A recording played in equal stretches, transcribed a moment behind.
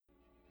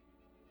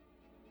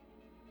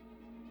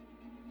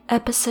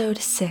Episode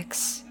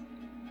 6,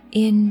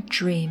 In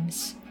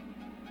Dreams,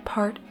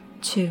 Part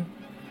 2.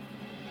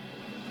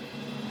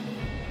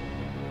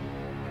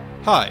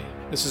 Hi,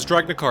 this is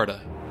Dragnacarta,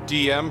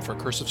 DM for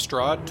Curse of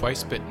Strahd,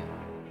 Twice Bitten.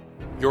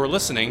 You're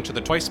listening to the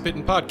Twice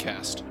Bitten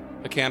podcast,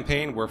 a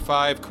campaign where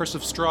 5 Curse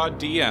of Strahd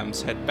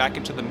DMs head back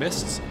into the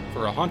mists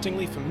for a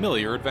hauntingly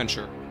familiar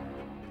adventure.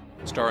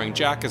 Starring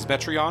Jack as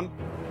Metreon,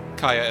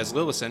 Kaya as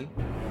Lillison,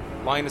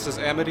 Linus as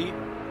Amity,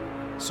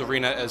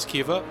 Serena as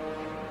Kiva,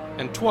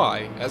 and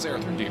Twy as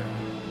Erthrendir.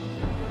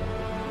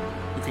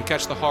 You can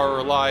catch the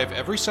horror live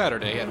every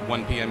Saturday at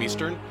 1 p.m.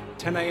 Eastern,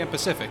 10 a.m.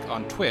 Pacific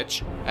on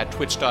Twitch at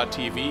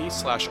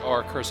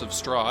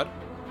twitch.tv/rcurseofstrahd,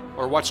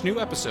 or watch new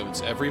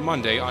episodes every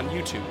Monday on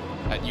YouTube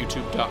at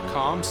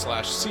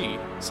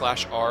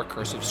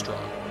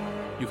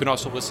youtube.com/c/rcurseofstrahd. You can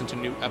also listen to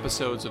new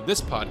episodes of this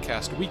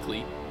podcast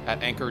weekly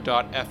at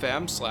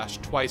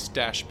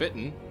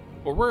anchor.fm/twice-bitten,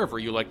 or wherever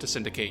you like to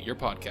syndicate your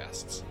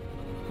podcasts.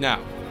 Now,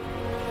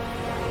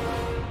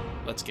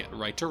 let's get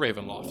right to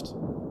Ravenloft.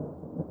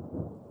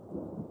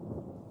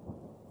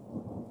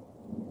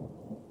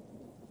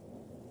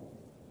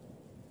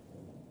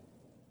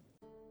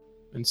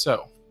 And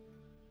so,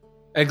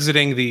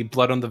 exiting the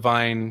Blood on the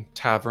Vine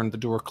tavern, the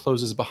door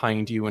closes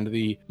behind you and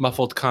the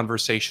muffled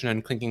conversation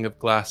and clinking of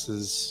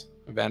glasses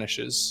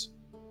vanishes.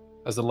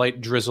 As the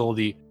light drizzle,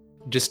 the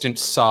distant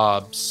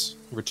sobs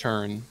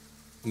return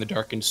in the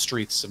darkened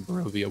streets of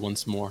Barovia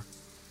once more.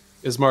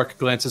 Ismark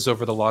glances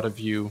over the lot of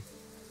you,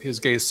 his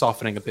gaze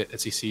softening a bit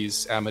as he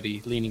sees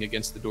Amity leaning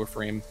against the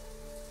doorframe.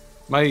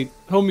 My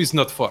home is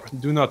not far,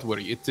 do not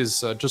worry. It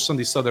is just on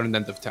the southern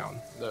end of town.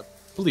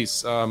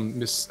 Please,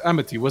 Miss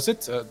Amity, was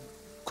it?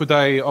 Could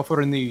I offer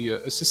any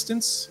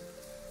assistance?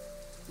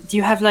 Do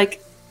you have,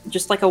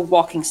 just a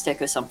walking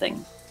stick or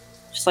something?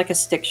 Just a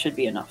stick should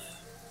be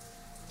enough.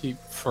 He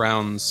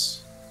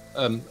frowns.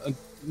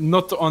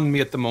 Not on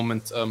me at the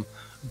moment.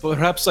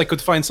 Perhaps I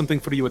could find something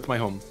for you at my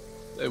home.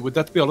 Would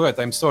that be all right?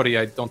 I'm sorry,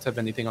 I don't have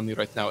anything on me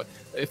right now.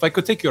 If I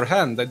could take your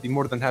hand, I'd be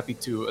more than happy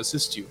to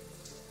assist you.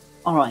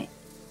 All right.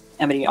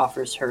 Amity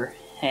offers her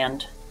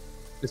hand.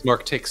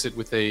 Ismark takes it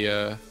with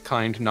a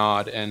kind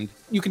nod, and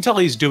you can tell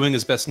he's doing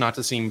his best not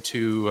to seem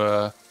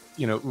too,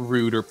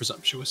 rude or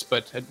presumptuous,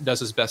 but does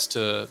his best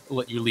to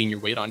let you lean your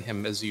weight on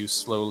him as you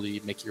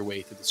slowly make your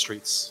way through the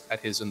streets at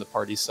his and the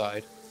party's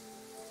side.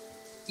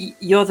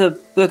 You're the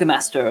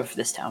burgomaster of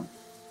this town.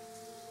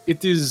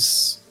 It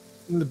is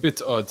a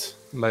bit odd.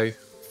 My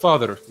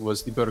father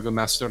was the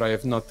burgomaster. I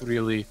have not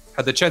really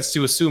had the chance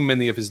to assume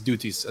many of his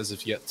duties as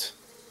of yet.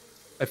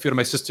 I fear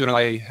my sister and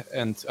I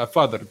and our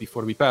father,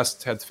 before we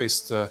passed, had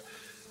faced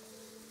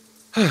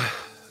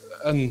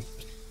an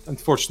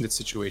unfortunate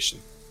situation.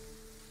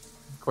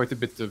 Quite a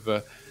bit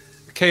of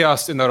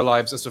chaos in our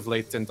lives as of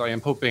late, and I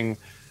am hoping,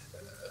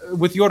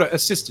 with your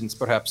assistance,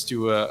 perhaps,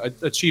 to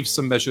achieve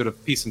some measure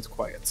of peace and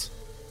quiet.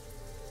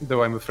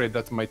 Though I'm afraid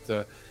that might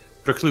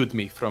preclude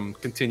me from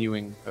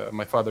continuing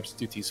my father's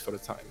duties for a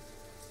time.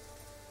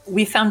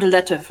 We found a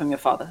letter from your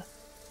father.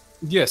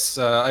 Yes,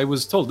 I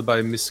was told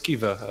by Miss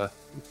Kiva.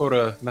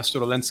 Poor Master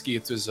Olensky,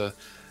 it was a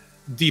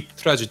deep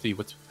tragedy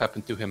what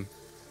happened to him.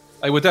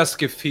 I would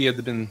ask if he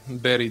had been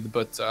buried,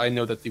 but I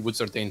know that the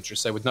woods are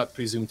dangerous. I would not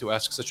presume to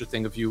ask such a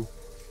thing of you.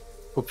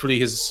 Hopefully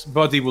his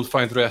body will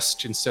find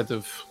rest instead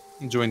of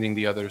joining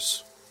the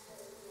others.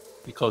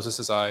 He closes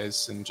his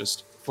eyes and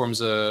just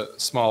forms a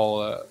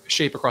small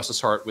shape across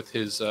his heart with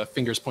his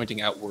fingers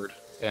pointing outward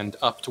and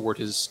up toward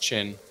his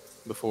chin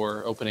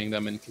before opening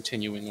them and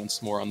continuing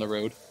once more on the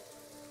road.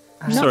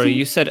 Sorry,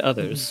 you said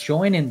others.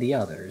 Join in the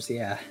others,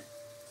 yeah.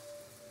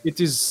 It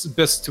is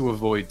best to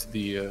avoid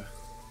the...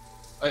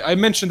 I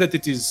mentioned that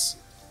it is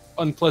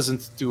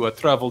unpleasant to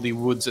travel the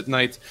woods at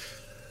night.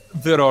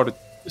 There are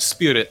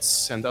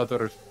spirits and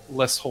other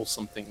less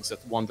wholesome things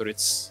that wander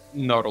its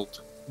gnarled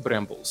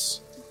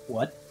brambles.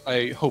 What?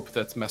 I hope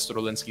that Master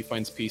Olensky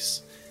finds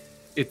peace.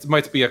 It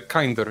might be a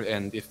kinder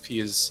end if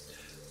he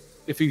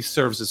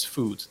serves as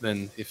food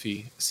than if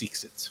he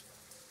seeks it.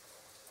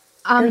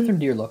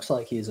 Erthrendir looks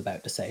like he's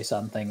about to say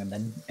something and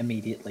then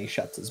immediately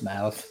shuts his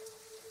mouth.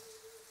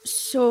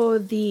 So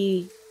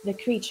the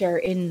creature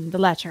in the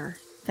letter,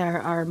 there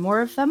are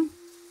more of them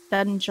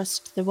than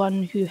just the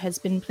one who has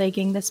been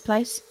plaguing this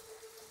place?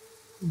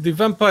 The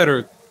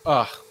vampire...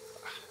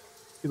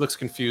 he looks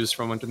confused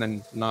for a moment and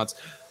then nods.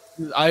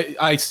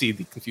 I see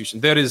the confusion.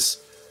 There is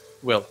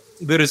a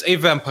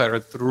vampire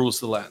that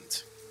rules the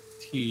land.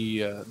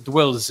 He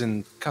dwells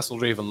in Castle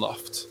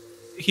Ravenloft.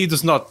 He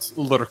does not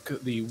lurk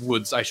the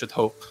woods, I should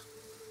hope.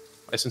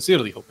 I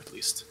sincerely hope, at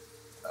least.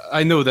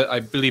 I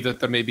believe that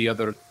there may be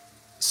other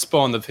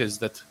spawn of his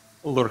that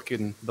lurk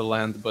in the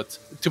land, but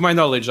to my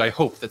knowledge, I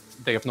hope that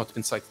they have not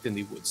been sighted in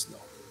the woods, no.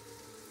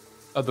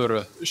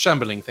 Other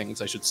shambling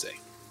things, I should say.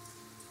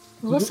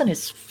 Lillison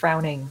is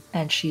frowning,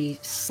 and she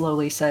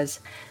slowly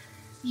says,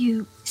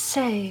 "You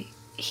say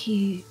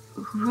he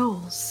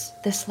rules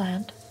this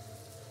land?"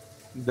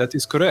 That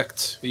is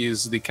correct. He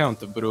is the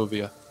Count of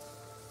Barovia.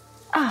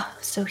 Ah,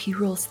 so he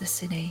rules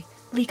this in a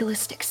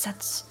legalistic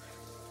sense.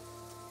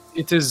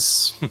 It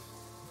is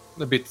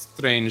a bit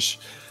strange.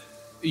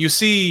 You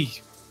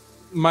see,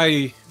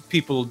 my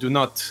people do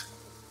not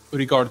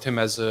regard him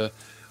as a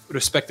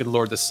respected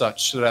lord as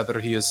such. Rather,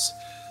 he is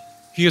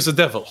a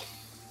devil,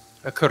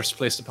 a curse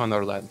placed upon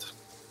our land.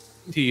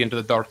 He and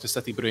the darkness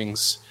that he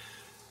brings.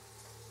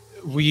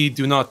 We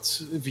do not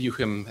view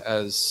him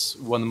as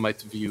one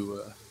might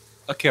view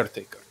a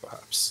caretaker,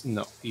 perhaps.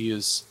 No, he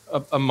is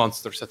a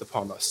monster set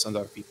upon us and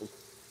our people.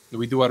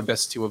 We do our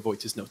best to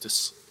avoid his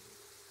notice.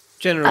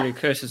 Generally,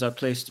 curses are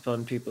placed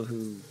upon people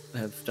who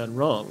have done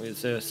wrong.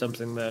 Is there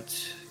something that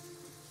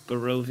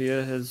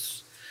Barovia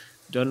has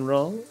done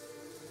wrong?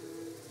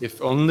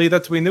 If only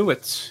that we knew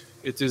it.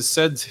 It is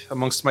said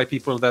amongst my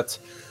people that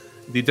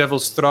the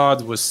Devil's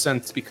Strahd was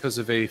sent because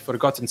of a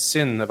forgotten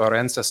sin of our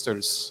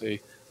ancestors,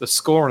 the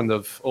scorn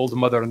of Old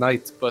Mother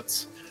Night,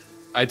 but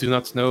I do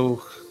not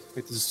know.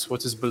 It is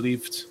what is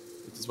believed.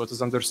 It is what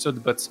is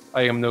understood, but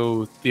I am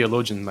no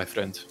theologian, my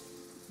friend.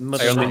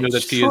 I only know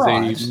that he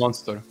is a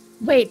monster.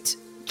 Wait,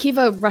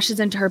 Kiva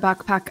rushes into her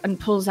backpack and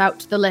pulls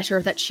out the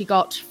letter that she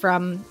got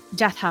from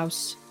Death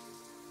House.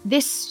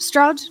 This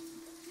Strahd?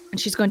 And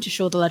she's going to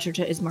show the letter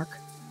to Ismark.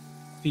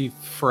 He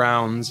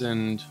frowns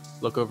and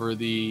look over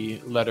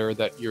the letter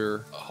that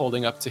you're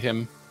holding up to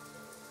him.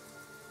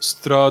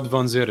 Strahd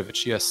von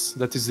Zerevich, yes,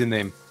 that is the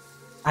name.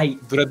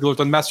 Dreadlord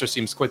Unmaster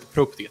seems quite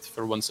appropriate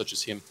for one such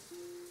as him.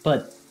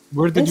 But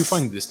where did you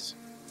find this?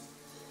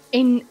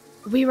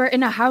 We were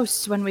in a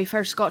house when we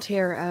first got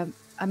here,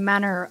 a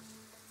manor.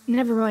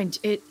 Never mind.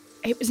 It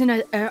was in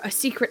a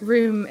secret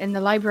room in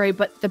the library,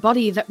 but the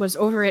body that was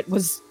over it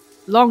was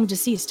long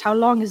deceased. How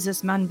long has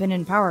this man been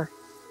in power?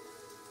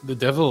 The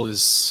devil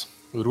has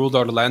ruled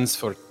our lands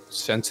for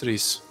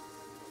centuries.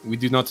 We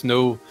do not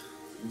know.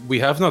 We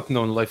have not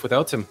known life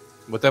without him.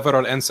 Whatever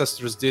our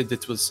ancestors did,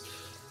 it was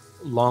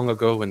long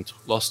ago and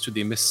lost to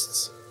the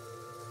mists.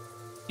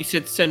 You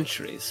said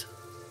centuries.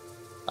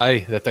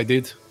 Aye, that I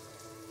did.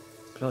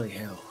 Bloody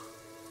hell.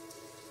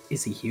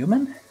 Is he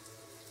human?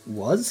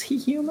 Was he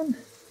human?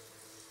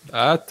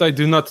 That I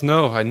do not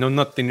know. I know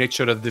not the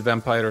nature of the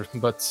vampire,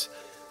 but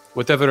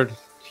whatever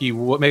he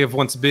may have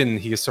once been,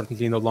 he is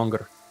certainly no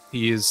longer.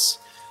 He is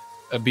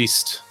a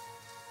beast.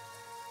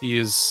 He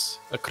is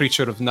a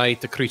creature of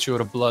night, a creature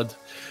of blood.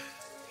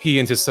 He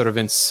and his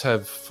servants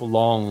have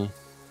long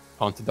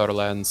haunted our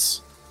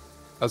lands.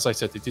 As I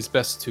said, it is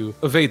best to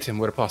evade him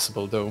where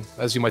possible, though,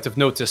 as you might have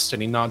noticed,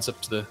 and he nods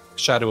up to the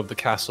shadow of the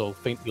castle,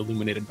 faintly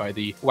illuminated by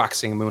the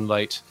waxing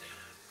moonlight.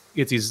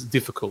 It is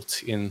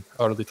difficult in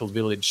our little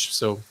village,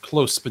 so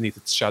close beneath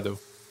its shadow.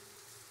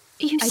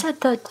 You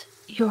said that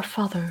your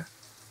father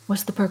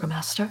was the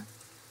burgomaster?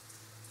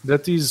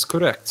 That is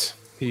correct.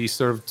 He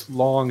served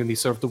long and he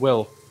served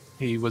well.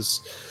 He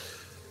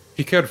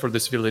cared for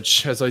this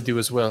village, as I do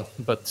as well,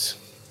 but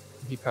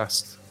he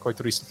passed quite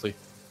recently.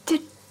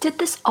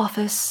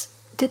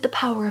 Did the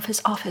power of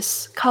his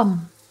office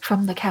come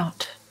from the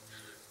Count?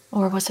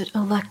 Or was it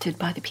elected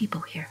by the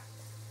people here?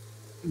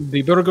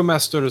 The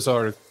burgomasters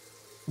are,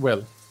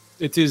 well,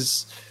 it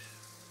is...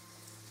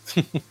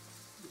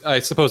 I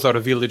suppose our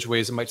village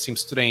ways might seem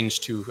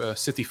strange to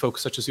city folk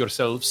such as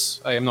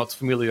yourselves. I am not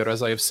familiar,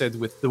 as I have said,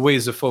 with the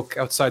ways of folk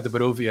outside the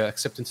Barovia,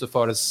 except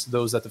insofar as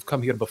those that have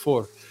come here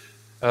before.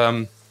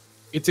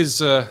 It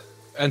is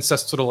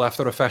ancestral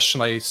after a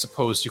fashion, I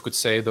suppose you could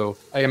say, though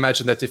I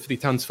imagine that if the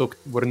townsfolk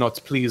were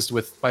not pleased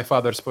with my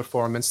father's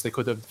performance, they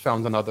could have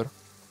found another.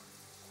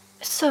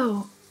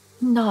 So,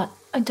 not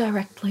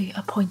directly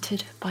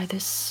appointed by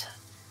this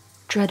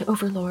dread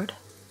overlord?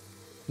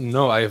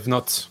 No, I have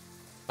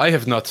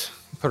not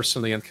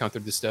personally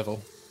encountered this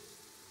devil,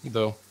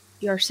 though.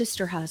 Your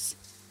sister has.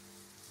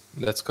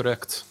 That's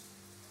correct.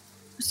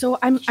 So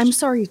I'm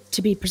sorry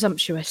to be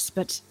presumptuous,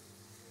 but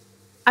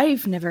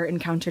I've never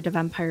encountered a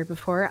vampire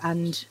before,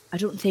 and I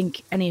don't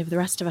think any of the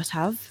rest of us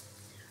have.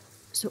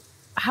 So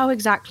how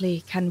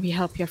exactly can we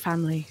help your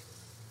family?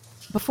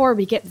 Before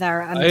we get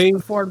there, and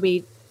before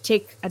we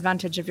take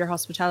advantage of your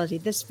hospitality,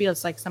 this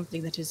feels like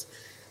something that is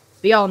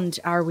beyond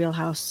our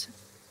wheelhouse.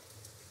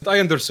 I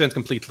understand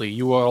completely.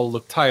 You all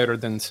look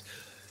tired, and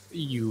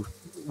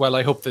well,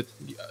 I hope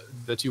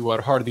that you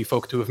are hardy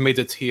folk to have made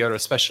it here,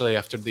 especially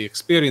after the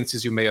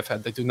experiences you may have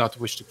had. I do not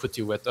wish to put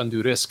you at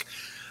undue risk.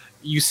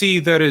 You see,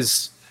 there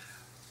is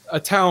a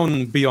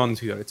town beyond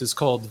here. It is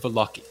called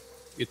Velaki.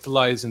 It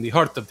lies in the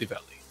heart of the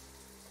valley.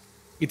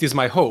 It is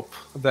my hope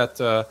that,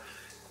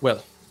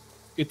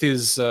 it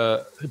is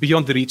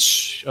beyond the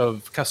reach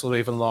of Castle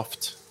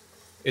Ravenloft.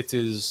 It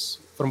is,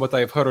 from what I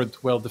have heard,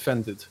 well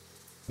defended.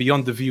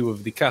 Beyond the view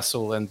of the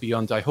castle and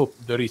beyond, I hope,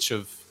 the reach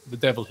of the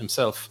devil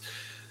himself.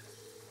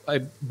 I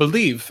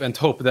believe and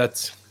hope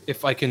that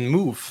if I can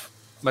move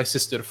my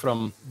sister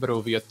from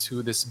Barovia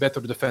to this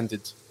better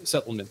defended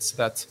settlement,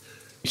 that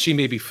she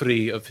may be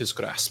free of his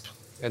grasp,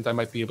 and I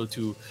might be able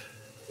to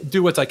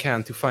do what I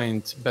can to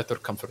find better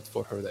comfort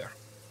for her there.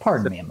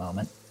 Pardon me a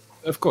moment.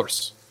 Of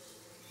course.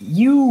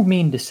 You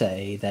mean to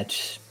say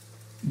that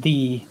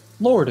the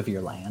lord of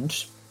your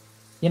land,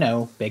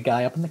 big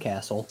guy up in the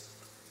castle,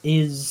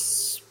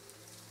 is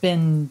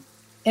been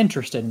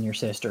interested in your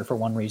sister for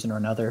one reason or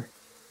another,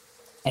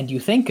 And you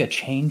think a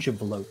change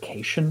of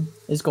location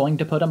is going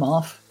to put him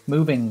off?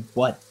 Moving,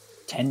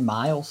 10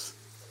 miles?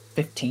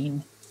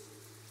 15?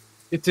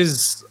 It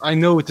is. I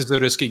know it is a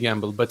risky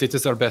gamble, but it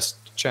is our best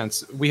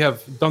chance. We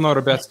have done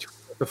our best to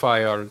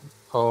fortify our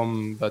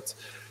home, but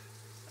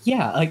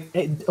Yeah,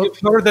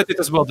 ignore that it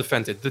is well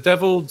defended. The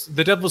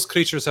devil's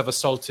creatures have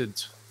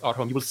assaulted our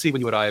home. You will see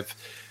when you arrive.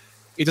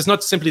 It is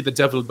not simply the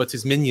devil, but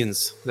his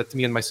minions that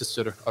me and my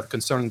sister are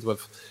concerned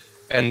with.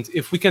 And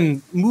if we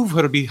can move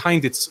her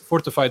behind its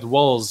fortified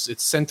walls,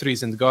 its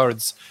sentries and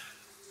guards,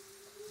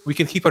 we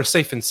can keep her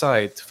safe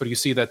inside. For you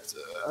see that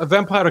a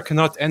vampire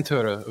cannot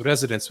enter a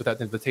residence without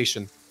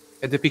invitation.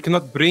 And if he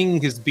cannot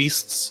bring his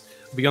beasts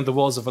beyond the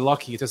walls of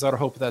Valaki, it is our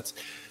hope that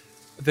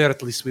there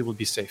at least we will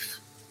be safe.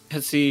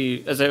 Has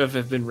there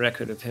ever been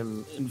record of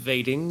him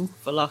invading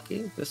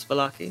this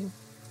Valaki?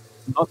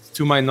 Not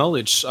to my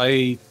knowledge.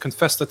 I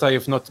confess that I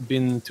have not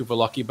been to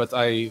Valaki, but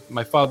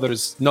my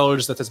father's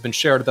knowledge that has been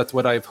shared, that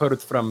what I've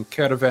heard from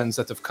caravans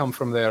that have come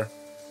from there,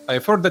 I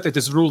have heard that it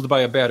is ruled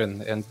by a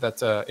baron, and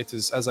that it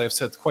is, as I have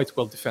said, quite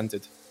well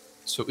defended.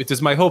 So it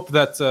is my hope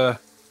that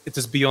it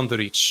is beyond the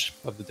reach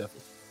of the devil.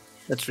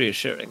 That's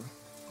reassuring.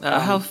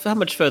 How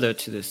much further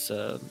to this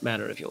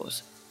manor of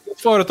yours? Not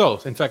far at all.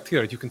 In fact,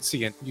 here you can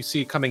see it. You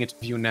see coming into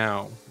view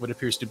now what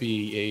appears to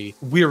be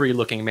a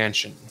weary-looking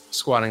mansion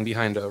squatting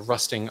behind a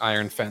rusting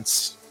iron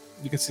fence.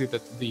 You can see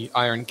that the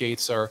iron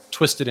gates are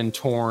twisted and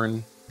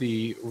torn.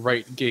 The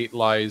right gate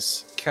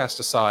lies cast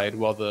aside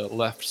while the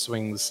left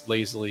swings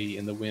lazily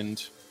in the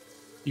wind.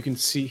 You can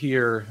see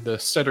here the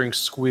stuttering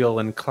squeal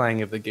and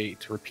clang of the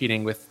gate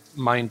repeating with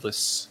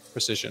mindless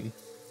precision.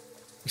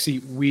 You see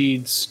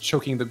weeds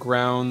choking the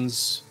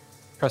grounds,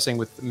 pressing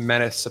with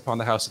menace upon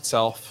the house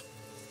itself.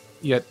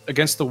 Yet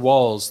against the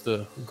walls,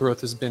 the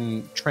growth has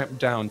been tramped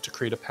down to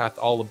create a path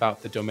all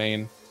about the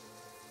domain.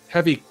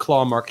 Heavy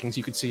claw markings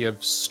you can see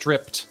have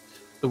stripped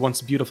the once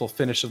beautiful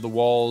finish of the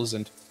walls,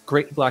 and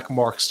great black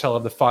marks tell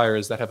of the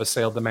fires that have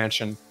assailed the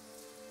mansion.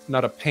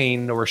 Not a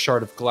pane nor a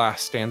shard of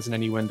glass stands in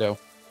any window,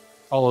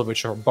 all of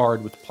which are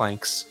barred with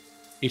planks,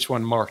 each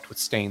one marked with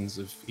stains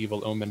of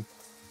evil omen.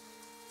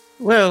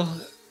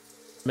 Well,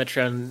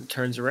 Metron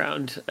turns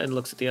around and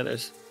looks at the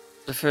others.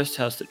 The first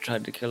house that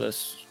tried to kill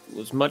us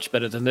was much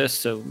better than this,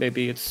 so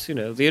maybe it's,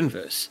 the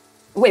inverse.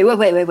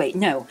 Wait.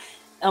 No.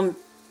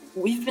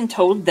 We've been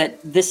told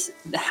that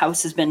the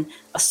house has been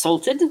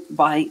assaulted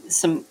by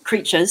some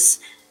creatures,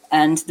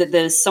 and that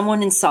there's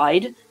someone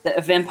inside that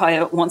a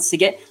vampire wants to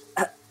get.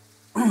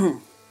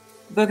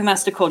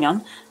 Burgomaster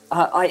Kolyan,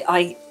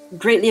 I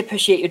greatly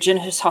appreciate your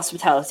generous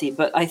hospitality,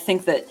 but I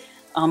think that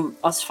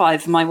us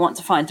five might want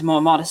to find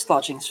more modest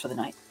lodgings for the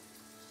night.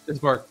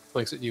 As Mark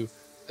blinks at you,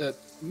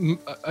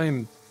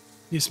 I'm...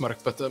 Yes, Mark,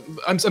 but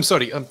I'm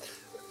sorry.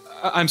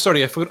 I'm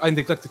sorry, I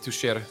neglected to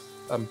share.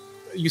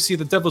 You see,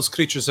 the devil's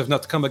creatures have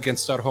not come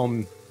against our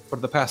home for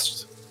the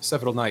past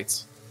several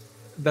nights.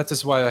 That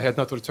is why I had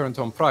not returned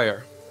home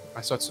prior.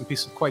 I sought some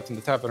peace and quiet in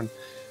the tavern.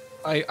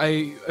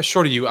 I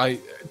assure you,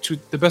 to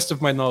the best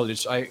of my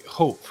knowledge, I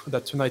hope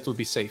that tonight will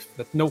be safe,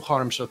 that no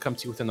harm shall come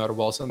to you within our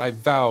walls, and I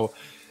vow,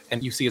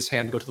 and you see his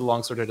hand go to the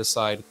longsword at his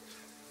side,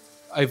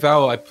 I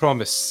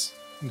promise,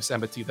 Miss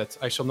Amity, that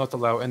I shall not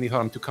allow any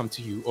harm to come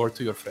to you or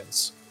to your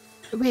friends.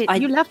 Wait,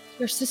 you left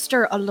your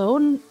sister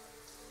alone?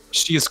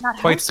 She is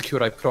quite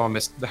secure, I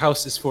promise. The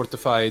house is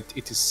fortified.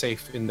 It is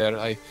safe in there.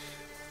 I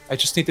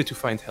just needed to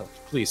find help.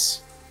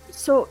 Please.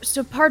 So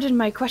pardon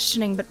my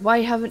questioning, but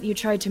why haven't you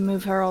tried to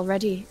move her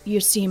already? You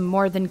seem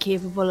more than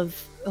capable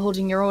of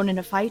holding your own in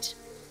a fight.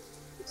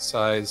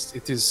 Besides,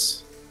 it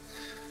is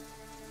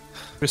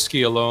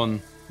risky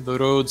alone. The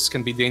roads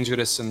can be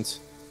dangerous, and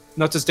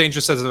not as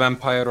dangerous as a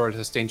vampire or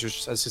as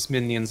dangerous as his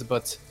minions,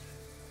 but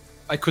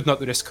I could not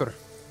risk her.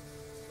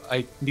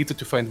 I needed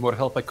to find more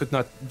help. I could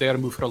not dare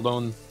move her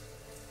alone.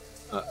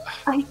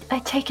 I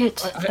take it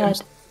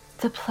that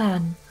the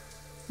plan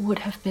would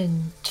have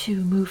been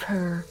to move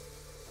her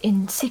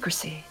in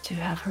secrecy, to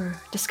have her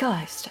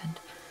disguised, and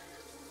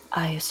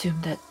I assume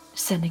that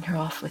sending her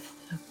off with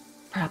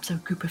perhaps a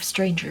group of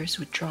strangers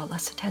would draw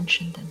less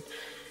attention than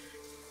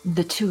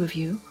the two of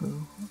you,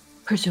 who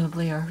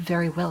presumably are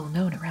very well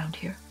known around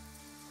here.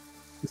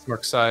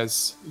 Mark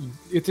sighs.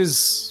 It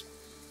is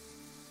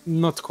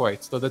not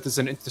quite, though that is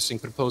an interesting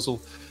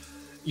proposal.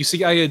 You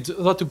see, I had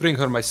thought to bring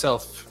her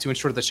myself to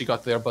ensure that she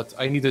got there, but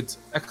I needed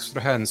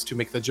extra hands to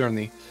make the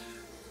journey.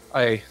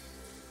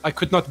 I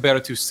could not bear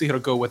to see her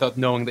go without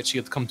knowing that she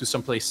had come to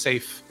someplace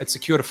safe and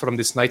secure from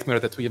this nightmare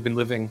that we have been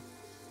living.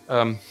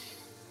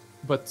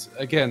 But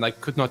again, I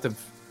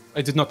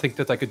did not think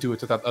that I could do it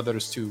without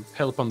others to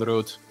help on the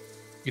road.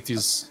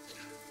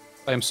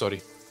 I am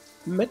sorry.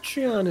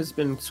 Metron has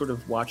been sort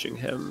of watching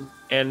him,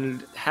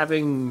 and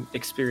having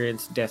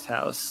experienced Death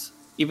House,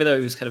 even though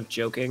he was kind of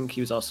joking,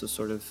 he was also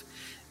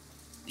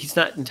he's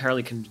not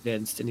entirely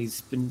convinced, and he's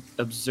been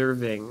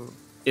observing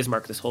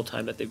Ismark this whole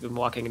time that they've been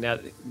walking, and now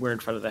that we're in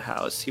front of the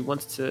house.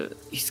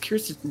 He's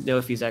curious to know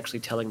if he's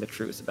actually telling the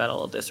truth about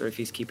all of this, or if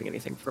he's keeping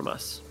anything from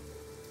us.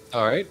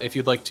 All right, if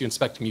you'd like to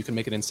inspect him, you can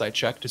make an insight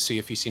check to see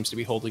if he seems to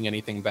be holding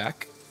anything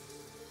back.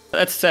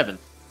 That's 7.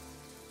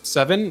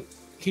 7.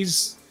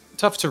 He's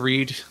tough to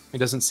read. He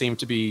doesn't seem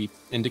to be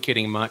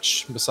indicating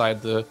much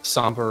beside the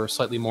somber,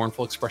 slightly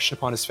mournful expression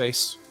upon his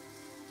face.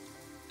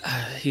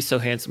 He's so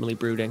handsomely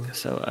brooding,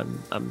 so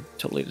I'm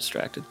totally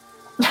distracted.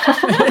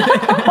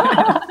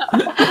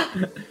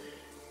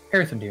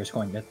 Earthendeer is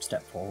going to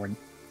step forward.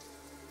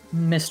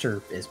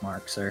 Mr.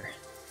 Bismarck, sir,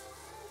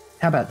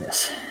 how about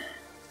this?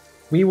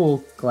 We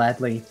will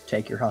gladly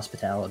take your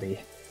hospitality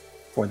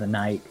for the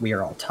night. We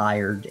are all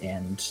tired,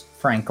 and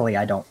frankly,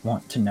 I don't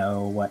want to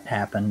know what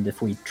happened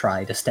if we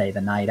try to stay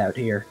the night out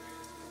here.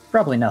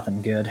 Probably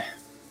nothing good.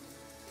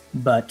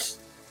 But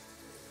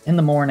in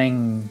the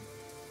morning,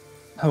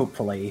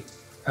 hopefully,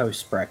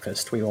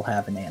 post-breakfast, we will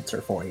have an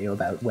answer for you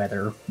about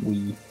whether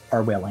we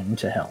are willing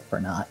to help or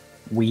not.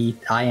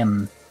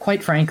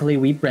 Quite frankly,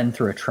 we've been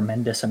through a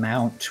tremendous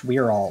amount. We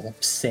are all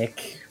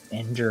sick,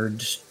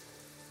 injured,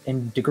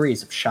 in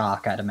degrees of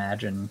shock, I'd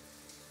imagine.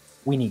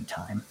 We need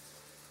time.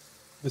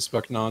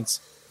 Bismarck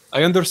nods.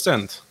 I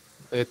understand.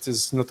 It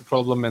is not a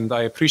problem, and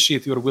I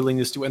appreciate your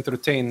willingness to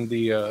entertain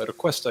the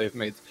request I have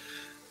made.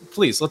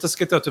 Please, let us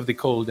get out of the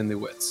cold and the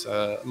wet.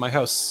 My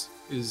house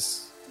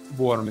is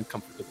warm and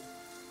comfortable.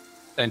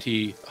 And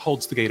he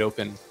holds the gate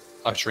open,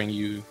 ushering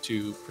you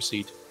to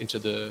proceed into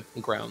the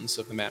grounds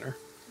of the manor.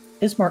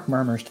 Bismarck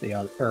murmurs to the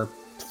other.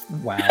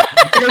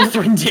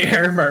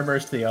 Earthendeer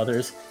murmurs to the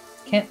others.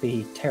 Can't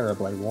be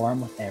terribly warm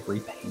with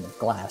every pane of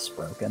glass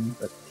broken,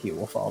 but he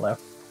will follow.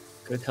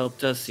 Good help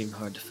does seem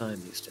hard to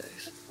find these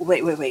days.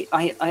 Wait.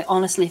 I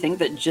honestly think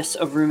that just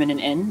a room in an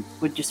inn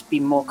would just be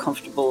more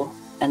comfortable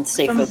and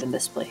safer than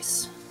this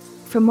place.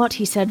 From what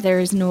he said, there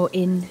is no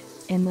inn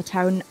in the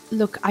town.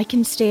 Look, I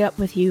can stay up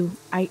with you.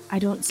 I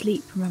don't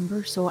sleep,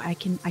 remember? So I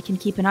can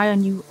keep an eye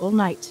on you all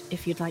night,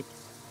 if you'd like.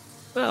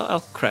 Well, I'll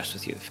crash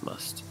with you if you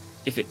must.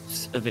 If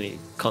it's of any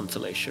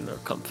consolation or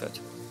comfort.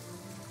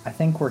 I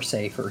think we're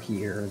safer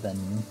here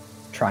than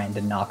trying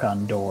to knock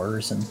on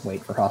doors and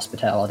wait for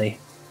hospitality.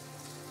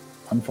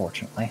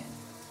 Unfortunately.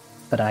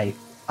 But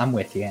I'm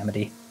with you,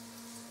 Amity.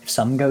 If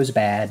something goes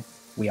bad,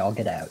 we all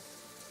get out.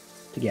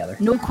 Together.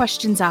 No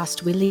questions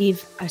asked. We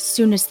leave as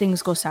soon as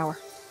things go sour.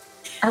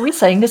 Are we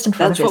saying this in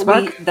front of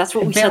Bismarck? That's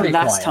what we said Very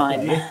last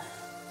quietly. time.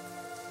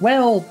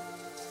 Well,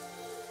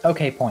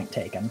 okay, point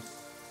taken.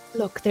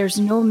 Look, there's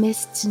no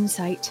mists in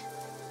sight.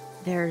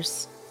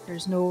 There's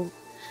no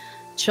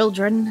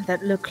children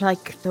that look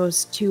like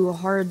those two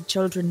horrid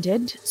children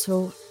did.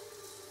 So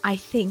I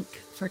think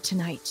for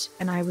tonight,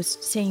 and I was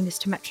saying this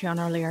to Metreon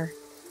earlier,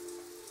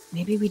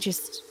 maybe we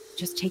just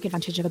take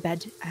advantage of a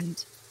bed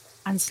and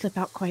slip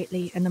out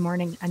quietly in the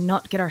morning and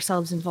not get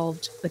ourselves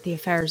involved with the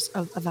affairs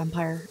of a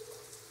vampire.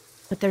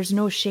 But there's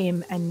no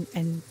shame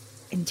in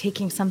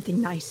taking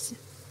something nice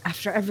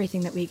after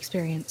everything that we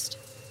experienced.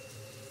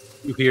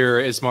 You hear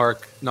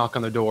Ismark knock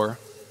on the door,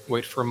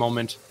 wait for a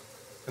moment,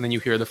 and then you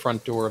hear the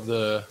front door of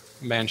the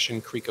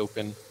mansion creak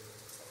open.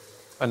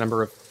 A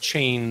number of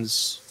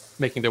chains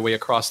making their way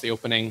across the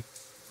opening,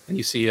 and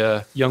you see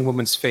a young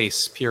woman's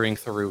face peering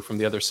through from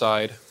the other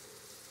side.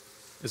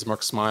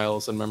 Ismark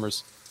smiles and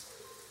murmurs,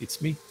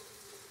 "It's me."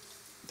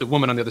 The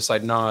woman on the other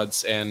side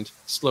nods and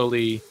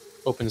slowly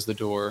opens the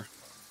door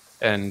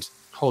and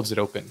holds it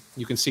open.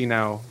 You can see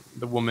now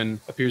the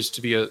woman appears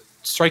to be a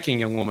striking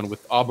young woman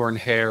with auburn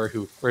hair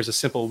who wears a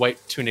simple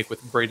white tunic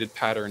with braided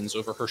patterns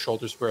over her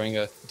shoulders, wearing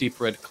a deep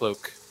red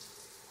cloak.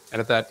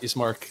 And at that,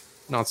 Ismark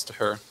nods to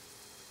her,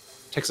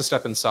 takes a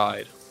step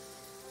inside,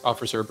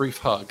 offers her a brief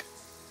hug,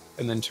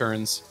 and then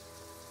turns.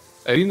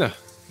 "Irina,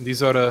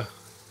 these are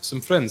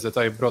some friends that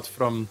I brought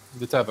from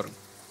the tavern.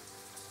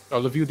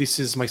 All of you, this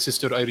is my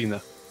sister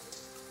Irina."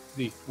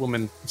 The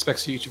woman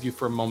inspects each of you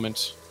for a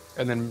moment,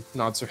 and then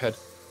nods her head.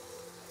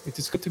 "It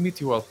is good to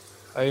meet you all.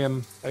 I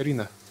am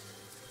Irina."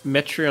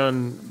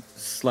 Metreon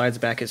slides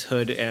back his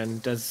hood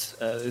and does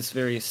this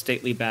very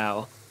stately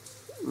bow.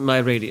 "My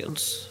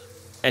radiance."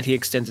 And he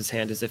extends his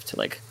hand as if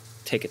to,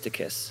 take it to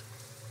kiss.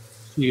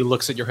 She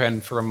looks at your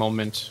hand for a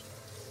moment,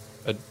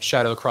 a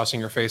shadow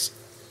crossing her face.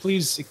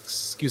 "Please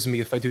excuse me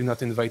if I do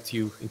not invite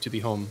you into the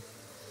home.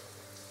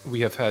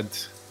 We have had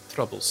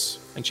troubles."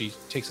 And she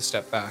takes a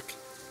step back,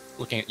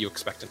 looking at you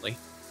expectantly.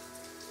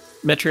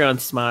 Metreon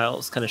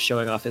smiles, kind of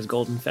showing off his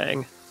golden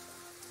fang.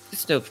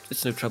 It's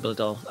no trouble at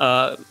all.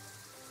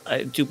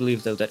 I do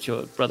believe, though, that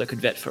your brother could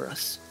vet for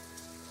us.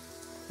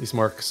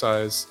 Ismark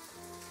sighs.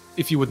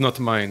 "If you would not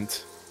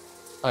mind,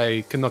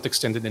 I cannot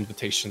extend an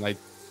invitation. I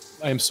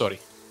am sorry.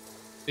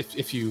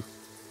 If you..."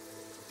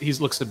 He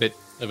looks a bit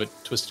of a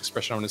twisted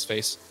expression on his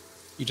face.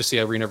 You just see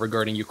Irina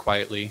regarding you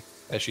quietly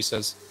as she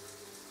says,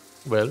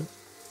 "Well?"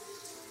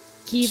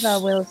 Kiva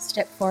will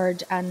step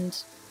forward and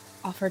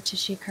offer to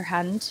shake her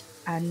hand,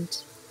 and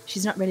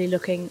she's not really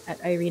looking at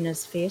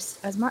Irina's face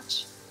as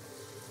much.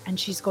 And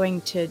she's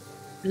going to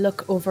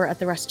look over at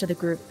the rest of the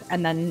group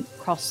and then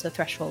cross the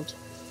threshold.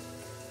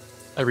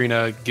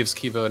 Irina gives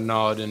Kiva a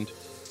nod and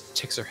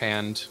takes her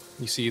hand.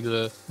 You see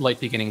the light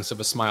beginnings of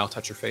a smile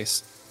touch her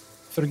face.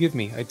 "Forgive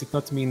me, I did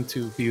not mean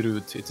to be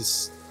rude. It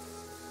is...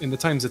 in the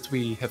times that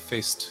we have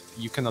faced,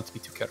 you cannot be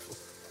too careful."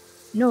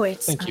 No,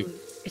 it's... Thank you.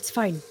 It's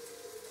fine.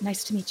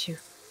 Nice to meet you.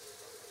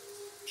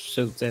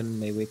 So then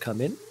may we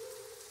come in?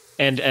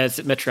 And as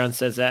Metron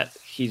says that,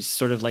 he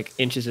sort of like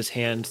inches his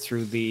hand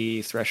through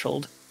the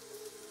threshold.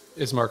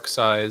 Ismark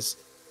sighs.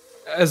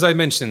 As I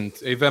mentioned,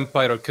 a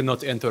vampire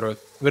cannot enter a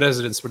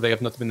residence where they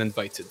have not been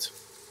invited.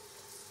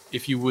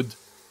 If you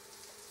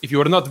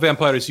are not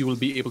vampires, you will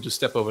be able to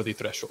step over the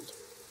threshold.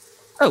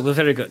 Oh, well,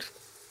 very good.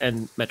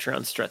 And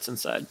Metron struts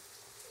inside.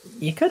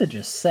 You could have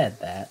just said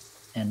that.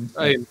 And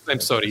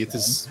I'm sorry.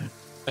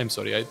 I'm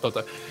sorry. I thought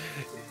that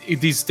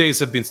these days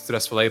have been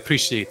stressful. I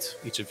appreciate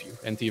each of you.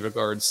 And he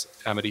regards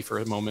Amity for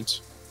a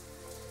moment.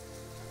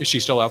 Is she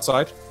still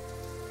outside?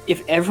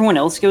 If everyone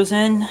else goes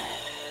in,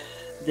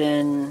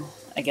 then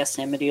I guess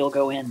Amity will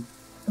go in.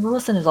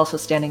 Lillison is also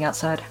standing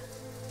outside.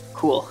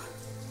 Cool.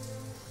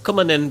 Come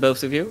on in,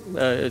 both of you.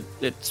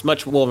 It's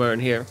much warmer in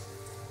here.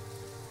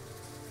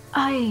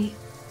 I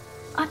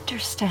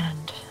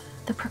understand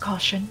the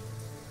precaution.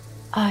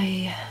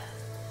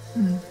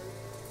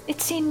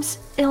 It seems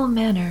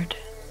ill-mannered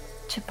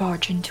to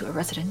barge into a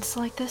residence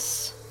like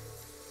this,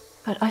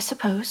 but I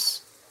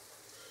suppose.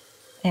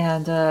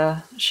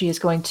 And she is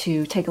going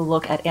to take a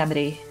look at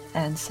Amity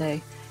and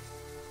say,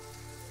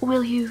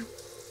 "Will you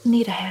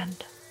need a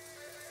hand?"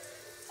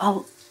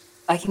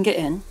 I can get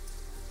in.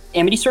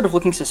 Amity's sort of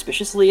looking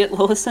suspiciously at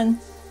Lillison,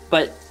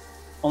 but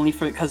only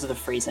because of the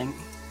phrasing.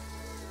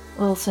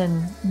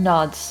 Lillison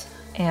nods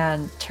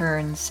and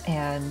turns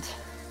and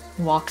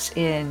walks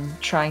in,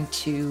 trying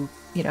to,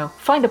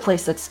 find a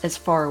place that's as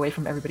far away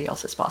from everybody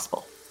else as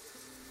possible.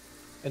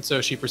 And so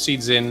she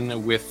proceeds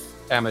in with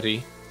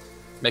Amity,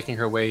 making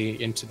her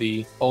way into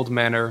the old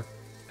manor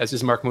as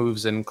Ismark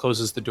moves and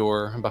closes the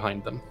door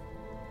behind them.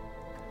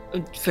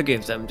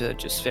 Forgive them, they're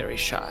just very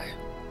shy.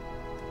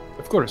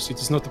 Of course, it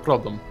is not a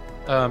problem.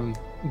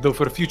 Though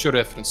for future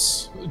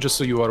reference, just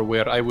so you are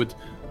aware, I would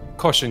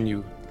caution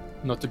you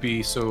not to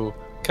be so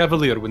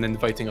cavalier when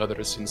inviting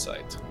others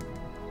inside.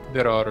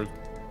 There are,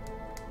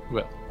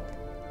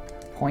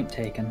 Point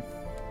taken.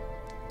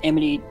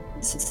 Amity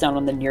sits down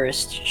on the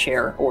nearest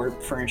chair or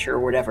furniture or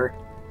whatever.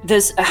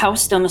 There's a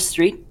house down the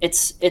street.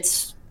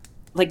 It's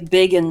like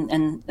big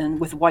and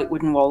with white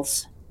wooden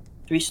walls,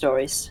 3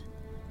 stories.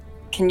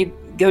 Can you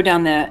go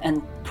down there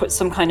and put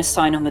some kind of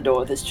sign on the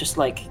door that's just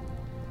like,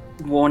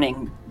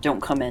 warning,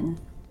 don't come in,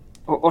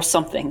 or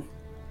something?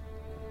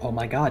 Oh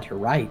my god, you're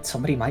right.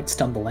 Somebody might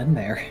stumble in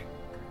there.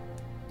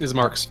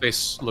 Ismark's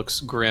face looks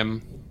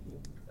grim.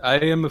 I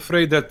am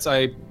afraid that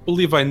I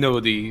believe I know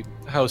the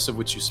house of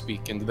which you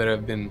speak, and there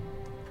have been,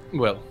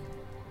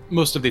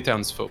 most of the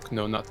townsfolk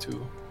know not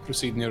to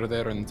proceed near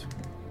there, and,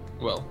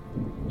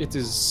 it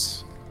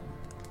is...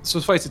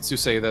 Suffice it to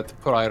say that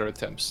prior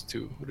attempts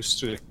to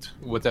restrict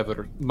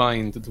whatever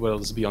mind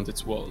dwells beyond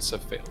its walls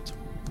have failed.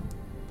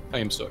 I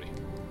am sorry.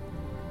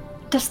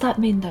 Does that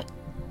mean that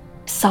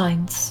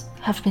signs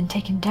have been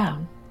taken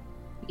down?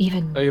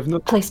 Even I have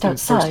not placed been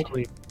outside?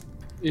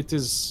 It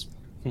is...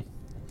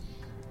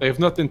 I have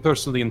not been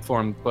personally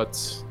informed, but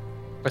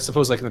I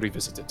suppose I can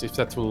revisit it, if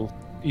that will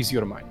ease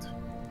your mind.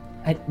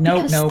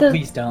 No,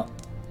 please don't.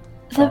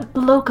 The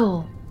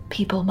local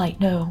people might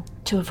know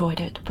to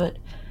avoid it, but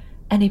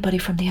anybody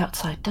from the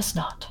outside does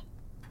not.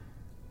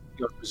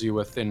 He offers you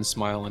a thin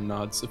smile and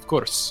nods. Of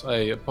course, I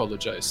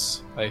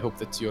apologize. I hope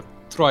that your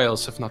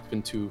trials have not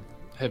been too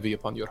heavy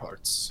upon your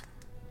hearts.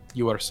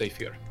 You are safe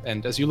here.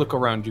 And as you look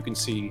around, you can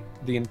see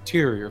the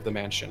interior of the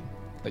mansion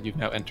that you've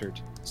now entered,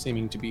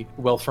 seeming to be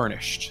well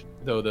furnished.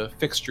 Though the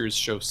fixtures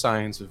show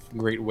signs of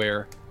great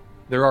wear,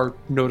 there are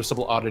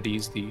noticeable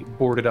oddities, the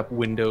boarded up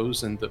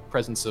windows and the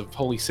presence of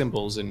holy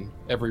symbols in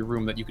every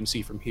room that you can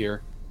see from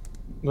here.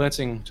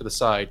 Glancing to the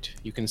side,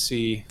 you can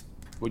see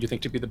what you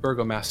think to be the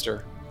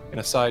burgomaster in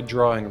a side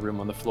drawing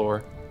room on the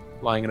floor,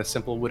 lying in a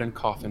simple wooden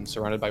coffin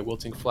surrounded by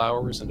wilting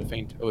flowers and a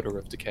faint odor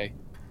of decay.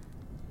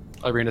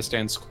 Irina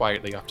stands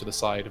quietly off to the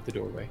side of the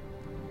doorway.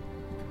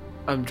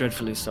 I'm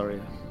dreadfully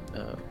sorry,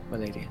 my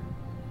lady.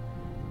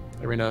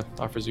 Irina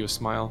offers you a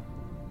smile.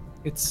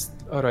 It's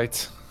all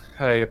right.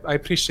 I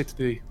appreciate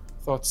the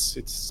thoughts.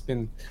 It's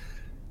been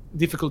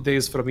difficult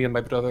days for me and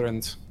my brother,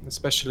 and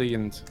especially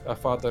in our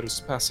father's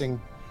passing.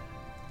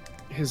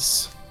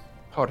 His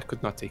heart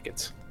could not take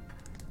it.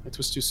 It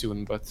was too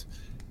soon, but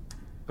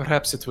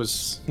perhaps it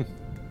was...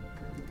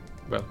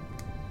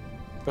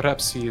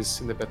 perhaps he is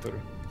in a better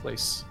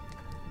place.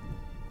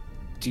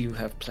 Do you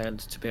have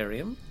plans to bury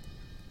him?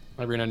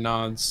 Irina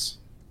nods.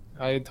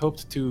 I had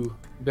hoped to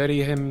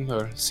bury him,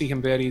 or see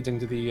him buried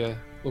into the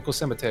local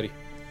cemetery.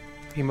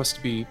 He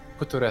must be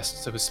put to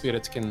rest so his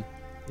spirit can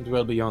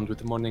dwell beyond with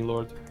the Morning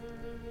Lord.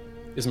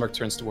 Ismark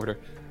turns toward her.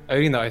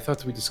 Irina, I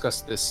thought we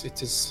discussed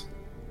this.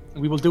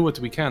 We will do what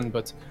we can,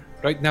 but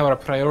right now our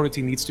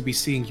priority needs to be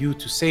seeing you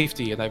to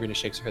safety. And Irina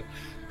shakes her head.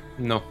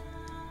 No.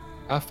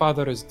 Our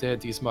father is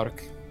dead,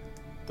 Ismark.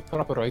 The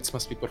proper rites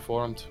must be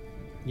performed.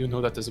 You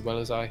know that as well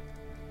as I.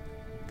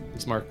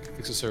 Ismark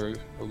fixes her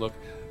a look.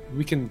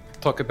 We can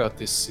talk about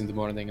this in the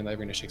morning, and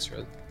Irina shakes her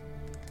head.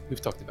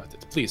 We've talked about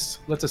it. Please,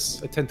 let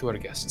us attend to our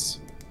guests.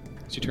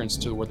 She turns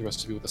toward the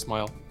rest of you with a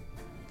smile.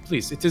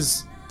 Please,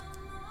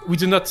 we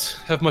do not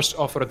have much to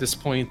offer at this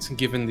point,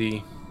 given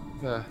the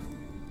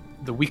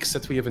the weeks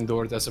that we have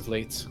endured as of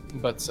late.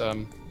 But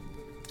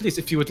please,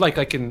 if you would like,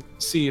 I can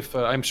see if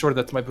I'm sure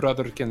that my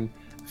brother can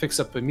fix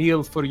up a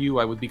meal for you.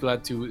 I would be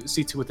glad to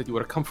see to it that you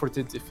are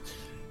comforted. If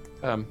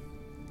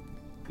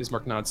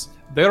Bismarck nods.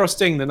 They are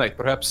staying the night.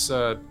 Perhaps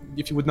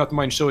if you would not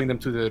mind showing them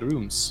to their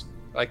rooms,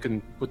 I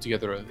can put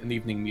together an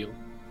evening meal.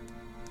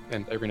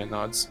 And Irina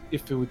nods.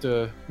 If it would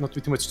not be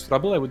too much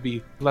trouble, I would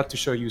be glad to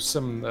show you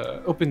some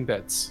open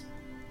beds.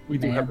 We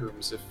do have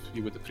rooms if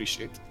you would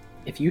appreciate.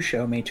 If you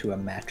show me to a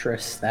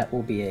mattress, that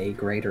will be a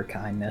greater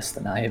kindness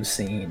than I have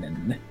seen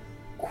in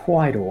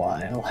quite a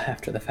while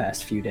after the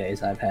past few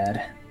days I've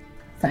had.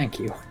 Thank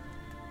you.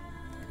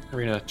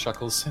 Irina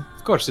chuckles.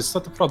 Of course, it's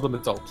not a problem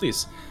at all.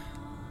 Please.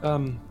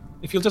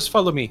 If you'll just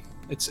follow me.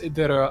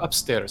 They're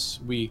upstairs.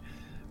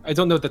 I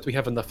don't know that we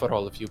have enough for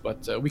all of you,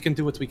 but we can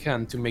do what we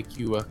can to make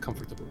you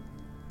comfortable.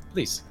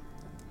 Please.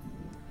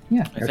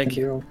 Yeah, I think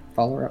you'll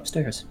follow her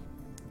upstairs.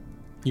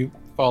 You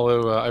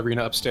follow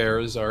Irina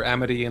upstairs. Are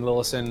Amity and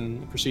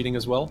Lillison proceeding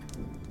as well?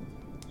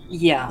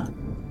 Yeah.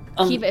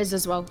 Kiva is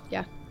as well,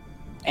 yeah.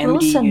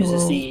 Amity Lillison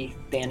uses will- the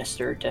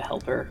banister to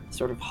help her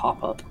sort of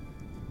hop up.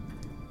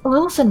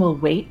 Lillison will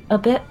wait a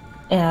bit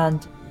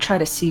and try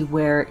to see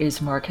where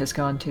Ismark has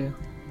gone to.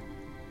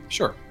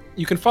 Sure.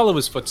 You can follow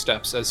his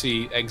footsteps as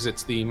he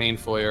exits the main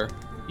foyer.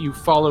 You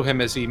follow him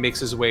as he makes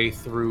his way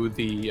through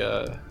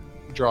the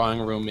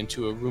drawing room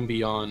into a room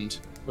beyond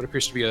what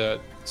appears to be a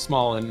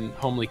small and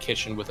homely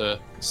kitchen with a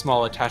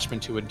small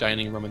attachment to a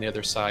dining room on the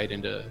other side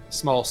and a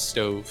small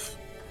stove,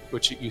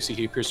 which you see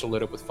he appears to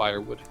lit up with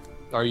firewood.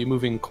 Are you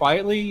moving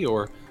quietly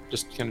or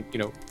just kind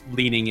of,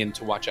 leaning in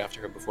to watch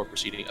after him before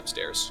proceeding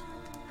upstairs?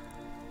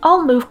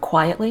 I'll move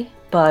quietly,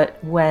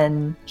 but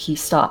when he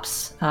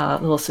stops,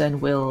 Lillison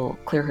will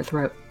clear her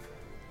throat.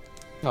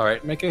 All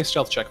right, make a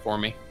stealth check for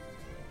me.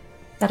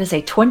 That is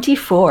a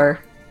 24.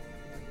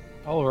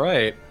 All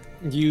right.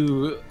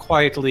 You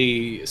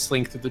quietly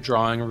slink through the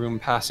drawing room,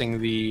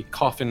 passing the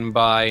coffin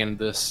by and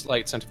the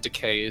slight scent of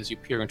decay as you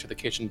peer into the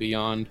kitchen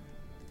beyond.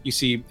 You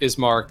see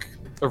Ismark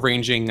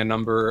arranging a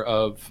number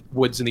of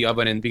woods in the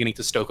oven and beginning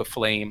to stoke a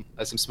flame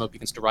as some smoke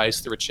begins to rise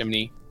through a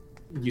chimney.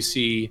 You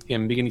see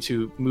him beginning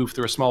to move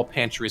through a small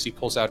pantry as he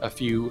pulls out a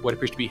few what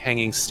appears to be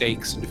hanging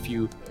steaks and a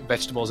few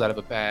vegetables out of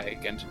a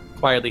bag, and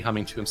quietly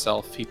humming to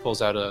himself, he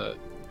pulls out a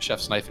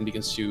chef's knife and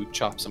begins to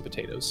chop some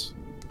potatoes.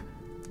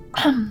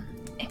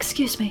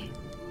 Excuse me.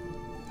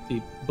 He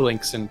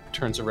blinks and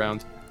turns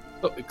around.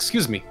 Oh,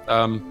 excuse me,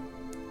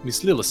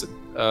 Miss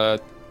Lillison.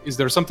 Is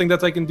there something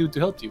that I can do to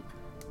help you?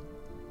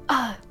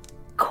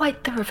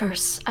 Quite the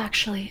reverse,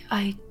 actually.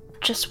 I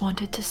just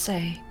wanted to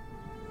say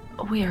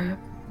we're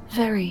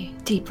very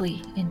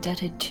deeply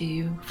indebted to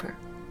you for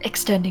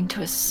extending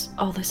to us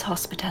all this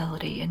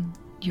hospitality in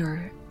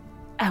your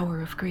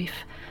hour of grief.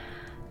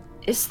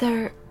 Is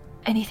there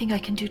anything I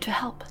can do to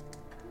help?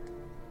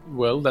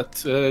 Well, that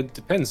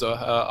depends.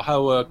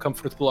 How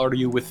comfortable are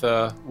you with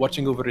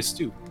watching over a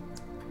stew?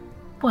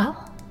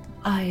 Well,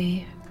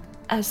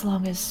 as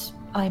long as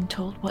I'm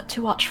told what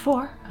to watch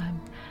for, I'm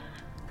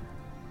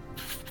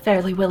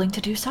fairly willing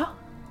to do so.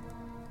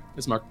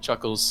 Ismark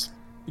chuckles.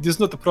 It is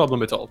not a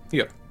problem at all.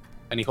 Here.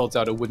 And he holds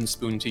out a wooden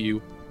spoon to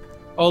you.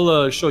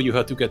 I'll show you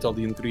how to get all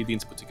the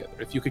ingredients put together.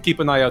 If you could keep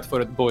an eye out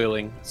for it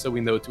boiling, so we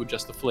know to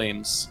adjust the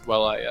flames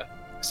while I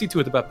see to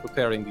it about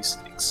preparing these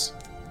steaks.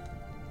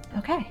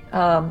 Okay.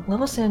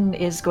 Lillison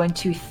is going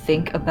to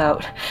think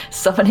about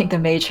summoning the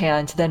mage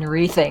hand, then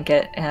rethink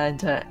it,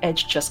 and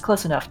edge just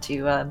close enough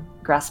to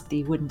grasp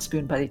the wooden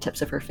spoon by the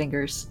tips of her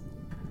fingers.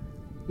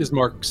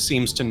 Ismark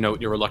seems to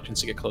note your reluctance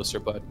to get closer,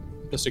 but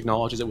just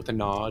acknowledges it with a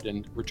nod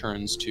and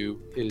returns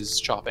to his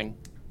chopping.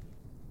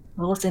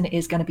 Lillison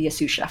is going to be a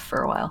sous chef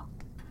for a while.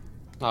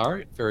 All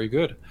right, very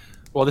good.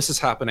 While this is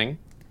happening,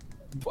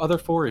 the other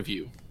four of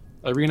you,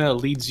 Irina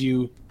leads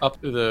you up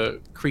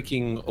the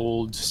creaking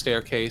old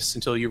staircase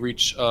until you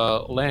reach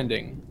a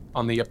landing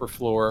on the upper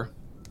floor.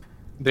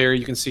 There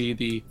you can see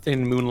the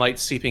thin moonlight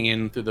seeping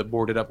in through the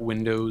boarded up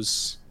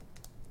windows.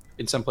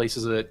 In some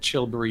places, a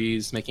chill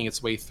breeze making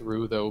its way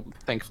through, though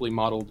thankfully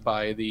modeled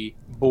by the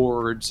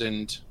boards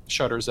and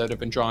shutters that have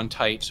been drawn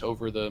tight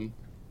over them.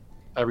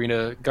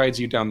 Irina guides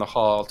you down the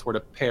hall toward a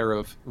pair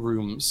of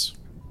rooms.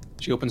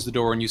 She opens the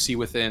door and you see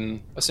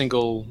within a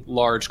single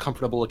large,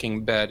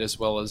 comfortable-looking bed, as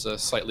well as a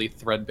slightly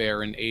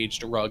threadbare and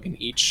aged rug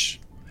in each,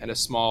 and a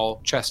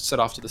small chest set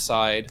off to the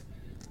side.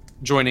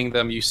 Joining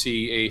them, you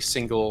see a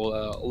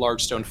single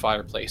large stone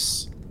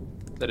fireplace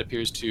that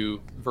appears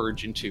to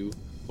verge into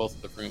both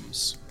of the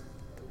rooms.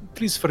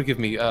 Please forgive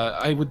me.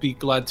 I would be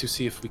glad to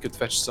see if we could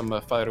fetch some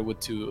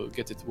firewood to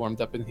get it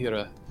warmed up in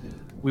here.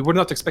 We were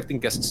not expecting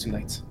guests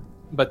tonight.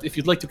 But if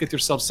you'd like to get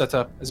yourself set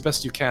up as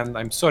best you can,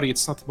 I'm sorry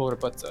it's not more,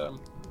 but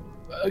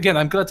again,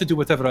 I'm glad to do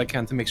whatever I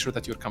can to make sure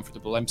that you're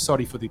comfortable. I'm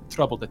sorry for the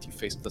trouble that you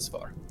faced thus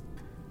far.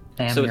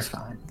 Damn, So you're it's-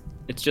 fine.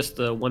 It's just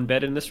the one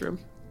bed in this room?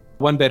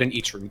 One bed in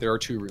each room. There are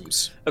 2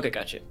 rooms. Okay,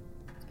 gotcha.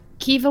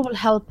 Kiva will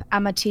help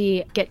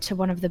Amity get to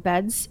one of the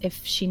beds if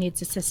she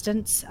needs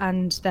assistance,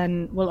 and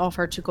then we'll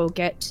offer to go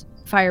get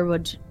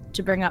firewood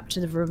to bring up to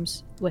the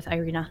rooms with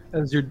Irina.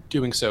 As you're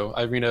doing so,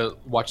 Irina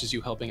watches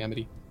you helping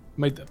Amity.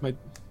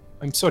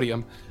 I'm sorry,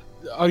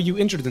 are you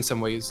injured in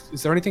some ways?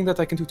 Is there anything that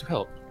I can do to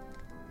help?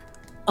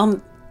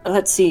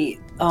 Let's see.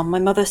 My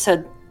mother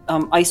said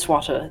ice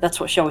water. That's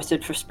what she always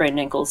did for sprained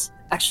ankles.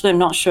 Actually, I'm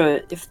not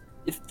sure if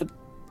the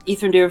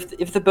Ethan dear,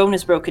 if the bone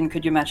is broken,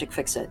 could your magic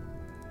fix it?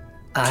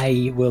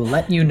 I will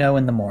let you know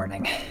in the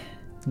morning.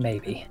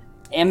 Maybe.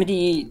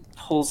 Amity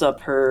pulls up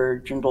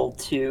her gimbal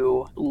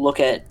to look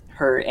at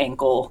her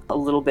ankle a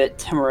little bit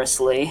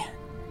timorously.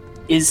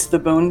 Is the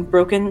bone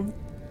broken?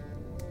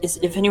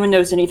 If anyone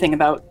knows anything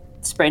about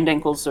sprained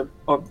ankles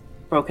or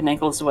broken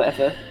ankles or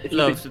whatever.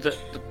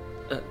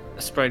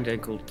 A sprained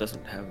ankle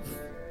doesn't have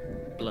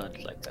blood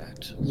like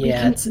that.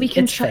 Yeah, it's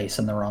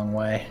facing the wrong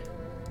way.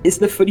 Is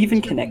the foot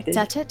even connected? Is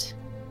that it?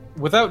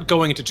 Without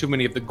going into too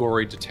many of the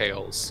gory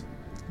details,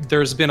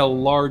 there's been a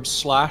large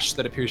slash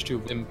that appears to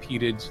have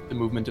impeded the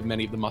movement of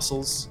many of the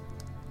muscles.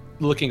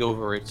 Looking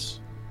over it,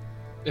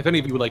 if any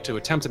of you would like to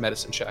attempt a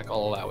medicine check, I'll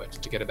allow it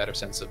to get a better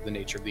sense of the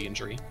nature of the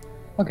injury.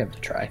 I'll give it a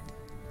try.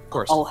 Of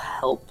course. I'll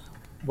help.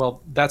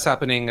 Well, that's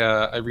happening.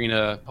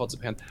 Irina holds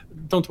up a hand.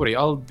 Don't worry,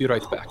 I'll be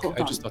right back.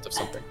 I just thought of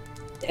something.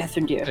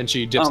 Ethandir. And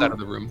she dips out of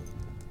the room.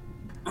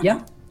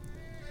 Yeah.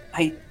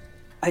 I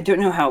don't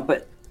know how,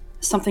 but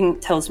something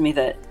tells me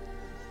that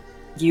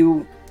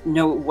you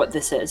know what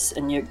this is,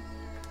 and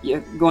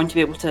you're going to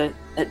be able to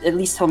at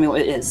least tell me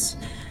what it is.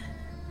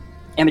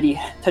 Amity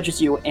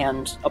touches you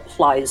and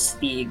applies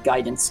the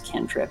guidance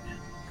cantrip.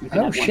 You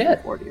can add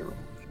shit. 1 to your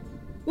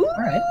All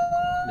right.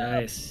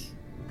 Nice.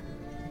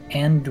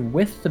 And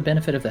with the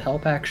benefit of the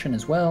help action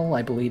as well,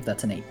 I believe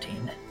that's an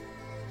 18.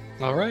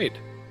 All right.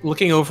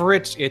 Looking over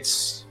it,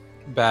 it's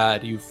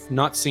bad. You've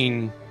not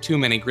seen too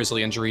many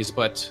grisly injuries,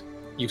 but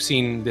you've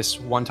seen this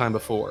one time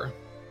before.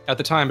 At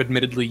the time,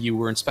 admittedly, you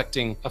were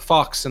inspecting a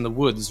fox in the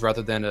woods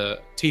rather than a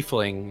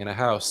tiefling in a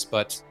house,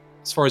 but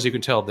as far as you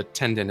can tell, the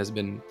tendon has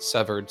been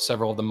severed,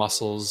 several of the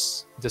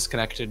muscles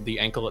disconnected, the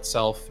ankle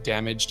itself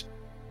damaged.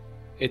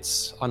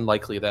 It's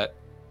unlikely that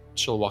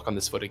she'll walk on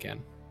this foot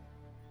again.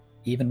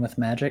 Even with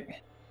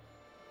magic?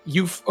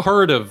 You've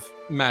heard of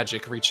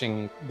magic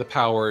reaching the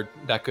power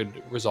that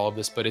could resolve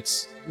this, but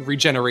it's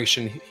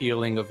regeneration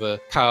healing of a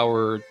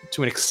power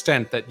to an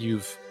extent that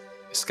you've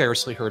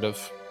scarcely heard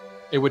of.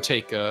 It would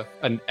take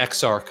an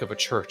exarch of a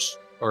church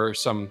or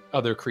some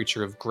other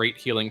creature of great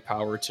healing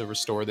power to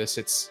restore this.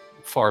 It's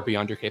far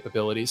beyond your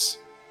capabilities.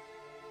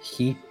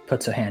 He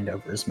puts a hand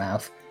over his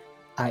mouth.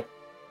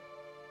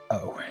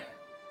 Oh.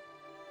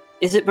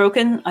 Is it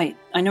broken? I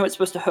know it's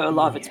supposed to hurt a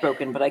lot if it's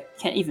broken, but I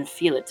can't even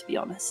feel it, to be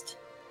honest.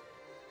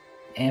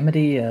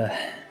 Amity,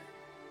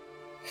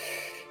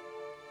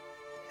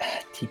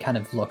 he kind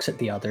of looks at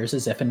the others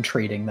as if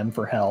entreating them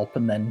for help,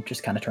 and then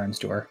just kind of turns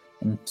to her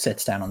and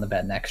sits down on the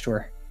bed next to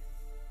her.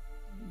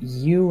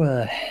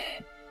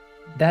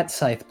 That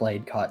scythe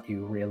blade caught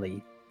you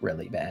really,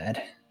 really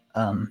bad.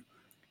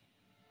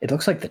 It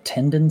looks like the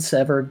tendon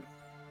severed,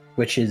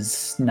 which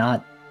is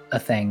not a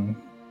thing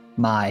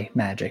my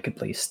magic, at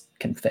least,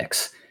 can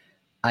fix.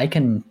 I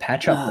can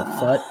patch up the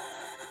foot,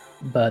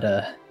 but,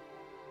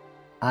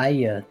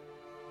 I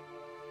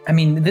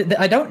mean,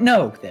 I don't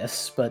know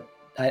this, but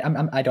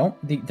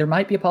there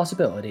might be a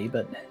possibility,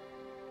 but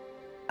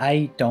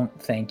I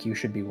don't think you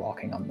should be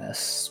walking on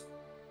this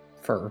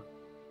for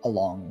a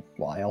long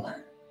while.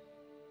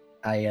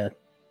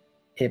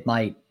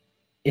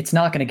 It's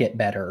not going to get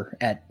better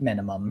at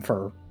minimum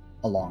for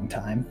a long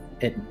time.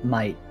 It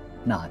might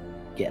not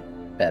get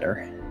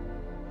better.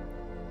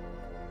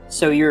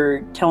 So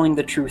you're telling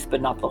the truth,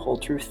 but not the whole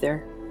truth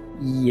there?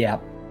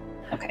 Yep.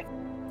 Okay.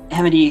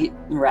 Amity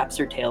wraps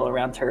her tail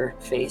around her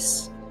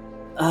face.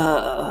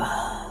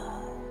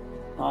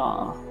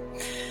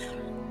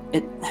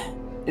 It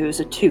was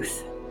a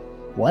tooth.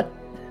 What?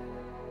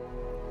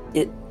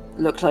 It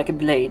looked like a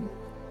blade,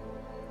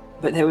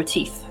 but there were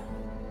teeth.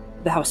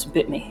 The house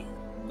bit me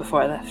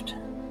before I left.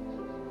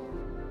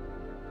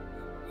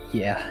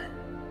 Yeah,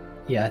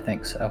 I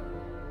think so.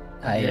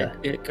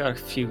 It got a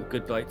few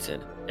good bites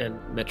in, and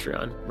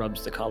Metreon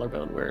rubs the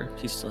collarbone where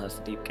he still has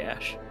the deep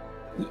gash.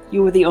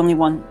 You were the only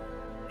one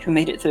who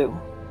made it through.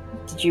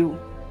 Did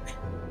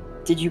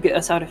you get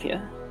us out of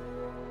here?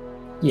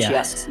 Yeah. She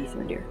asks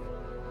Ethan, dear.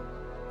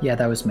 Yeah,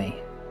 that was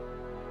me.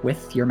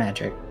 With your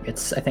magic. I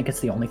think it's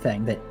the only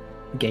thing that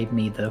gave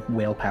me the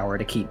willpower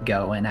to keep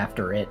going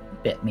after it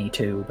bit me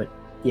too, but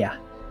yeah,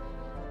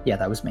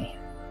 that was me.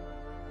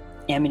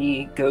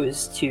 Amity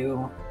goes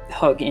to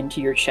hug into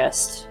your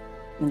chest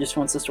and just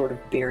wants to sort of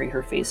bury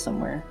her face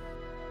somewhere.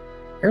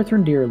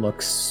 Earthrendir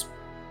looks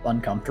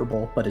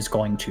uncomfortable, but is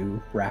going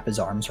to wrap his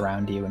arms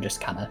around you and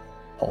just kind of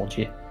hold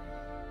you.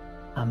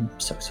 I'm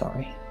so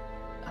sorry.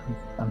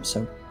 I'm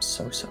so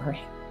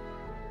sorry.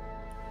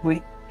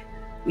 We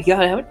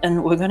got out,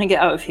 and we're gonna get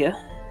out of here.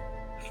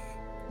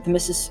 The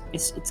missus,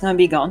 it's gonna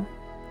be gone.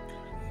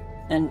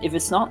 And if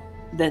it's not,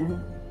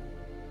 then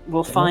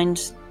we'll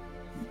find,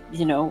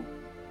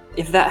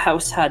 if that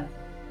house had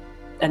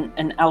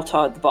an altar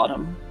at the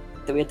bottom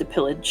that we had to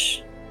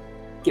pillage,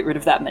 get rid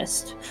of that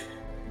mist,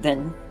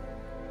 then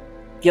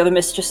the other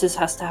mistresses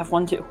has to have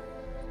one too.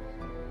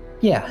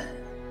 Yeah.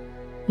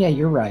 Yeah,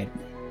 you're right.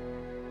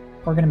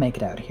 We're gonna make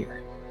it out of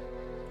here.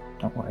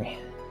 Don't worry.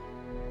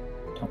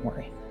 Don't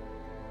worry.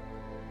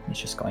 He's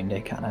just going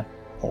to kind of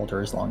hold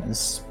her as long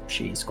as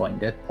she's going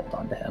to hold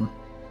on to him.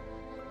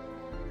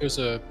 There's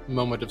a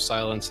moment of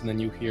silence, and then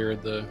you hear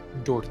the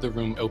door to the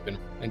room open,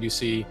 and you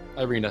see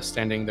Irina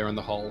standing there in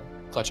the hall,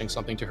 clutching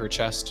something to her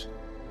chest.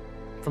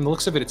 From the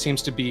looks of it, it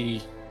seems to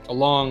be a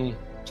long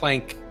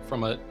plank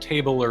from a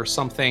table or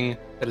something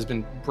that has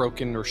been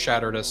broken or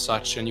shattered as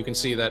such, and you can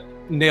see that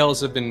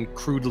nails have been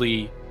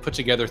crudely put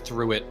together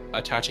through it,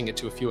 attaching it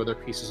to a few other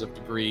pieces of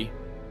debris.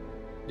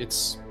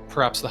 It's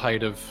perhaps the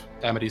height of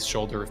Amity's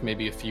shoulder, if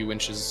maybe a few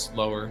inches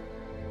lower.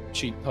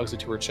 She hugs it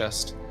to her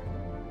chest.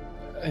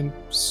 I'm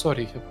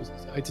sorry,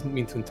 I didn't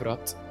mean to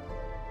interrupt.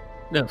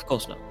 No, of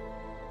course not.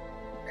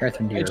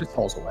 Earthendeer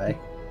pulls away.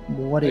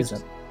 What is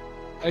it?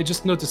 I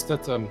just noticed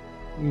that,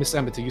 Miss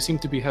Amity, you seem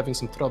to be having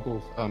some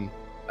trouble.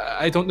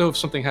 I don't know if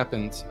something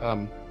happened,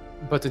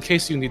 but in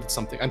case you needed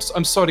something,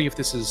 I'm sorry if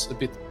this is a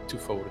bit too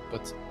forward,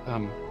 but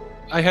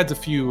I had a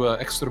few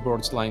extra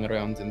boards lying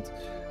around and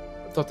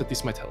thought that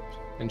this might help.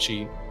 And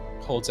she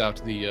holds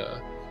out the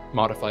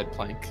modified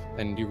plank,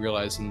 and you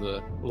realize in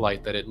the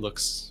light that it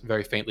looks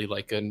very faintly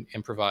like an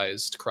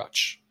improvised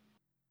crutch.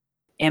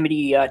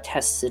 Amity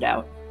tests it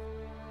out.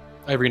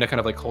 Irina kind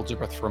of like holds her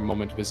breath for a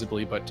moment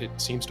visibly, but it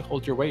seems to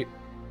hold your weight.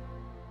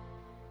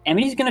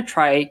 Amity's gonna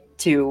try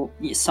to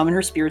summon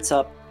her spirits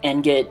up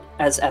and get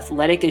as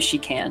athletic as she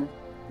can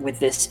with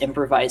this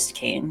improvised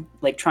cane,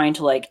 like trying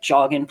to like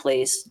jog in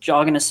place,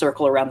 jog in a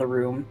circle around the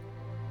room,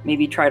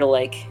 maybe try to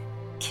like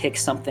kick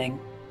something.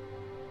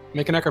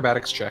 Make an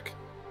acrobatics check.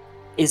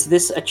 Is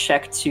this a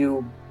check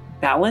to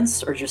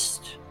balance or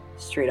just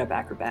straight up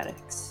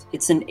acrobatics?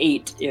 It's an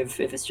 8 if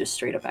it's just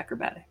straight up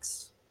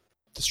acrobatics.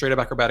 The straight up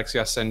acrobatics,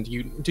 yes, and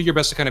you do your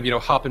best to kind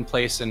of, hop in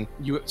place, and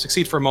you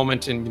succeed for a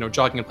moment in,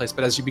 jogging in place,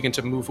 but as you begin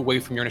to move away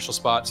from your initial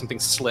spot, something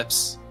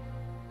slips,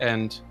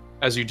 and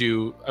as you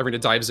do, Irina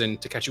dives in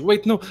to catch you.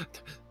 Wait, no,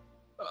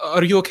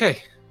 are you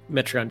okay?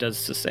 Metron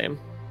does the same.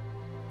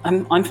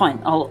 I'm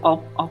fine.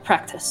 I'll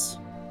practice.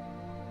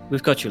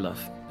 We've got you, love.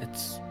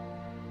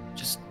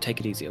 Just take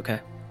it easy,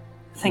 okay?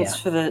 Thanks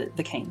for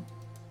the cane.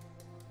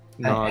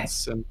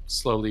 Nods and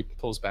slowly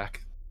pulls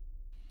back.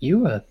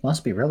 You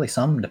must be really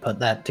something to put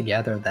that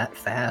together that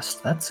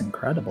fast. That's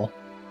incredible.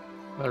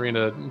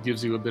 Irina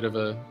gives you a bit of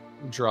a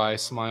dry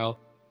smile.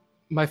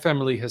 My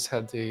family has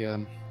had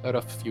a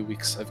rough few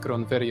weeks. I've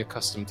grown very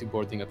accustomed to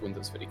boarding up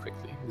windows very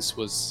quickly. This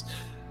was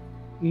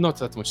not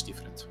that much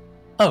different.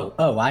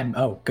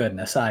 Oh,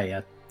 goodness,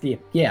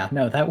 yeah,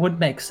 no, that would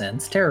make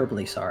sense.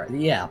 Terribly sorry.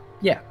 Yeah,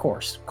 of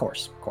course.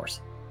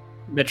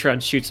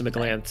 Metron shoots him a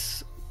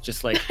glance,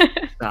 just like,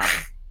 stop.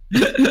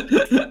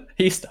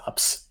 He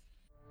stops.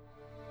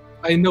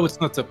 I know it's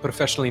not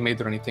professionally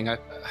made or anything.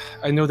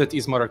 I know that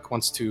Ismark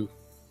wants to...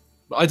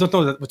 I don't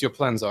know what your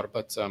plans are,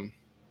 but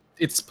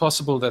it's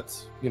possible that,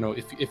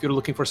 if you're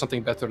looking for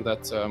something better,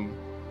 that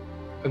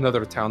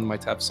another town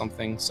might have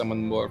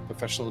someone more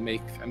professional to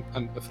make.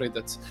 I'm afraid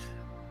that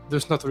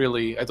there's not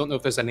really... I don't know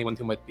if there's anyone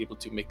who might be able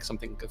to make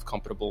something of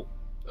comparable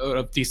or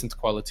of decent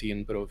quality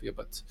in Barovia,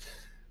 but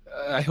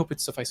I hope it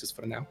suffices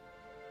for now.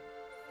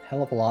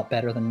 Hell of a lot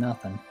better than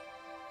nothing.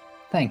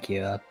 Thank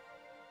you.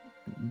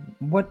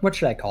 What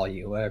should I call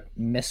you?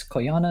 Miss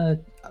Koyana?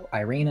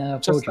 Irina?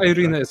 Just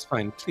Irina is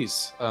fine,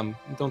 please.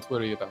 Don't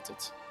worry about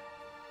it.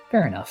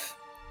 Fair enough.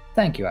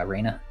 Thank you,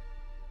 Irina.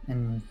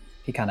 And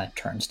he kind of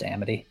turns to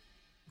Amity.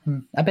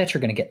 I bet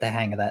you're going to get the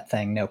hang of that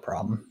thing, no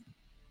problem.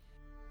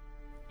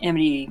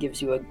 Amity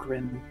gives you a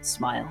grim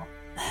smile.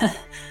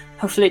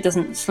 Hopefully it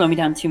doesn't slow me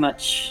down too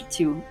much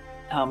to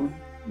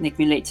make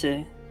me late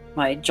to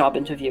my job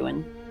interview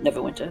in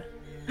Neverwinter.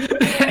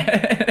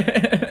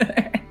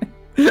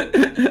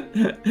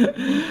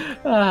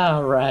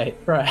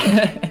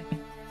 Right.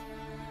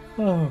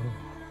 Oh.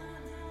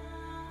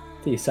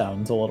 He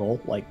sounds a little,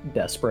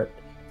 desperate.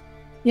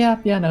 Yeah,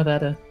 no,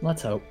 that,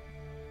 let's hope.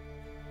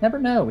 Never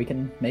know, we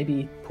can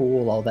maybe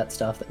pool all that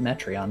stuff that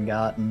Metreon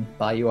got and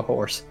buy you a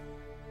horse.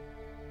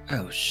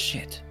 Oh,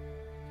 shit.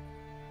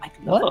 I'd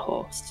love a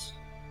horse.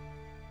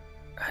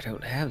 I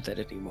don't have that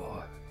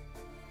anymore.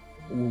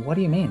 What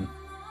do you mean?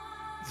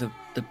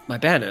 My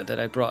banner that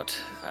I brought,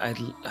 I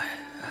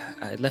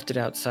left it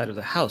outside of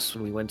the house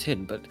when we went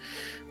in, but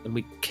when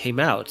we came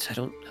out,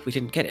 we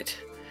didn't get it.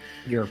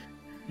 Your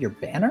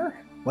banner?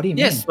 What do you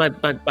mean? Yes, my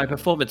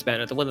performance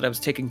banner, the one that I was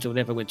taking to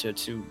Neverwinter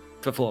to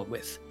perform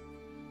with.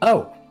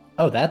 Oh,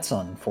 that's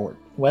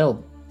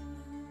well,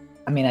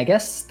 I mean, I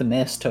guess the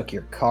mist took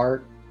your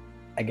cart.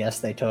 I guess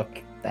they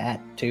took that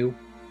too.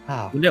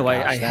 Oh, no,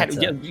 gosh, I had.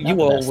 You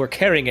all were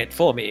carrying it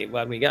for me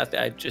when we got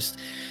there. I just,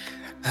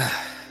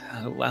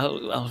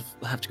 I'll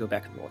have to go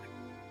back in the morning.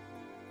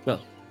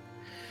 Well,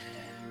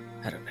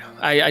 I don't know.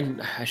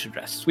 I should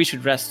rest. We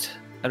should rest,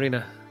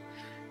 Irina.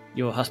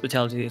 Your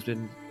hospitality has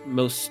been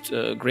most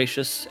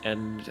gracious,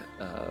 and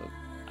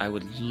I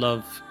would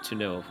love to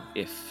know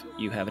if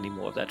you have any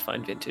more of that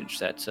fine vintage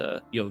that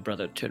your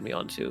brother turned me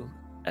on to.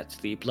 at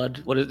the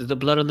blood. What is it, the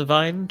Blood on the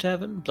Vine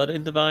Tavern? Blood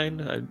in the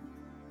Vine?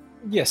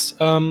 Yes,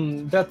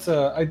 I'm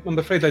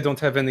afraid I don't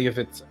have any of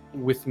it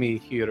with me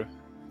here.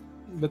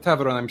 The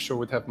tavern, I'm sure,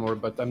 would have more,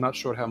 but I'm not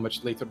sure how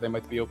much later they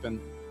might be open.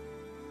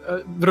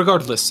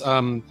 Regardless,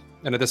 and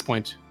at this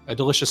point, a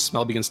delicious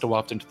smell begins to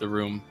waft into the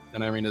room,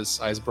 and Irina's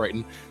eyes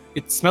brighten.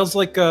 It smells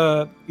like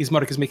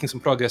Ismark is making some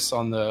progress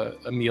on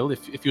a meal.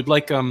 If you'd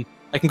like,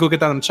 I can go get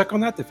down and check on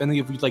that. If any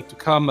of you'd like to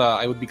come,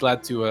 I would be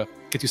glad to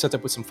get you set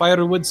up with some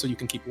firewood so you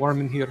can keep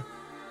warm in here.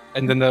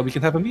 And then we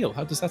can have a meal.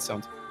 How does that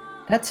sound?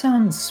 That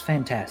sounds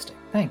fantastic.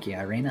 Thank you,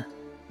 Irina.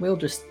 We'll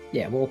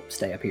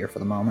stay up here for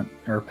the moment.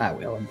 Or I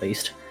will, at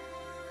least.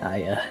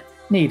 I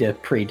need a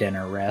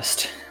pre-dinner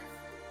rest.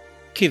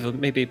 Kiva,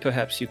 maybe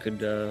perhaps you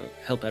could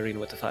help Irina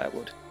with the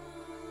firewood.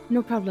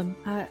 No problem.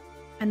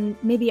 And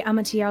maybe,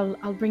 Amity,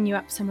 I'll bring you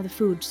up some of the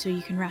food so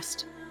you can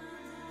rest.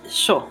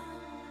 Sure.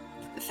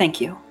 Thank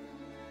you.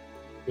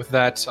 With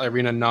that,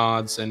 Irina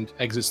nods and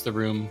exits the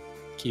room,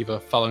 Kiva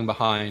following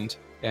behind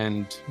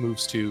and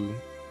moves to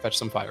fetch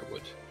some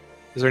firewood.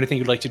 Is there anything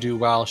you'd like to do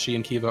while she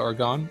and Kiva are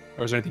gone?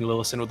 Or is there anything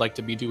Lillison would like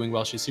to be doing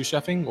while she's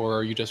sous-chefing? Or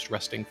are you just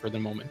resting for the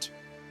moment?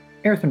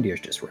 Earthendeer's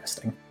just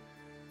resting.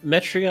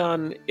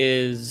 Metreon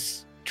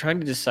is trying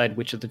to decide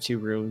which of the two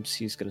rooms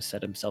he's going to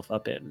set himself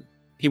up in.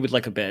 He would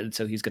like a bed,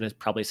 so he's going to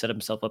probably set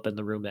himself up in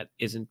the room that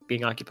isn't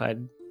being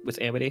occupied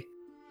with Amity.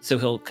 So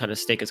he'll kind of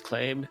stake his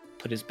claim,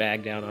 put his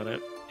bag down on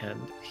it,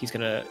 and he's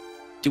going to...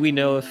 Do we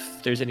know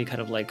if there's any kind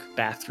of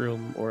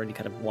bathroom or any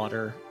kind of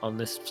water on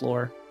this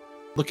floor?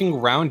 Looking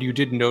around, you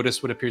did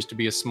notice what appears to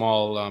be a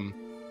small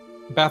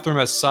bathroom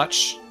as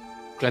such.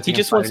 He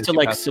just wants to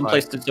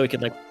someplace so he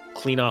can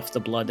clean off the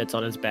blood that's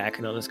on his back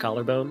and on his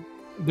collarbone.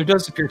 There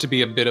does appear to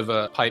be a bit of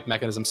a pipe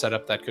mechanism set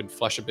up that could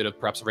flush a bit of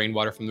perhaps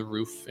rainwater from the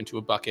roof into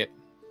a bucket.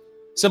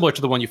 Similar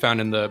to the one you found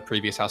in the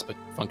previous house, but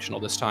functional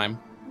this time.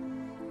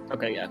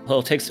 Okay, yeah.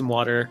 He'll take some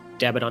water,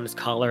 dab it on his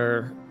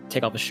collar,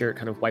 take off his shirt,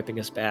 kind of wiping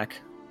his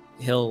back.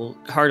 He'll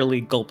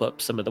heartily gulp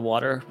up some of the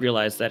water,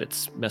 realize that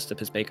it's messed up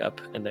his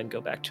makeup, and then go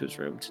back to his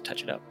room to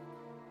touch it up.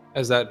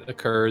 As that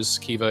occurs,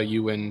 Kiva,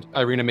 you and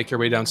Irina make your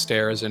way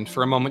downstairs, and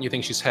for a moment you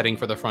think she's heading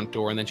for the front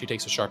door, and then she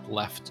takes a sharp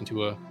left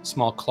into a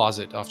small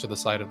closet off to the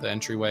side of the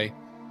entryway,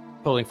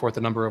 pulling forth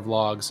a number of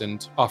logs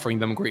and offering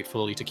them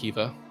gratefully to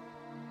Kiva.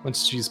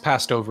 Once she's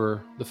passed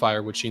over the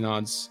firewood, she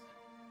nods.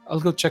 I'll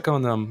go check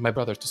on my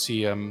brother to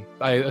see,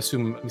 I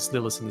assume Miss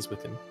Lillison is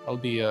with him. I'll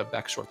be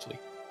back shortly.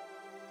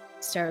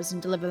 Stairs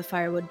and deliver the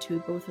firewood to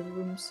both of the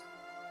rooms.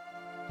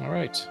 All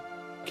right.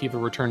 Kiva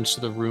returns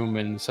to the room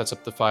and sets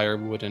up the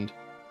firewood, and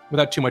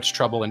without too much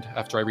trouble, and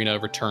after Irina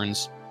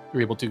returns,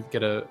 you're able to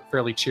get a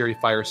fairly cheery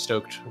fire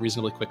stoked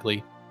reasonably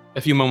quickly.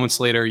 A few moments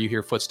later, you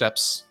hear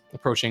footsteps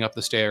approaching up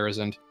the stairs,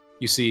 and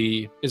you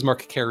see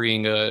Ismark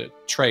carrying a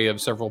tray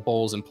of several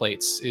bowls and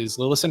plates. Is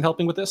Lillison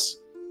helping with this?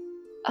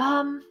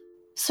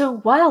 So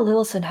while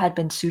Lillison had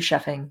been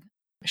sous-chefing,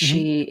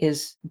 she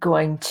is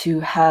going to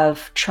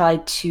have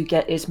tried to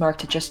get Ismark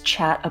to just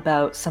chat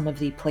about some of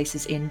the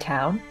places in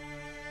town,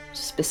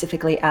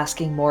 specifically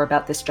asking more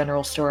about this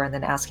general store and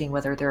then asking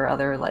whether there are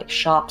other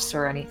shops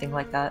or anything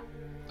like that.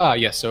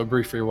 Yes, so a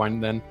brief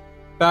rewind then.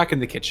 Back in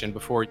the kitchen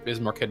before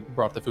Ismark had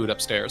brought the food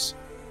upstairs,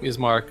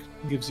 Ismark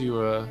gives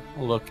you a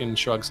look and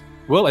shrugs.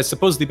 Well, I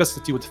suppose the best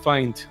that you would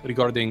find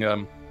regarding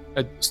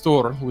a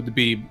store would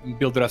be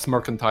Bildras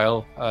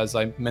Mercantile, as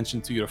I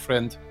mentioned to your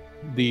friend.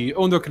 The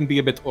owner can be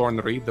a bit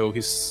ornery, though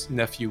his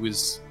nephew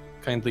is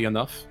kindly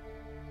enough.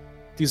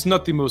 He's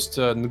not the most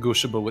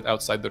negotiable with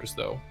outsiders,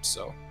 though,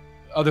 so...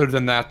 Other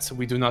than that,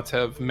 we do not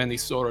have many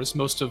stores.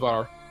 Most of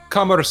our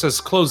commerce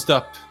has closed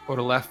up,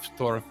 or left,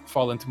 or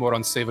fallen to more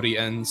unsavory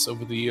ends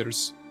over the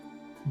years.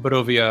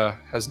 Barovia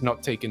has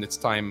not taken its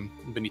time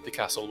beneath the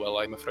castle well,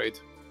 I'm afraid.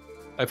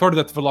 I've heard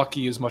that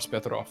Velaki is much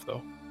better off,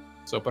 though.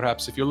 So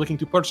perhaps if you're looking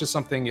to purchase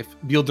something, if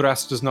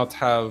Bildras does not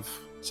have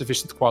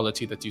sufficient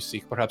quality that you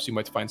seek, perhaps you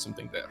might find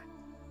something there.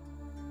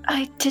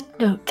 I did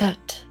note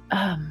that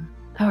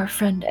our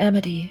friend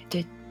Amity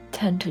did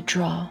tend to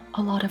draw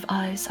a lot of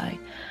eyes. I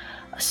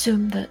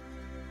assume that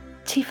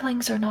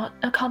tieflings are not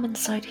a common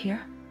sight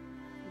here.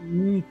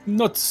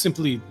 Not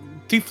simply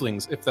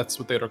tieflings, if that's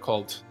what they are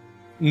called.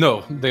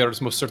 No, they are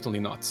most certainly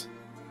not.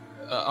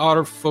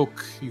 Our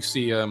folk, you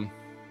see,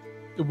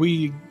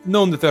 we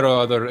know that there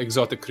are other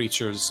exotic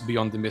creatures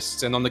beyond the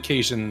mists, and on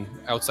occasion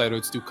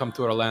outsiders do come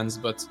to our lands,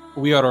 but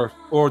we are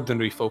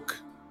ordinary folk.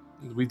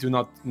 We do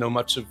not know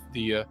much of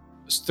the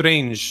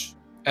strange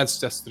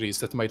ancestries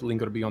that might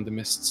linger beyond the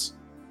mists.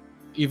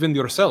 Even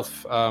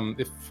yourself,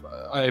 if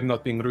I am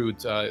not being rude,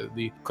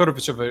 the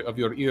curvature of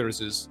your ears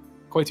is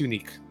quite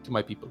unique to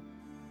my people.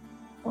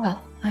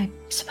 Well, I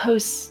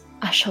suppose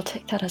I shall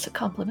take that as a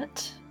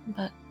compliment,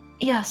 but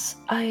yes,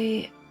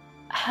 I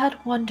had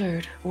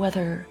wondered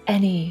whether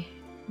any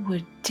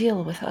would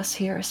deal with us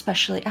here,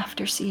 especially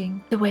after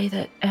seeing the way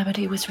that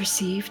Amity was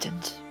received,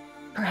 and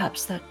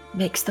perhaps that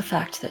makes the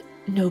fact that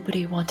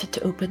nobody wanted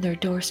to open their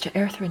doors to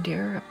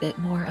Earthrendir a bit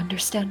more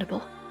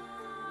understandable.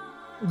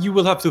 You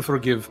will have to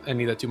forgive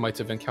any that you might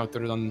have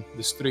encountered on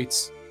the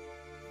streets.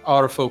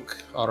 Our folk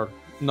are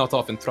not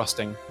often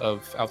trusting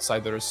of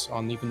outsiders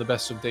on even the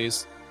best of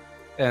days.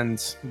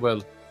 And,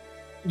 well,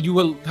 you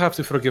will have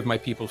to forgive my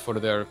people for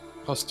their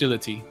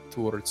hostility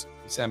towards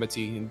this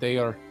amity. They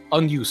are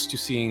unused to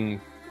seeing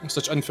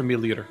such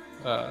unfamiliar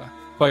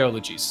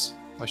biologies,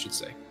 I should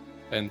say.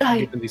 And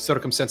given the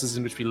circumstances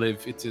in which we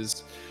live,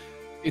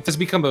 it has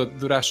become a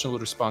rational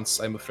response,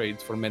 I'm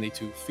afraid, for many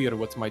to fear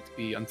what might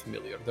be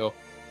unfamiliar, though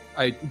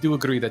I do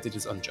agree that it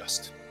is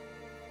unjust.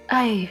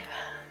 I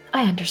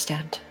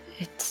understand.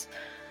 It's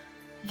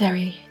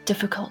very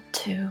difficult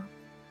to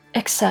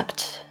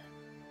accept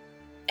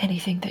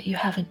anything that you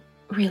haven't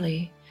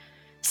really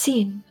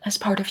seen as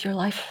part of your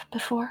life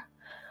before.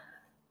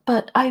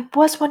 But I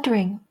was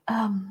wondering,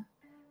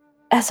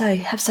 as I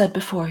have said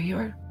before,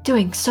 you're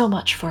doing so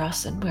much for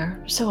us and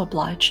we're so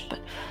obliged, but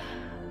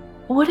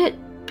would it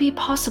be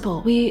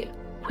possible?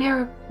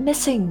 We're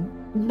missing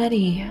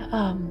many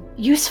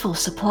useful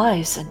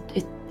supplies,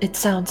 and it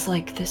sounds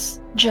like this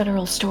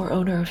general store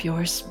owner of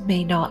yours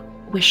may not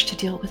wish to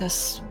deal with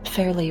us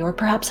fairly, or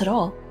perhaps at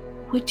all.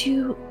 Would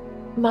you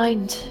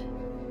mind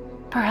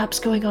perhaps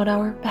going on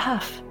our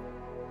behalf?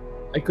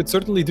 I could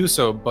certainly do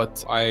so,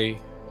 but I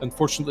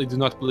unfortunately do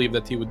not believe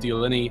that he would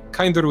deal any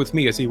kinder with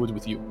me as he would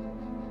with you.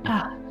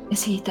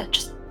 Is he that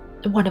just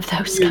one of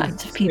those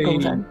kinds of people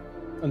then?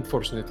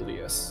 Unfortunately,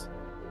 yes.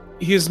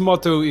 His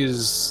motto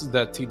is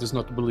that he does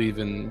not believe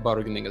in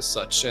bargaining as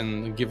such,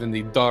 and given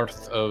the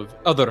dearth of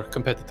other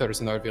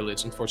competitors in our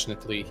village,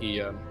 unfortunately,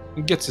 he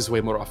gets his way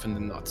more often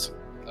than not.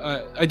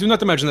 I do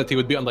not imagine that he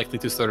would be unlikely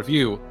to serve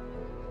you,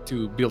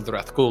 to build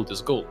wrath gold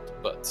as gold,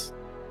 but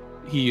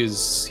he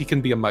can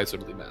be a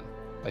miserly man,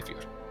 I fear.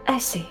 I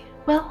see.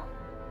 Well,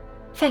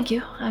 thank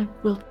you. I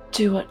will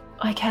do what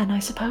I can, I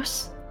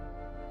suppose.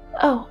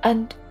 Oh,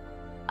 and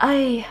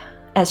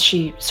as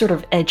she sort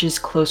of edges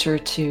closer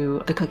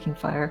to the cooking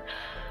fire,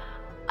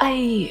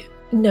 I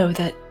know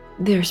that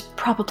there's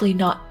probably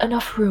not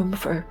enough room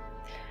for,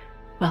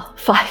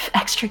 5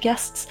 extra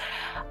guests.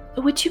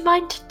 Would you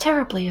mind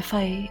terribly if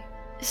I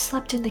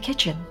slept in the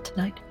kitchen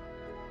tonight?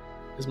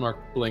 Ismark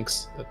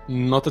blinks.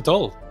 Not at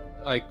all.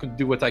 I could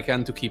do what I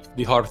can to keep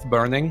the hearth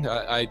burning.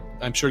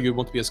 I'm sure you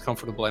won't be as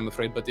comfortable, I'm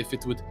afraid, but if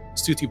it would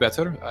suit you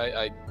better,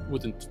 I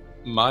wouldn't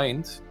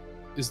mind.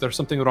 Is there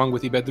something wrong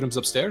with the bedrooms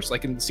upstairs? I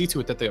can see to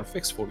it that they are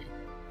fixed for you.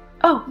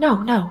 Oh,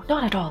 no,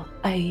 not at all.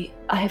 I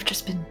have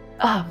just been,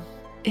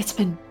 it's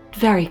been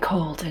very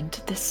cold and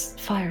this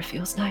fire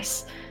feels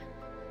nice.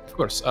 Of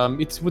course,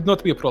 it would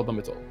not be a problem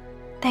at all.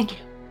 Thank you.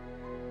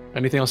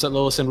 Anything else that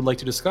Lillison would like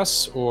to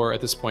discuss? Or at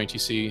this point you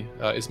see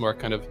Ismark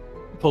kind of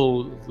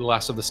pull the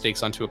last of the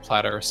steaks onto a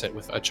platter set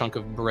with a chunk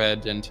of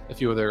bread and a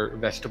few other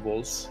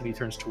vegetables, and he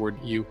turns toward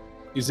you.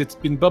 Is it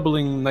been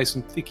bubbling nice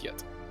and thick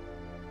yet?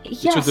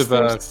 Yes, it should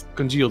have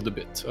congealed a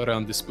bit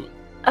around the spoon.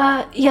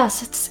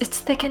 Yes, it's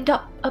thickened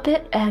up a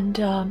bit, and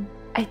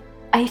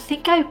I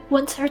think I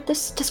once heard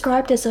this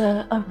described as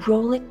a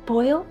rolling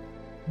boil.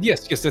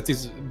 Yes, that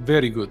is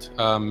very good.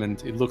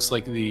 And it looks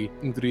like the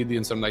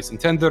ingredients are nice and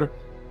tender.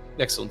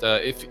 Excellent.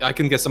 If I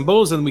can get some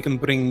bowls, then we can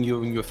bring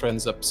you and your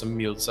friends up some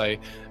meals. I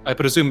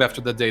presume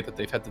after the day that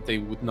they've had, that they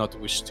would not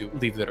wish to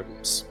leave their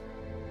rooms.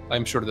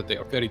 I'm sure that they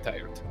are very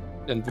tired.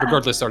 And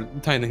regardless, our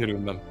dining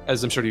room,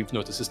 as I'm sure you've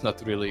noticed, is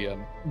not really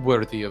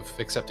worthy of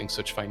accepting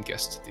such fine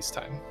guests at this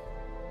time.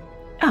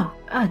 Oh,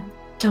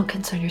 don't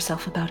concern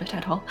yourself about it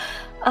at all.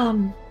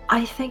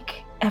 I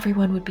think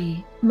everyone would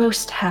be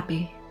most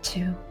happy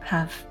to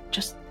have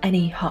just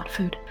any hot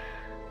food.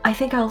 I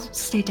think I'll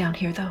stay down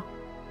here, though.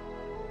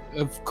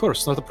 Of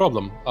course, not a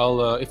problem.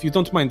 I'll, if you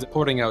don't mind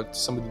pouring out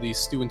some of the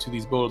stew into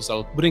these bowls,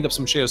 I'll bring up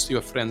some chairs to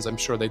your friends. I'm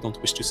sure they don't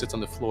wish to sit on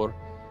the floor.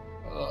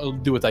 I'll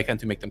do what I can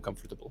to make them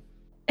comfortable.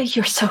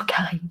 You're so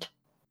kind.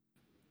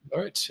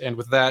 All right, and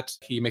with that,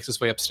 he makes his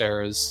way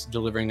upstairs,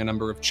 delivering a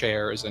number of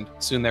chairs, and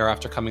soon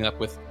thereafter coming up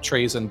with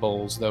trays and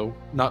bowls, though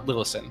not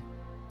Lillison,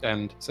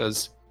 and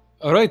says,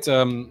 "All right,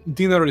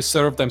 dinner is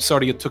served. I'm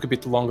sorry it took a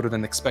bit longer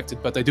than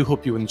expected, but I do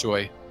hope you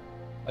enjoy.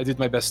 I did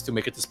my best to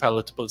make it as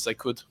palatable as I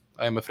could.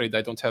 I am afraid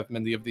I don't have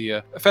many of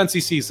the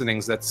fancy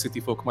seasonings that city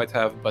folk might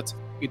have, but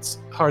it's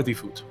hearty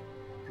food.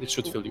 It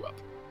should fill you up."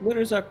 Where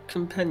is our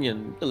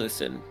companion,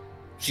 Lillison?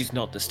 She's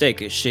not the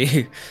steak, is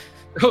she?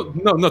 Oh,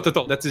 no, not at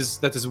all. That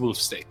is wolf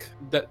steak.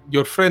 That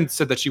your friend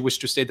said that she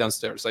wished to stay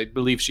downstairs. I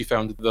believe she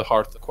found the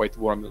hearth quite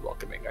warm and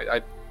welcoming.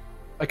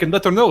 I can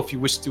let her know if you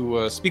wish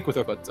to speak with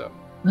her, but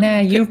nah,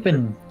 you've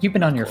been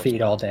on your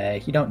feet all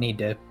day. You don't need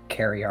to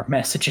carry our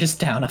messages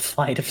down a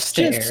flight of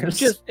stairs.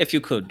 Just if you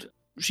could.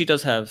 She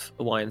does have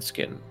a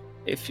wineskin.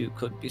 If you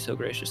could be so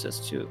gracious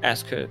as to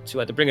ask her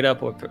to either bring it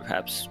up or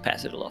perhaps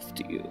pass it off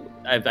to you.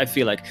 I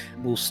feel like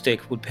wolf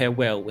steak would pair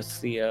well with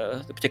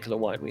the particular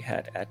wine we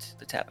had at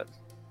the tavern.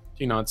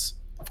 He nods.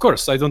 Of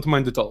course, I don't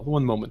mind at all.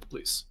 One moment,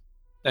 please.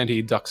 And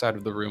he ducks out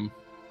of the room.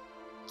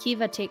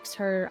 Kiva takes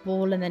her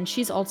bowl, and then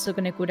she's also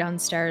going to go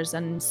downstairs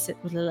and sit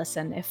with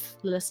Lillison, if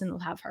Lillison will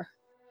have her.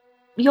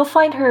 You'll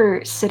find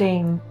her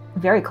sitting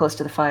very close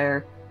to the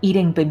fire,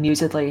 eating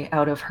bemusedly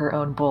out of her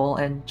own bowl,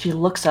 and she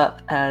looks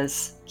up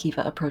as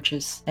Kiva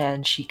approaches,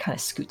 and she kind of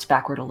scoots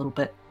backward a little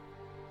bit.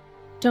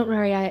 Don't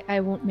worry, I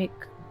won't make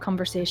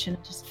conversation.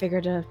 Just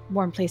figured a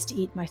warm place to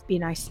eat might be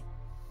nice.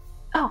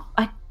 Oh,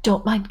 I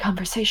don't mind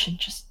conversation.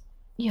 Just,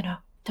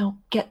 don't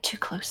get too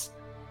close.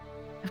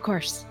 Of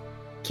course.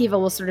 Kiva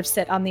will sort of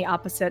sit on the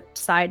opposite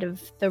side of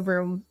the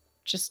room,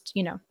 just,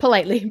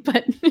 politely,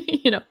 but,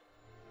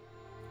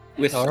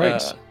 With All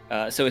right.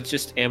 So it's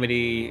just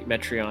Amity,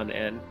 Metreon,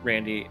 and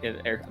Randy.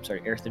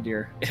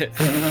 Earthendeer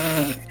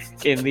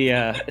in the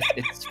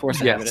it's force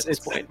habit at this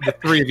point. The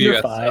three of you. You're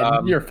yes.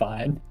 fine. You're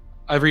fine.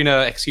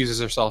 Irina excuses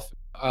herself.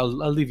 I'll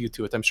leave you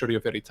to it. I'm sure you're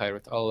very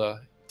tired. I'll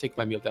take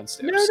my meal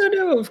downstairs.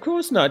 No, of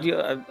course not.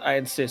 I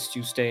insist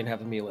you stay and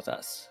have a meal with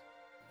us.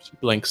 She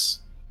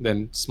blinks,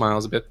 then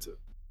smiles a bit.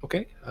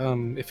 Okay,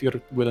 if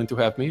you're willing to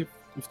have me,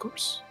 of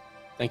course.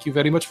 Thank you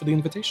very much for the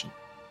invitation.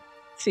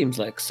 Seems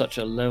like such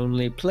a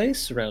lonely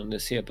place around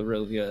this here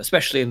Barovia,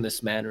 especially in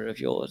this manor of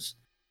yours.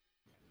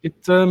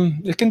 It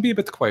can be a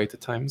bit quiet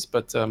at times,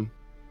 but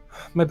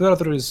my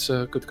brother is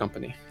good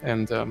company,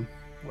 and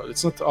well,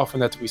 it's not often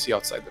that we see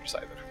outsiders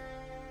either.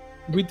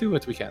 We do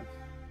what we can.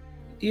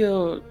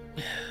 Your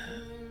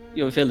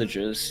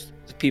villagers,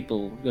 the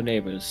people, your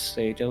neighbors,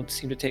 they don't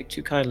seem to take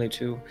too kindly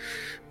to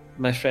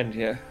my friend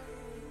here.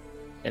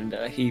 And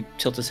he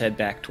tilts his head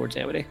back towards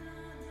Amity.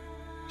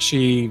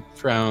 She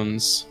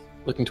frowns,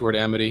 looking toward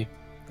Amity.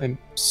 I'm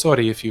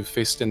sorry if you've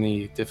faced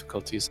any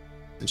difficulties.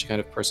 And she kind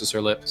of purses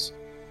her lips.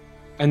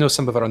 I know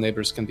some of our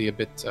neighbors can be a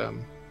bit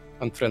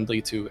unfriendly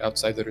to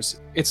outsiders.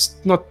 It's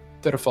not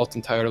their fault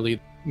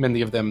entirely. Many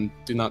of them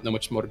do not know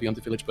much more beyond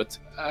the village, but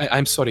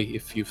I'm sorry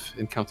if you've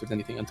encountered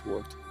anything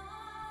untoward.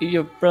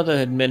 Your brother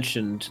had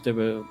mentioned there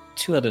were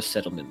 2 other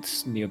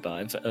settlements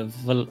nearby,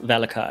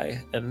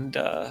 Valakai and,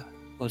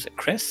 was it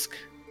Kresk?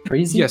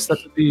 Crazy? Yes, that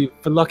would be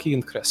Velaki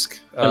and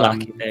Kresk.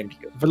 Velaki,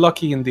 thank you.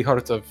 Velaki in the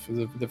heart of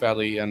the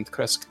valley, and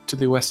Kresk to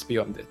the west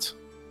beyond it.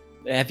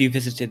 Have you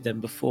visited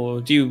them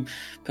before? Do you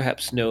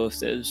perhaps know if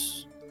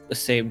there's the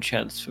same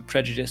chance for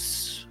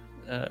prejudice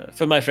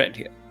for my friend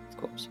here, of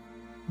course?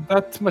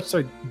 That much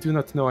I do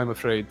not know, I'm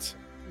afraid.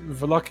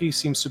 Velaki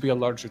seems to be a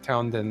larger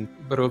town than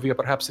Barovia.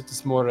 Perhaps it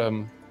is more,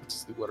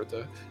 what's the word?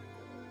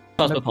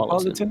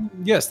 Cosmopolitan.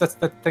 Yes, that's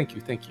that. Thank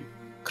you.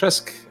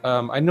 Kresk,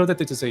 I know that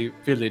it is a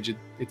village.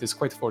 It is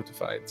quite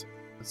fortified.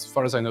 As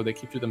far as I know, they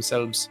keep to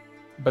themselves.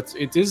 But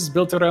it is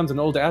built around an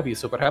old abbey,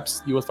 so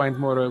perhaps you will find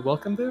more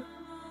welcome there?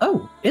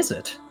 Oh, is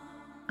it?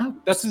 Oh,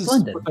 That is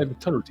splendid. what I'm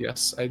told,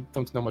 yes. I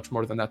don't know much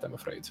more than that, I'm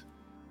afraid.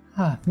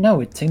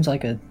 No, it seems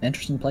like an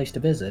interesting place to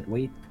visit.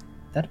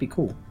 That'd be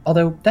cool.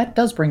 Although, that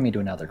does bring me to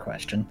another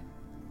question.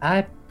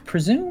 I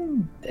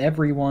presume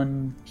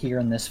everyone here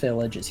in this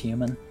village is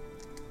human,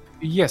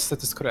 Yes,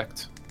 that is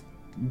correct.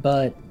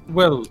 but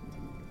Well,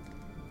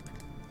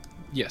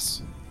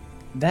 yes.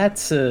 that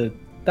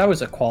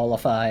was a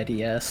qualified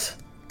yes.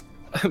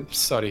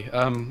 Sorry.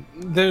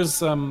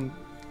 There's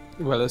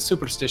a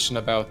superstition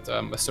about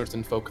a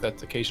certain folk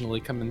that occasionally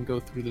come and go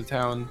through the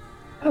town.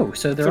 Oh,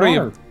 so there Three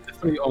are... of the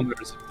 3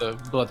 owners of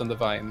the Blood on the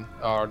Vine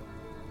are.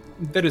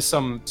 There is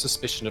some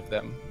suspicion of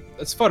them.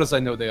 As far as I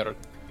know, they are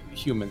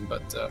human,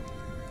 but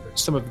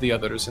some of the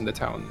others in the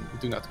town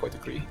do not quite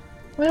agree.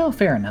 Well,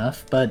 fair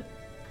enough, but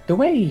the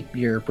way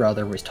your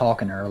brother was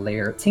talking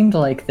earlier, it seemed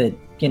like that,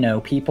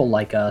 people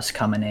like us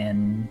coming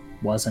in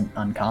wasn't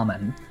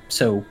uncommon.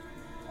 So,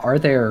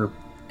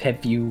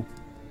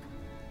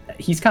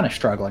 he's kind of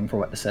struggling for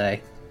what to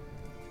say.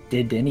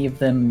 Did any of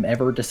them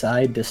ever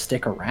decide to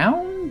stick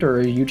around, or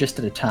are you just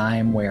at a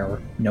time where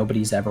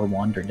nobody's ever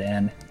wandered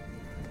in?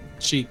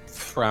 She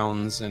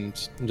frowns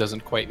and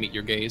doesn't quite meet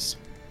your gaze.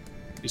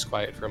 She's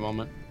quiet for a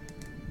moment.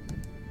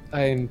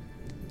 I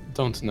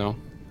don't know.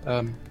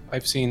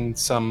 I've seen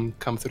some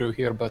come through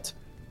here, but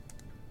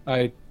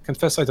I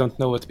confess I don't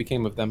know what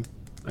became of them.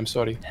 I'm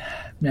sorry.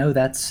 No,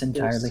 that's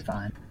entirely Yes.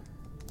 fine.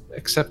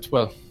 Except,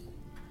 well,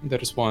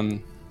 there's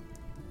one.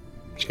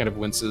 She kind of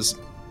winces.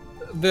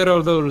 There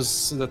are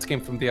those that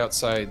came from the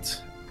outside,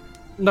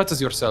 not as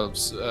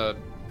yourselves,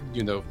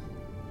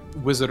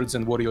 wizards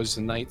and warriors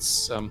and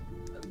knights.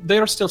 They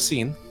are still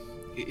seen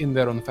in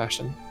their own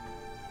fashion.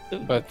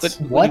 But what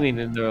what? do you mean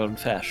in their own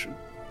fashion?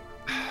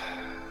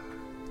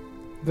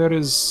 There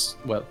is,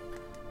 well,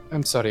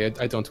 I'm sorry,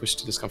 I don't wish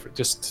to discomfort.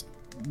 Just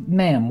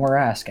Ma'am, we're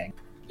asking.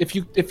 if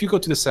you go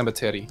to the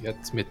cemetery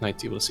at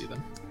midnight, you will see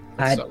them.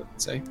 That's all I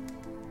would say.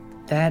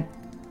 That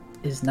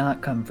is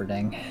not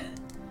comforting.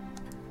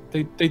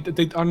 They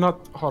are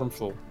not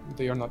harmful.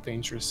 They are not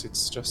dangerous.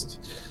 It's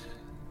just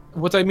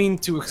what I mean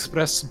to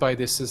express by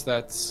this is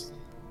that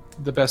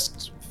the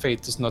best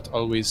fate does not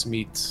always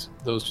meet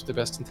those with the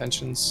best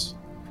intentions.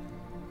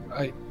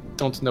 I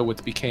don't know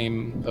what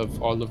became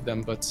of all of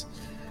them, but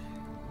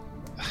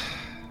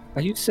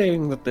Are you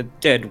saying that the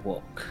dead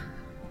walk?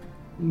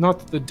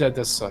 not the dead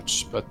as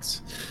such, but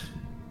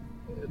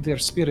their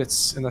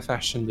spirits in a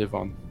fashion live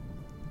on.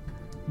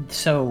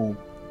 So,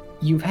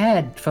 you've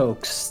had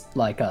folks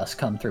like us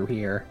come through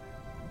here,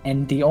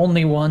 and the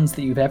only ones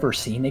that you've ever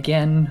seen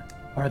again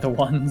are the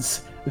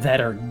ones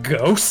that are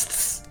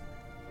ghosts?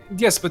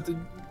 Yes, but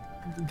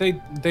they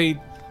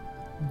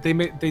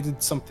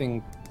did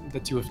something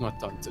that you have not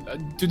done.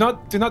 Do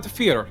not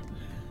fear.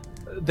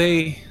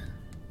 They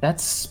are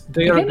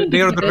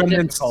the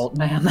remnants,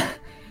 man.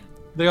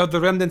 They are the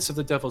remnants of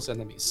the devil's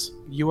enemies.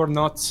 You have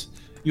not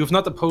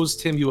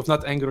opposed him. You have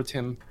not angered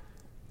him.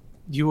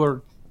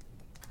 You're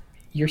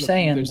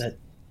saying that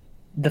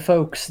the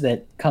folks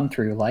that come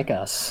through like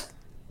us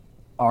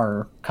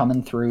are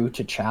coming through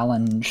to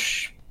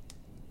challenge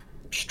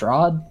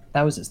Strahd?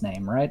 That was his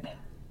name, right?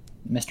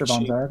 Mr.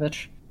 Von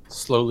Zarovich?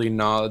 Slowly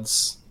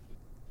nods,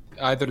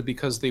 either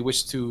because they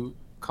wish to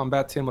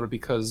combat him or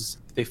because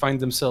they find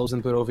themselves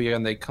in Barovia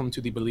and they come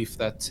to the belief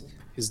that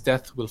his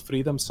death will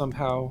free them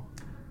somehow.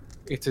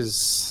 It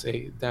is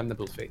a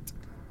damnable fate.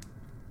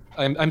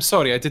 I'm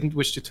sorry, I didn't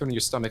wish to turn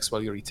your stomachs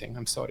while you're eating.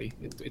 I'm sorry.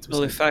 It was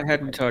if I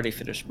hadn't already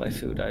finished my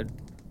food, I'd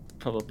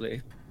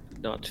probably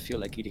not feel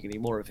like eating any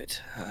more of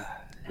it.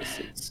 This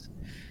is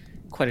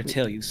quite a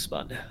tale you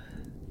spun.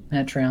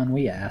 Metreon,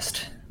 we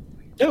asked.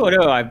 No,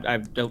 I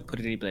don't put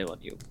any blame on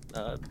you,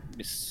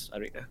 Miss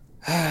Irina.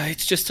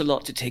 It's just a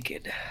lot to take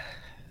in.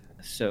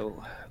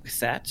 So, with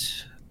that,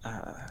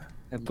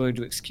 I'm going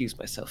to excuse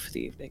myself for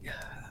the evening.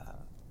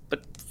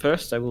 But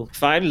first, I will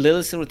find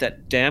Lillison with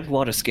that damned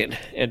water skin.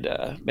 And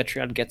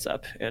Metreon gets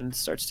up and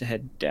starts to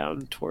head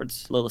down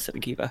towards Lillison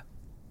and Kiva.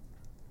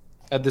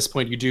 At this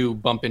point, you do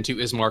bump into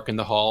Ismark in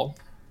the hall.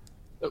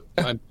 Oh,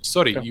 I'm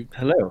sorry.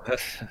 Hello.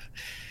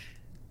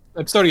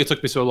 I'm sorry it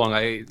took me so long.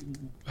 I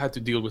had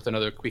to deal with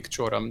another quick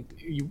chore.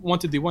 You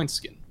wanted the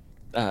wineskin.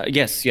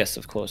 Yes,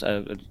 of course.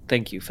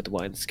 Thank you for the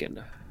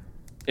wineskin.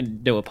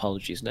 And no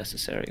apologies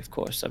necessary, of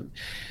course. I'm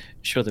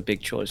sure the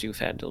big chores you've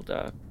handled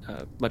are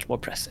much more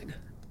pressing.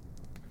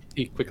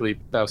 He quickly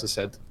bows his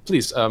head.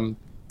 Please,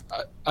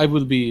 I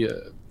will be...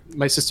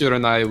 my sister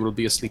and I will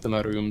be asleep in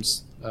our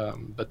rooms.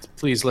 But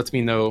please let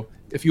me know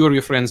if you or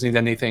your friends need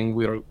anything.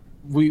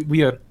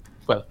 We are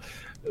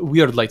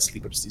light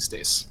sleepers these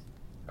days.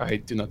 I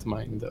do not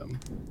mind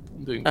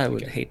doing that. I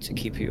would hate to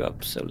keep you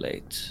up so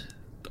late,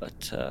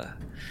 but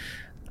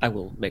I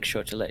will make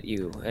sure to let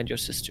you and your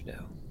sister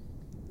know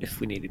if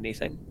we need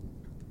anything.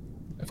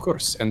 Of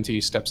course. And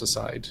he steps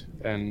aside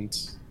and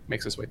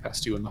makes his way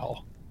past you in the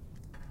hall.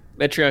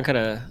 Metreon kind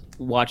of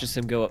watches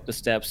him go up the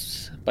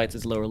steps, bites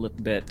his lower lip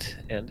a bit,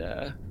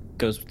 and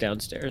goes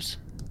downstairs.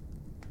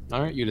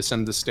 All right, you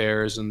descend the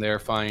stairs and there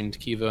find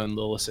Kiva and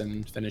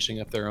Lillison finishing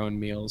up their own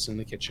meals in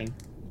the kitchen.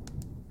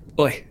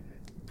 Oi.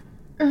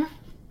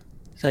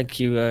 Thank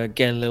you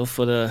again, Lil,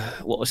 for the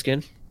water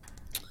skin.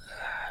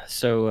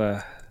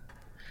 So,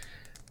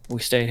 we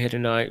staying here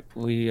tonight.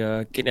 We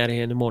getting out of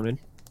here in the morning.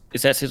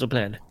 Is that still the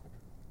plan?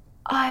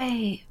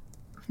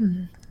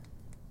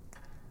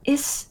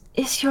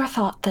 Is your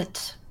thought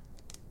that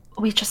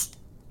we just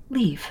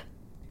leave?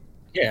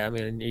 Yeah, I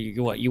mean,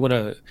 you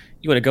wanna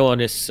go on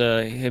this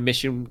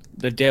mission?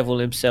 The devil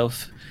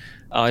himself,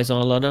 eyes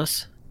all on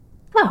us?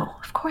 No,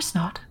 of course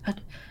not. But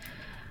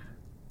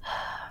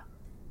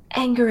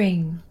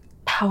angering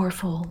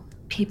powerful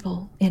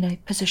people in a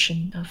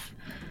position of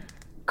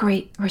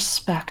great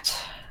respect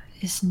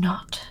is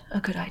not a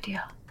good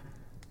idea.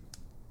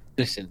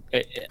 Listen,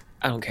 I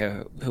don't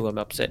care who I'm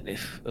upsetting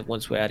if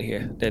once we're out of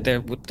here.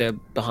 They're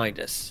behind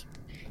us.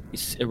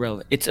 It's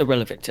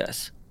irrelevant to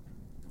us.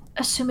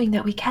 Assuming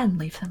that we can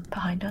leave them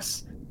behind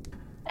us.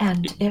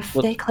 And if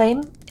they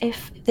claim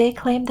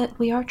that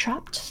we are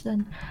trapped,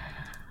 then,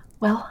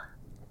 well,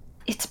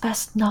 it's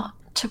best not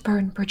to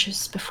burn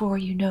bridges before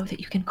you know that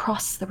you can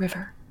cross the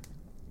river.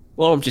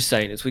 Well, I'm just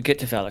saying, as we get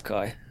to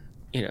Valakai,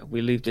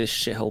 we leave this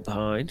shithole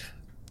behind.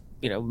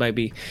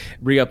 Maybe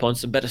re-up on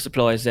some better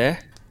supplies there.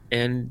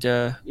 And,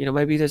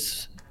 maybe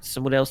there's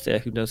someone else there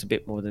who knows a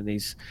bit more than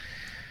these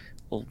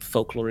old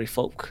folklore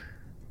folk.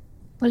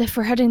 Well, if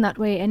we're heading that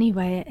way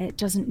anyway, it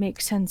doesn't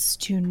make sense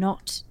to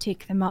not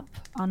take them up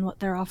on what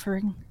they're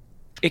offering.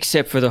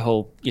 Except for the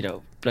whole,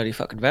 bloody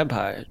fucking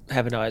vampire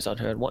having eyes on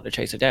her and wanting to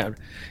chase her down.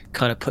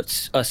 Kind of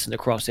puts us in the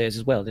crosshairs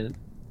as well, didn't it?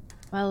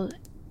 Well,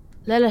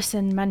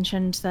 Lillison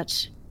mentioned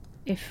that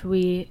if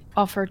we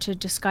offer to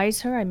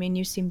disguise her,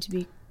 you seem to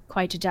be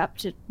quite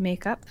adept at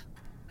makeup.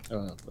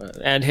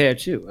 And hair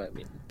too,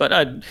 But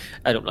I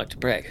don't like to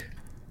brag.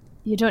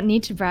 You don't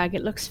need to brag.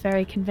 It looks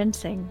very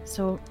convincing.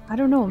 So, I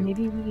don't know,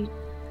 maybe we...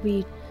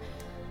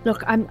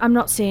 Look, I'm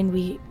not saying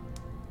we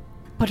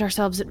put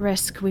ourselves at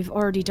risk. We've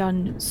already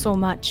done so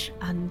much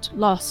and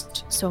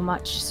lost so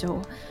much, so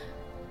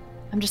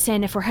I'm just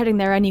saying if we're heading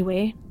there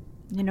anyway,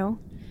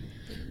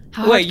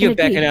 Wait, you're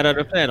backing out on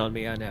a plan on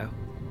me, I know.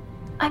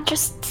 I'm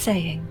just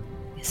saying,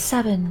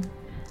 7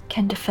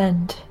 can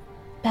defend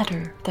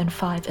better than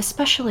 5,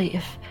 especially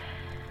if,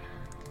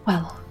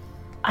 well,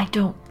 I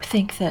don't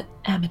think that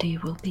Amity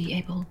will be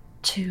able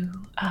to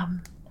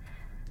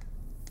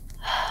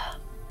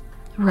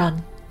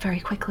run very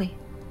quickly.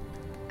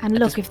 And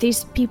look, if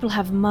these people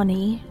have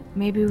money,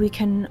 maybe we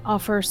can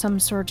offer some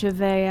sort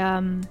of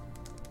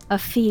a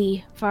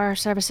fee for our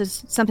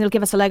services. Something that'll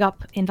give us a leg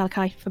up in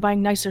Valkai for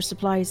buying nicer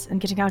supplies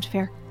and getting out of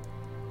here.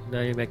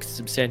 Now you make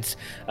some sense.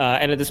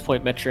 And at this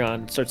point,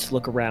 Metreon starts to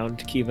look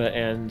around Kiva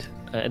and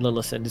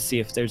Lillison to see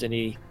if there's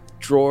any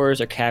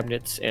drawers or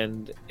cabinets,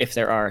 and if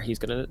there are, he's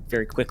gonna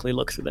very quickly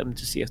look through them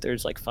to see if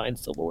there's like fine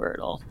silverware at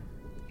all.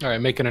 All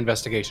right, make an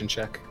investigation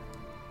check.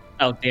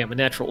 Oh damn, a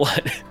natural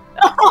one.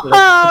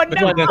 Oh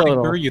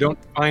Sure, you don't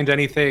find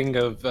anything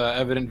of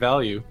evident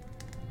value.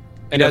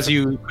 And as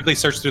you quickly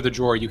search through the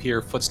drawer, you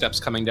hear footsteps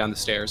coming down the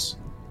stairs.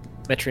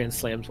 Metrian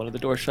slams one of the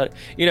doors shut.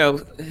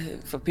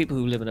 For people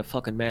who live in a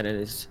fucking manor,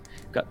 there's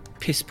got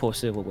piss poor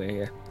silverware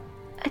here.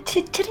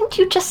 Didn't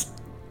you just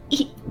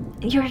eat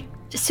your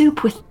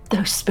soup with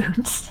those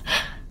spoons?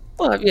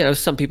 Well,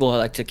 some people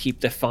like to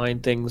keep their fine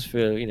things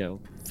for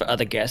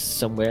other guests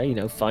somewhere,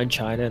 fine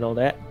china and all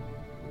that.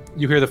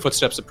 You hear the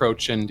footsteps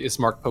approach, and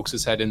Ismark pokes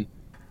his head in.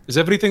 Is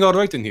everything all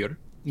right in here?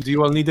 Do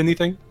you all need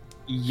anything?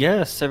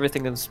 Yes,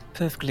 everything is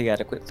perfectly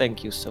adequate.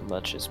 Thank you so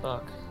much,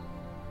 Ismark.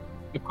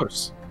 Of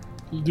course.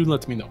 Do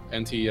let me know.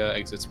 And he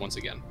exits once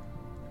again.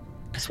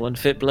 He's one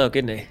fit bloke,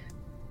 isn't he?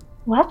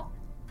 What?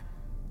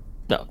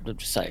 No, I'm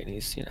just saying,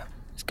 he's a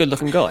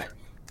good-looking guy.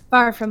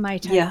 Far from my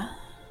type. Yeah.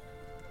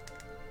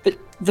 But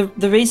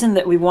the reason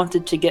that we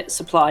wanted to get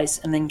supplies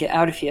and then get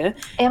out of here...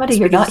 Amity,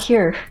 you're not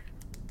here.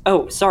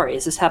 Oh, sorry.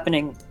 Is this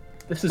happening?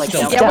 This is like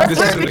still... Yeah, This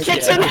we're is in the the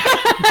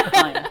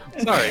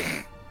kitchen. Sorry.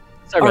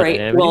 All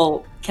right,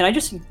 well, can I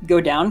just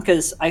go down?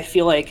 Because I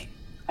feel like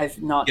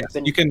I've not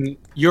been... You can.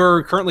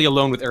 You're currently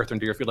alone with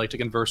Earthendir if you'd like to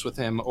converse with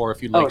him, or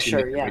if you'd like to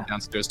make your way yeah.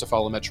 downstairs to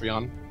follow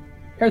Metreon.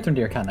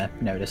 Earthendir kind of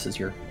notices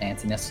your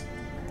antsiness.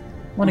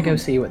 Want to go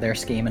see what they're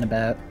scheming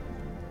about?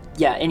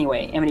 Yeah,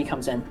 anyway, Amity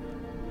comes in.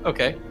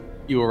 Okay.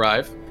 You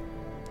arrive.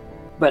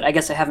 But I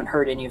guess I haven't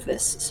heard any of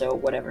this, so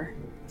whatever.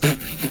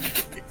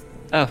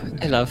 Oh,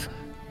 hey, love.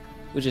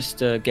 We're just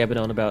gabbing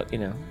on about,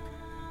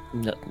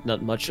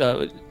 not much.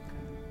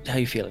 How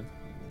you feeling?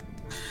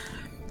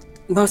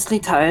 Mostly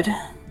tired.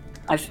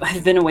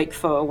 I've been awake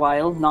for a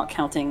while, not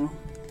counting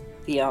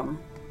the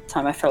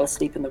time I fell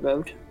asleep in the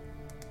road.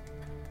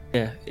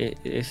 Yeah,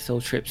 this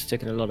whole trip's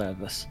taking a lot out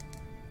of us.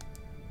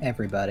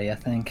 Everybody, I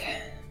think.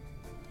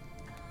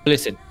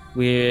 Listen,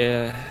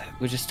 we're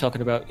just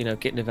talking about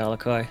getting to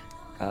Valakai.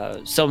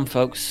 Some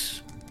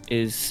folks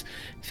is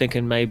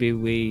thinking maybe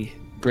we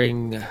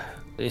bring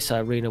this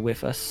Irina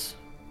with us,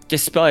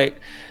 despite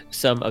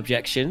some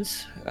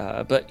objections.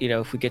 But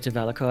if we get to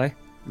Valakai,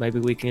 maybe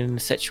we can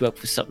set you up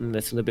for something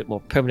that's a little bit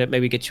more permanent.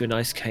 Maybe get you a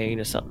nice cane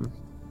or something.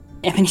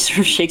 Amity sort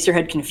of shakes her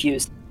head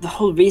confused. The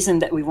whole reason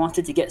that we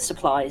wanted to get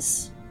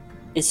supplies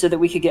is so that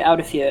we could get out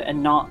of here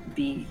and not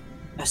be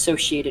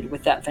associated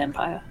with that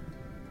vampire.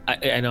 I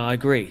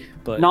agree,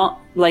 but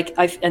not like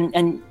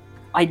and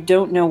I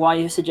don't know why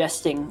you're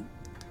suggesting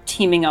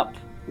teaming up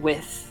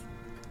with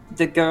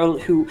the girl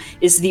who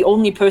is the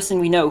only person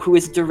we know who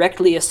is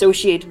directly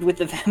associated with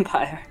the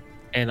vampire.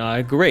 And I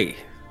agree,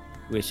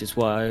 which is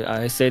why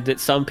I said that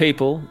some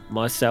people,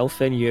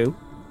 myself and you,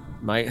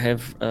 might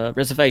have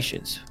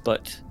reservations,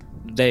 but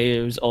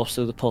there's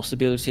also the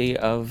possibility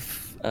of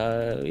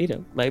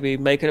maybe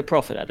making a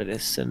profit out of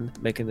this and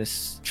making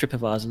this trip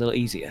of ours a little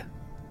easier.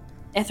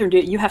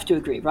 Etherin, you have to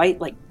agree, right?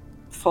 Like,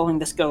 following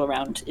this girl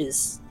around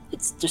it's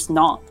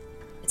not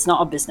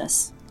a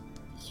business.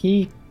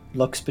 He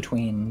looks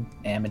between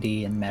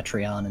Amity and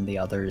Metreon and the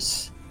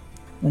others,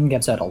 then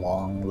gives out a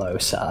long, low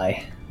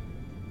sigh.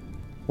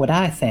 What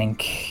I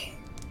think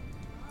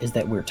is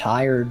that we're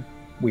tired,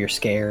 we're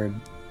scared,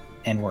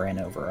 and we're in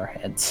over our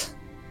heads.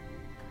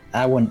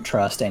 I wouldn't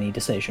trust any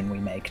decision we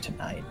make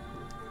tonight.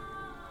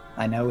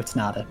 I know it's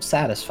not a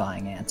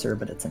satisfying answer,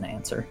 but it's an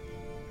answer.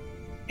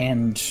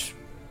 And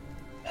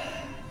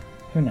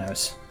who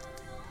knows?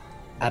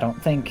 I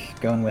don't think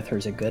going with her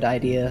is a good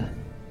idea,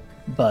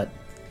 but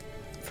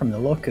from the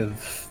look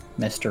of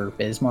Mr.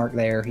 Bismarck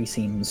there, he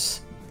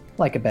seems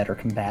like a better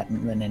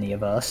combatant than any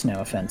of us, no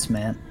offense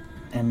meant.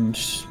 And,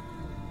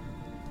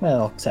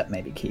 well, except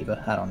maybe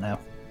Kiva, I don't know.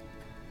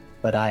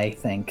 But I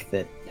think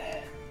that,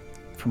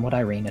 from what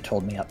Irina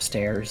told me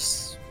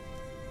upstairs,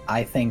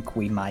 I think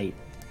we might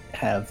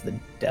have the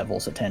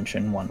devil's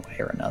attention one way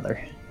or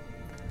another.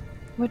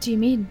 What do you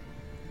mean?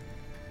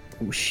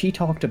 She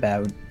talked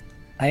about...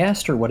 I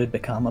asked her what had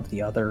become of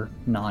the other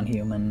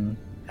non-human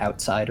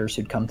outsiders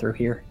who'd come through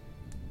here.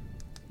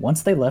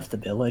 Once they left the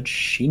village,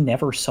 she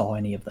never saw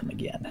any of them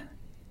again.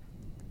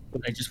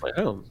 But they just went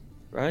home,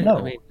 right? No.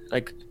 I mean,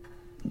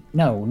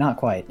 No, not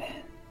quite.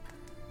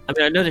 I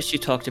mean, I noticed you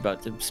talked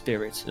about the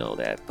spirits and all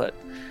that, but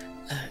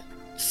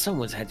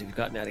someone's had to have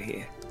gotten out of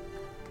here.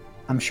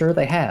 I'm sure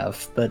they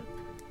have, but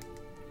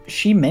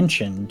she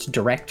mentioned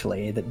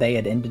directly that they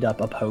had ended up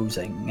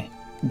opposing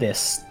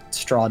this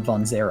Strahd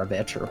von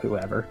Zarevich or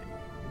whoever.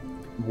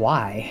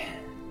 Why?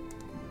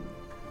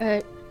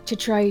 To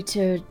try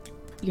to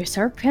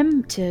usurp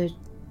him?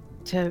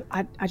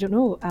 I don't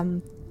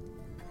know.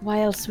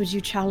 Why else would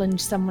you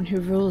challenge someone who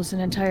rules an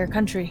entire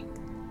country?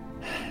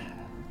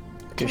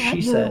 Because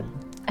she said...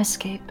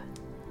 escape.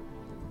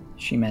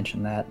 She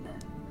mentioned that.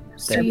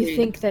 So you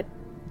think that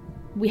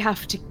we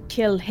have to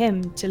kill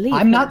him to leave?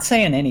 I'm not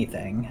saying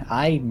anything.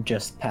 I'm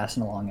just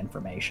passing along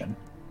information.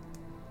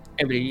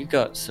 Emily, you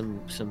got some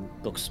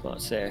book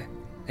smarts there.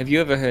 Have you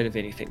ever heard of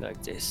anything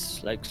like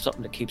this? Like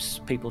something that keeps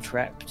people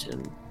trapped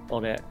and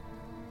all that?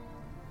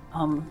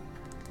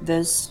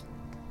 There's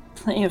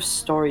plenty of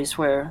stories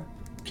where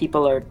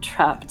people are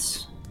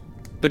trapped.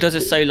 But does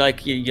it say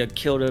like you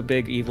killed a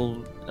big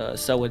evil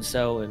so and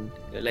so and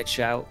let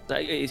you out?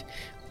 Like,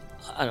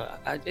 I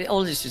don't know.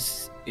 All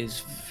this is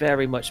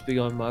very much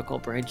beyond my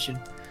comprehension.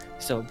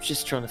 So I'm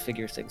just trying to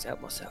figure things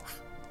out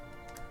myself.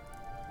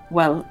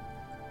 Well,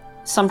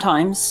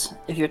 sometimes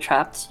if you're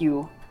trapped,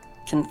 you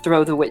can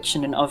throw the witch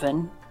in an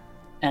oven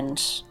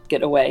and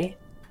get away.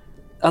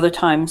 Other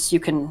times you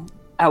can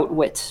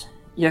outwit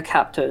your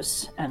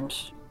captors and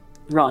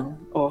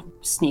run or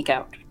sneak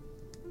out.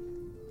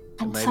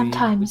 And Maybe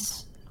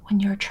sometimes when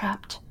you're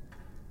trapped,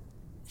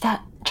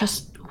 that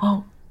just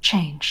won't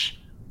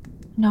change.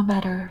 No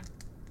matter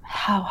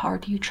how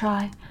hard you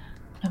try,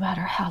 no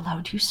matter how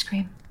loud you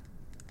scream,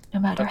 no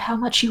matter how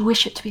much you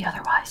wish it to be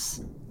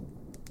otherwise.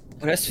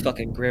 Well, that's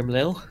fucking grim,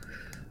 Lil.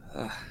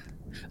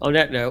 On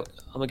that note,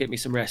 I'm gonna get me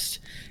some rest.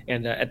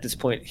 And at this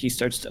point, he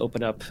starts to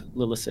open up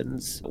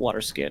Lillison's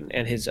water skin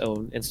and his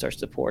own and starts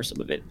to pour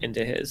some of it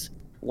into his.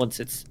 Once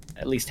it's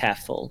at least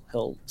half full,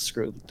 he'll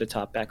screw the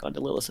top back onto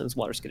Lillison's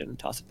water skin and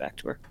toss it back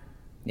to her.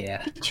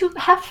 Yeah. Did you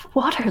have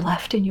water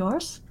left in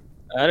yours?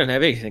 I don't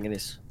have anything in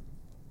this.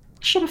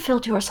 Should have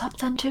filled yours up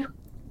then too.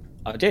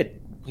 I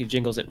did. He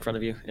jingles it in front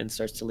of you and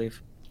starts to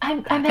leave.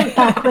 I meant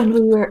back when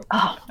we were...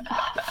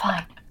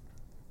 fine.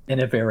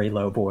 In a very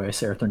low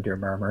voice, Earthendir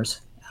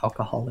murmurs,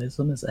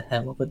 "Alcoholism is a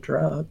hell of a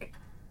drug."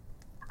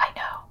 I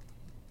know.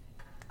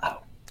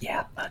 Oh,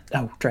 yeah.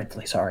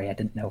 Dreadfully sorry. I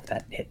didn't know if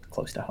that hit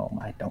close to home.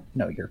 I don't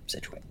know your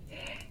situation.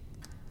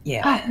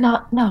 Yeah.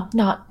 Not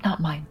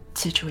my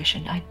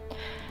situation. I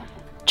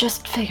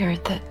just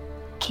figured that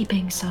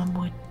keeping some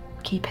would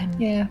keep him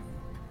Yeah.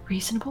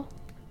 reasonable.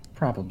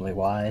 Probably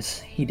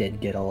wise. He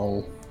did get a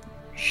little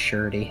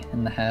shirty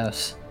in the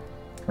house,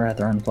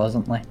 rather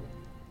unpleasantly.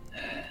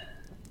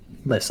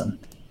 Listen,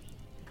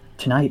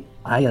 tonight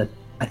I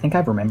think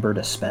I've remembered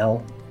a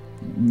spell.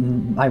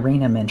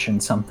 Irina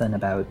mentioned something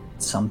about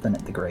something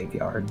at the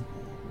graveyard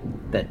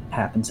that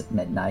happens at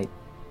midnight.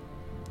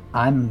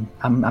 I'm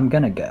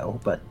gonna go,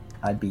 but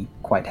I'd be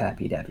quite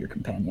happy to have your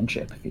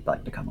companionship if you'd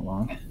like to come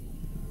along.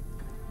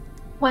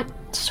 What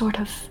sort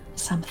of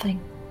something?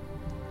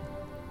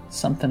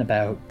 Something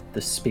about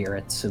the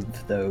spirits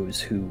of those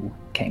who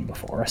came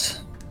before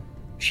us.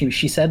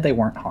 She said they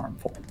weren't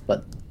harmful,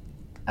 but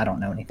I don't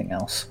know anything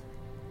else.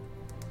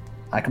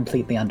 I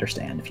completely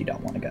understand if you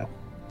don't want to go.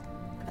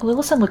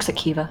 Lillison looks at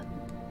Kiva.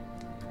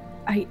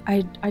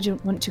 I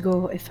don't want to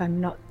go if I'm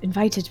not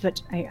invited,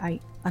 but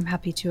I'm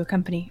happy to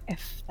accompany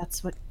if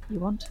that's what you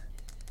want.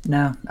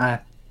 No, and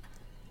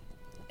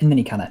then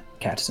he kind of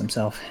catches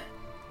himself.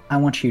 I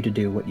want you to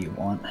do what you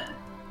want.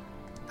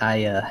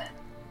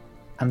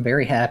 I'm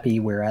very happy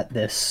we're at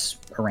this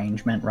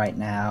arrangement right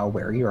now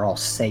where you're all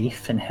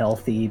safe and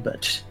healthy,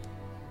 but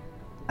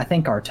I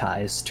think our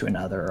ties to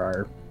another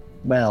are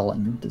well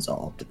and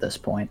dissolved at this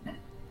point.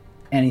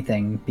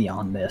 Anything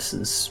beyond this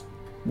is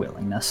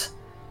willingness.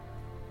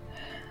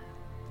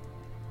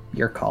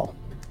 Your call.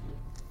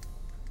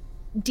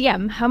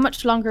 DM, how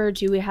much longer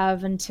do we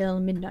have until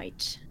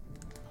midnight?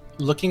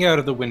 Looking out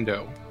of the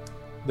window,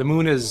 the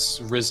moon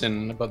has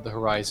risen above the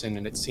horizon,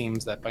 and it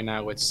seems that by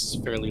now it's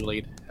fairly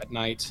late at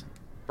night.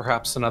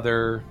 Perhaps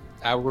another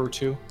hour or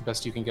two,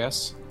 best you can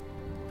guess.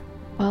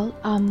 Well,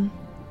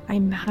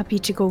 I'm happy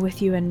to go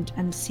with you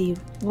and see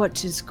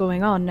what is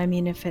going on. I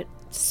mean, if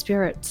it's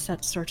spirits,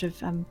 that's sort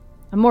of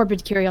a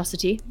morbid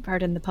curiosity,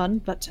 pardon the pun,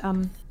 but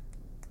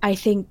I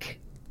think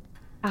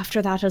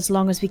after that, as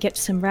long as we get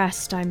some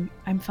rest, I'm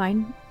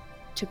fine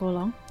to go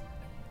along.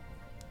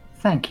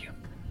 Thank you.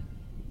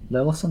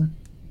 Lillison?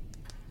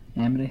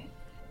 Amity?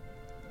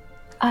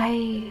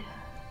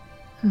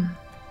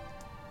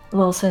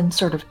 Lillison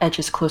sort of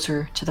edges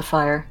closer to the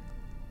fire.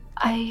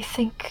 I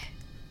think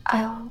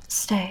I'll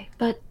stay,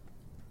 but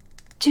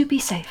do be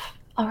safe,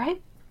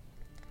 alright?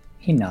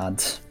 He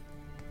nods.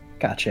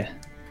 Gotcha.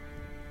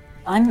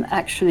 I'm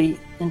actually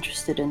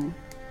interested in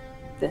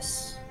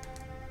this.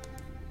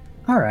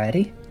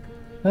 Alrighty.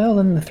 Well,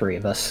 then the three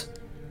of us.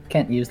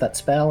 Can't use that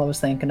spell I was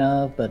thinking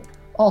of, but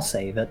I'll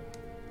save it.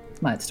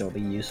 Might still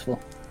be useful.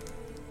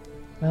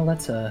 Well,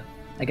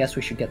 I guess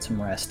we should get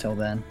some rest till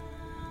then.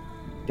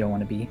 Don't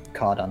want to be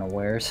caught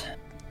unawares.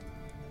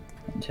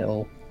 And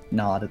he'll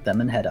nod at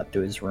them and head up to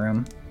his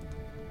room.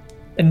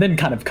 And then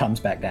kind of comes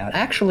back down.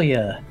 Actually,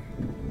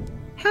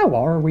 how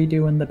are we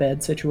doing the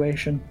bed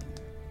situation?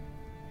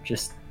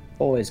 Just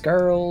boys,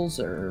 girls,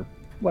 or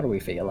what are we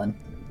feeling?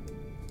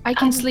 I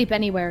can sleep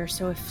anywhere,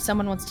 so if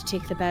someone wants to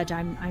take the bed,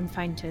 I'm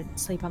fine to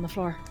sleep on the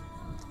floor.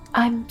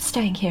 I'm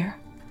staying here.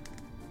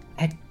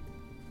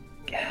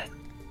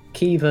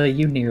 Kiva,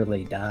 you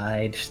nearly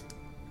died.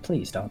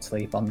 Please don't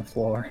sleep on the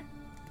floor.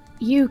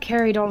 You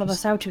carried all of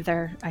us out of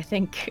there, I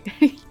think.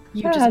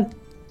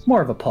 It's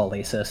more of a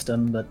pulley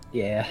system, but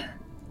yeah.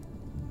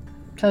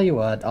 Tell you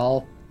what,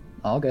 I'll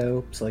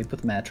go sleep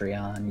with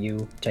Metreon.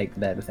 You take the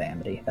bed with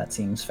Amity. That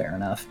seems fair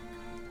enough.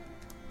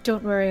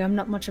 Don't worry, I'm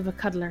not much of a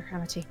cuddler,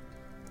 Amity.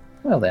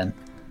 Well then,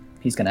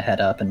 he's gonna head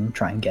up and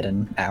try and get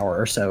an hour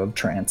or so of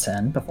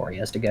transcend before he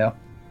has to go.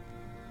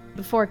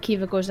 Before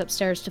Kiva goes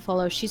upstairs to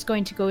follow, she's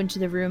going to go into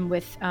the room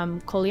with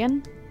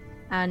Kolyan,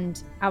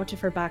 and out of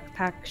her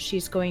backpack,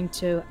 she's going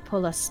to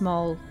pull a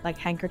small,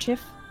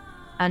 handkerchief,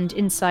 and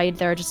inside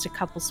there are just a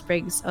couple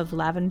sprigs of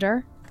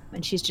lavender,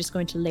 and she's just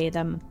going to lay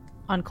them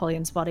on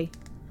Kolyan's body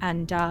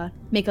and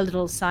make a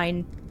little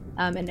sign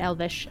in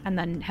Elvish, and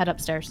then head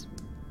upstairs.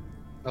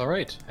 All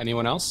right.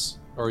 Anyone else?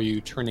 Or are you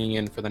turning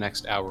in for the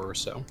next hour or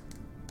so?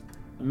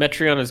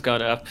 Metreon has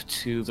gone up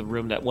to the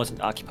room that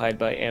wasn't occupied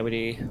by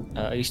Amity.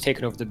 He's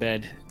taken over the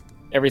bed.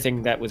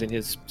 Everything that was in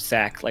his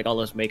sack, like all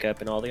his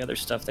makeup and all the other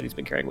stuff that he's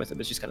been carrying with him,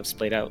 is just kind of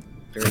splayed out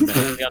very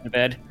messily on the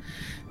bed,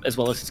 as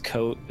well as his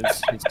coat,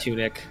 his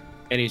tunic,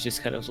 and he's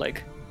just kind of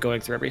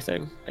going through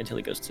everything until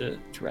he goes to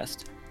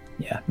rest.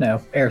 Yeah, no,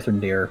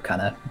 Erthrendir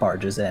kind of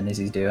barges in as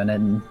he's doing it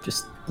and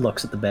just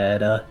looks at the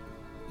bed.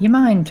 You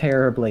mind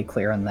terribly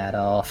clearing that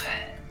off?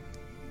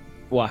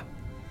 Why?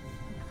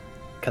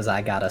 Because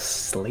I gotta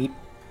sleep.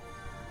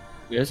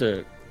 There's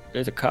a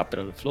carpet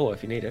on the floor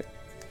if you need it.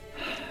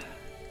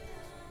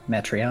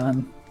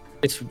 Metreon.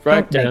 It's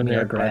right Don't down make me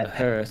there by regret. the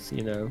hearth,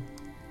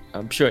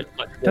 I'm sure it's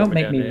much Don't warmer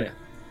make down me. there.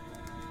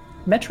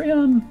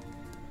 Metreon,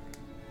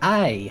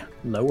 I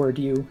lowered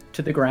you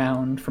to the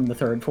ground from the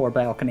third floor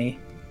balcony.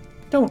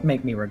 Don't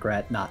make me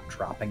regret not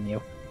dropping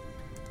you.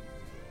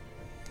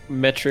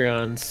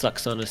 Metreon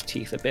sucks on his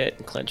teeth a bit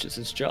and clenches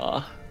his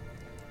jaw.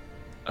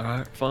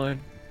 Alright,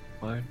 fine.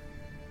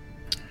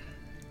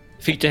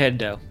 Feet to head,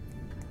 though.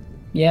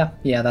 Yeah,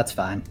 that's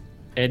fine.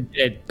 And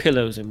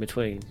pillows in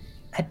between.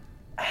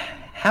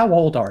 How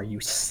old are you?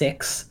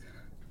 6?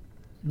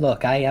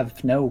 Look,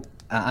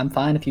 I'm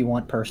fine if you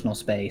want personal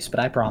space, but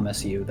I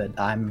promise you that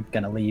I'm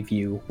gonna leave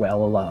you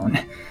well alone.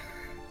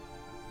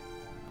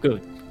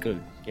 Good,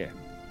 yeah.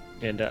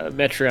 And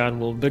Metreon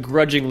will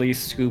begrudgingly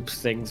scoop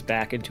things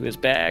back into his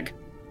bag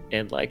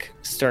and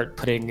start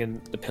putting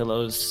in the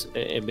pillows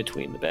in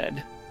between the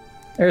bed.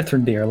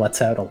 Erthrendir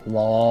lets out a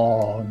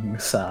long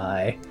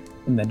sigh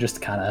and then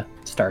just kind of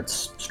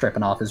starts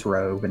stripping off his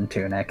robe and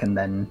tunic and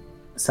then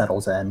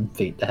settles in,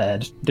 feet to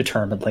head,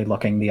 determinedly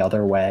looking the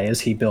other way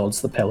as he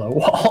builds the pillow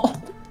wall.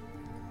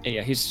 And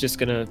yeah, he's just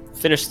gonna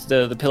finish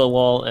the pillow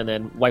wall and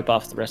then wipe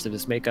off the rest of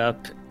his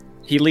makeup.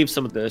 He leaves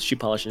some of the shoe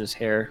polish in his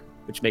hair,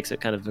 which makes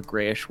it kind of a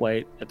grayish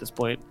white at this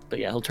point. But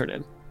yeah, he'll turn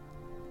in.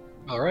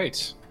 All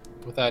right.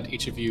 With that,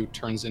 each of you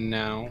turns in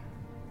now.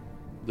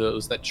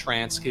 Those that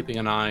trance, keeping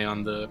an eye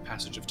on the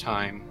passage of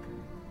time.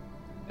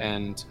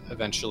 And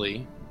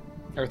eventually,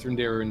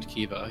 Erthrendir and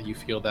Kiva, you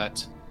feel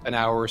that an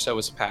hour or so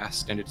has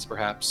passed, and it's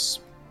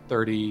perhaps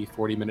 30,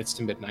 40 minutes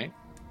to midnight.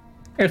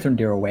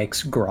 Erthrendir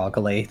awakes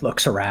groggily,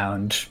 looks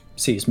around,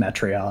 sees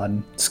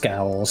Metreon,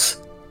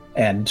 scowls,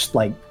 and,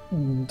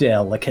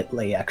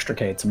 delicately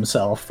extricates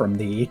himself from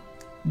the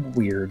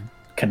weird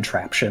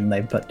contraption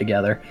they've put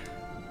together.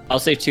 I'll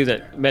say, too,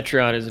 that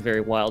Metreon is a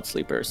very wild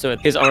sleeper, so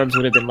his arms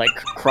would have been,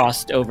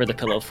 crossed over the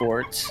pillow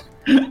fort.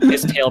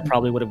 His tail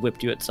probably would have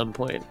whipped you at some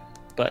point,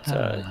 but,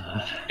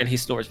 and he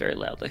snores very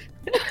loudly.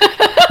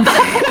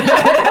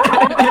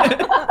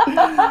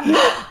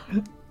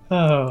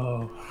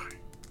 Oh.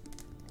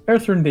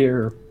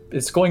 Erthrendir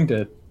is going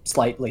to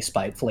slightly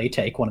spitefully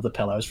take one of the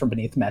pillows from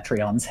beneath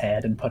Metreon's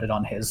head and put it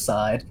on his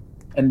side,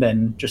 and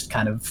then just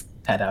kind of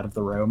head out of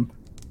the room.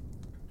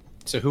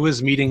 So who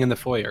is meeting in the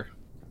foyer?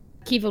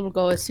 Kiva will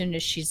go as soon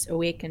as she's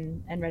awake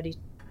and ready.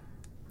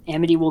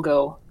 Amity will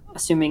go,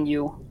 assuming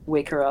you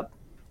wake her up.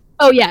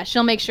 Oh yeah,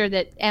 she'll make sure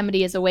that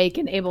Amity is awake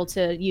and able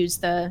to use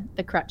the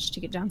crutch to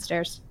get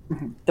downstairs.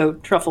 Mm-hmm. Though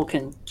Truffle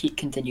can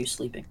continue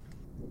sleeping.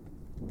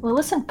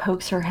 Lillison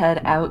pokes her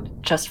head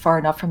out just far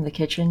enough from the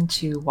kitchen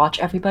to watch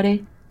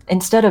everybody.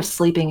 Instead of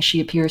sleeping, she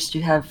appears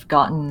to have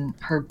gotten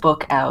her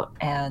book out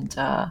and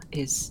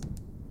is,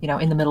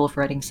 in the middle of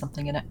writing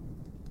something in it.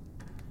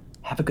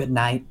 Have a good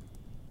night.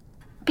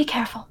 Be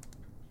careful.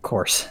 Of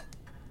course.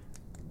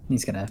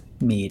 He's gonna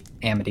meet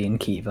Amity and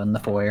Kiva in the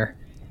foyer.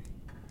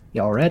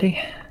 Y'all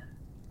ready?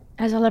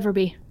 As I'll ever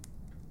be.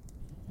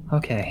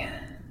 Okay.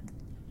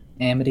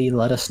 Amity,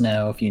 let us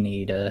know if you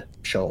need a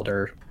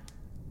shoulder.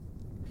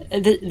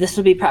 This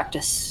will be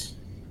practice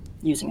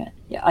using it.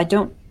 Yeah, I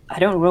don't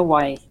know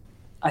why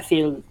I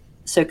feel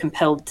so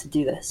compelled to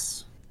do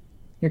this.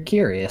 You're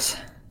curious.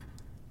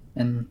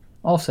 And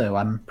also,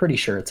 I'm pretty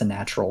sure it's a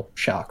natural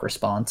shock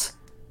response.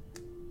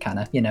 Kind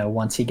of,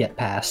 once you get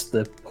past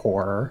the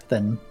horror,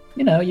 then,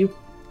 you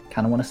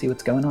kind of want to see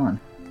what's going on.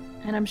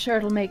 And I'm sure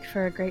it'll make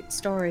for a great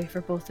story for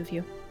both of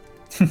you.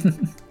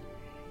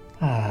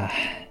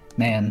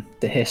 Man,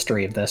 the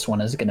history of this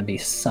one is going to be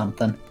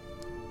something.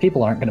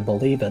 People aren't going to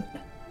believe it.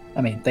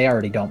 I mean, they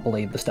already don't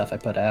believe the stuff I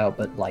put out,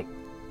 but,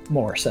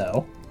 more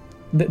so.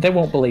 They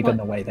won't believe in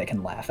the way they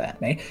can laugh at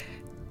me.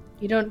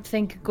 You don't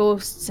think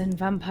ghosts and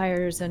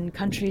vampires and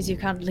countries you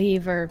can't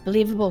leave are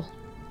believable?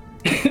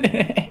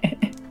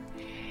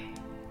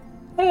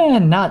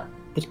 Not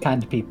the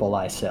kind of people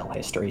I sell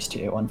histories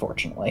to,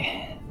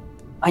 unfortunately.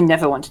 I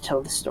never want to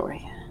tell the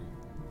story.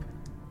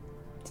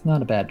 It's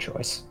not a bad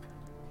choice.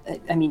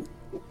 I mean,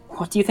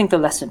 what do you think the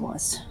lesson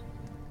was?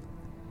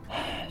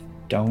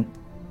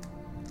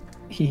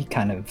 He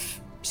kind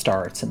of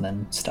starts and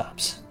then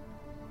stops.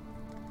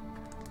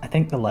 I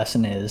think the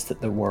lesson is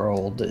that the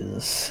world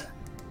is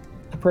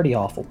a pretty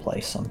awful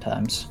place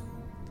sometimes.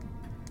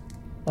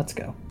 Let's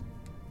go.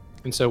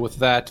 And so with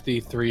that,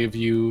 the three of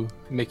you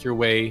make your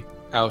way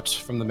out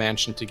from the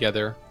mansion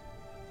together,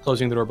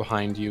 closing the door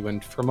behind you,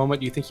 and for a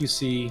moment you think you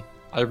see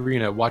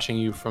Irina watching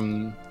you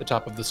from the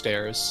top of the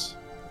stairs,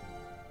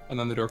 and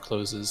then the door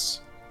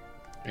closes,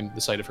 and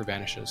the sight of her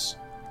vanishes.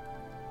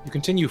 You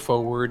continue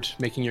forward,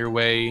 making your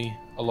way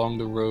along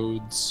the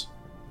roads,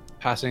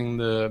 passing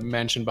the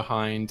mansion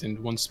behind, and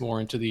once more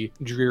into the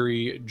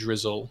dreary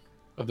drizzle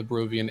of the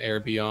Barovian air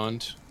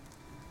beyond.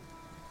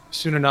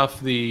 Soon enough,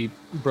 the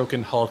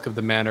broken hulk of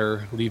the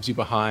manor leaves you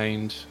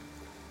behind,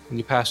 and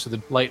you pass through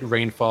the light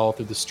rainfall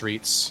through the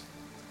streets,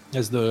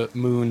 as the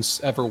moon's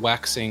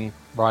ever-waxing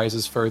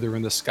rises further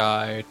in the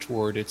sky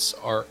toward its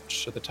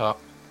arch at the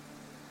top.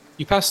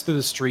 You pass through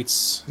the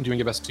streets, doing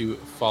your best to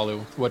follow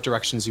what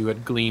directions you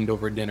had gleaned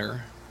over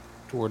dinner,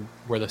 toward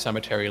where the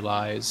cemetery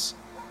lies,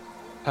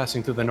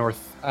 passing through the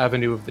north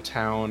avenue of the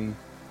town,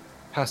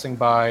 passing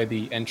by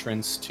the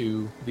entrance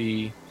to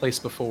the place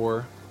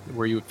before,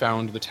 where you had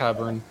found the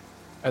tavern,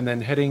 and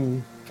then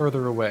heading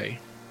further away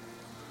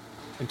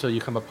until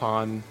you come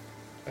upon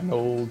an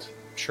old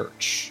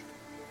church.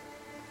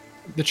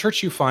 The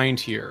church you find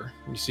here,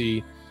 you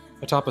see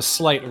atop a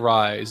slight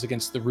rise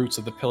against the roots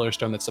of the pillar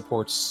stone that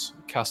supports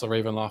Castle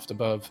Ravenloft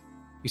above.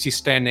 You see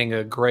standing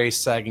a gray,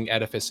 sagging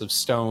edifice of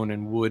stone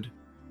and wood.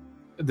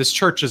 This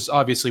church has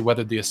obviously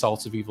weathered the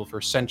assaults of evil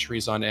for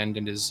centuries on end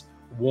and is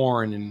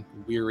worn and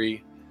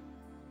weary.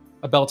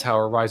 A bell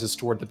tower rises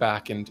toward the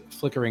back, and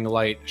flickering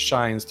light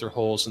shines through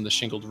holes in the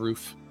shingled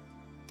roof.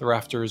 The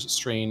rafters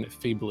strain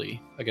feebly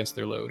against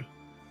their load.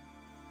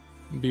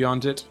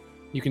 Beyond it,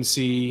 you can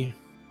see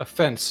a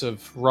fence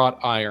of wrought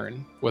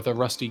iron with a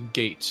rusty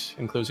gate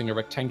enclosing a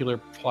rectangular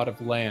plot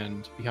of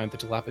land behind the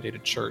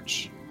dilapidated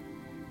church.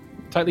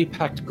 Tightly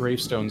packed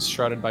gravestones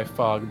shrouded by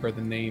fog bear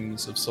the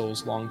names of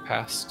souls long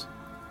past,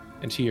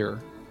 and here,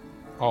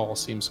 all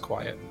seems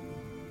quiet.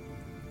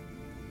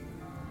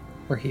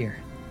 We're here.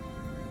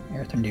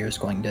 Earthendeer is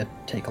going to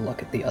take a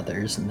look at the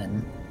others and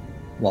then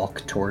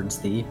walk towards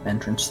the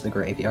entrance to the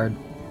graveyard.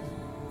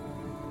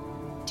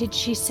 Did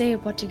she say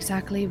what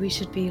exactly we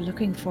should be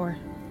looking for?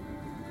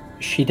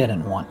 She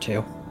didn't want to.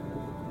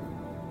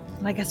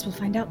 Well, I guess we'll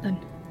find out then.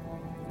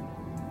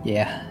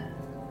 Yeah,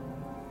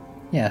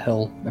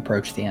 he'll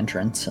approach the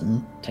entrance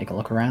and take a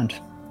look around.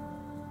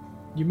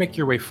 You make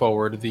your way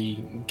forward. The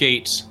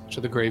gate to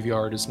the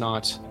graveyard is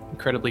not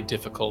incredibly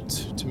difficult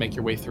to make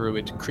your way through.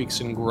 It creaks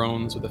and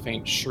groans with a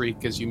faint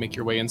shriek as you make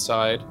your way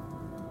inside.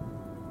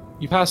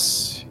 You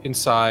pass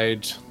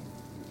inside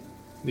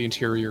the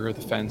interior of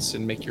the fence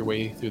and make your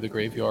way through the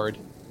graveyard.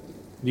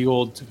 The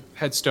old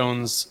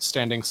headstones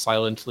standing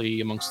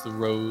silently amongst the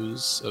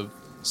rows of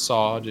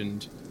sod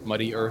and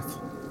muddy earth.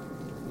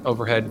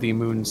 Overhead, the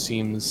moon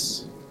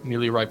seems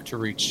nearly ripe to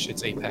reach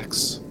its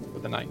apex for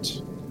the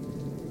night.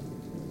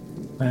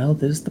 Well,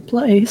 this is the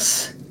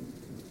place.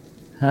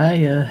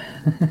 I,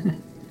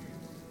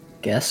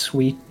 guess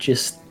we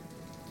just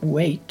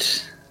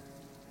wait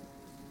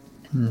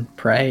and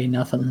pray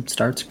nothing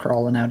starts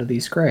crawling out of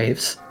these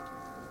graves.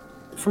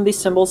 From these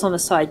symbols on the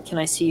side, can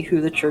I see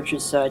who the church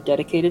is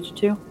dedicated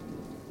to?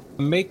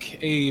 Make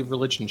a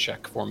religion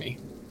check for me.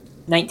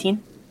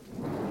 19.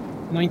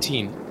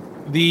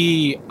 19.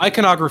 The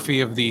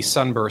iconography of the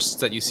sunbursts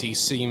that you see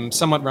seem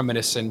somewhat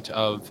reminiscent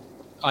of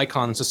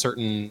icons to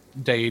certain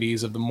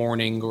deities of the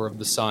morning or of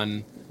the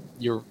sun.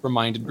 You're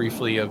reminded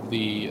briefly of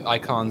the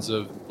icons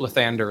of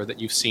Lathander that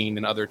you've seen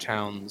in other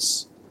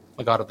towns,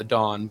 the god of the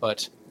dawn,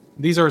 but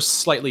these are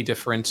slightly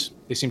different.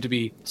 They seem to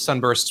be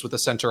sunbursts with a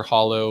center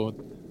hollow.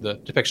 The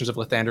depictions of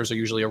Lathanders are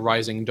usually a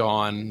rising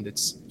dawn.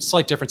 It's a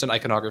slight difference in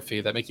iconography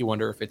that make you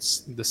wonder if it's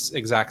this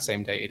exact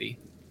same deity,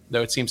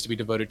 though it seems to be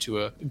devoted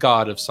to a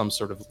god of some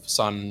sort of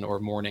sun or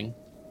morning.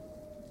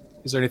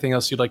 Is there anything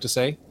else you'd like to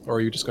say, or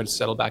are you just going to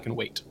settle back and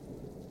wait?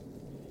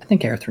 I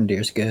think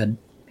Earthrendeer's good.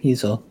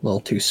 He's a little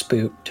too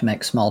spooked to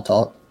make small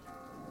talk.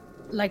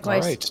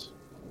 Likewise. All right.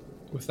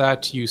 With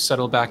that, you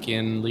settle back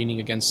in, leaning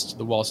against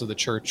the walls of the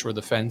church or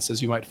the fence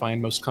as you might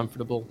find most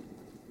comfortable.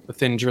 The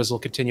thin drizzle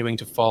continuing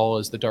to fall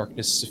as the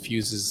darkness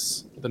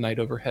suffuses the night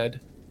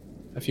overhead.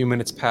 A few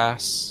minutes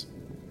pass,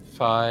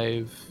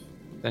 5,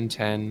 then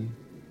 10.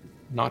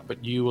 Naught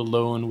but you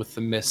alone with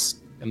the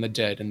mist and the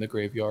dead in the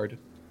graveyard.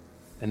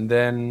 And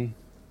then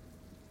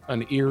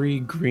an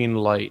eerie green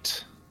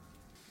light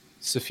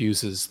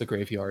suffuses the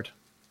graveyard.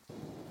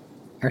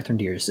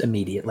 Earthendeer's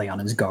immediately on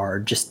his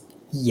guard, just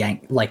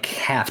like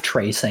half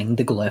tracing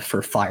the glyph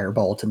for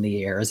firebolt in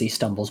the air as he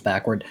stumbles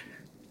backward.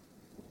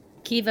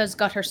 Kiva's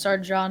got her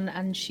sword drawn,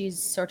 and she's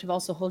sort of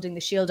also holding the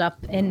shield up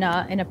in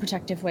a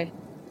protective way.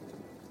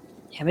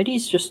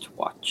 Amity's just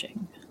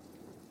watching.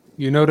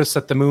 You notice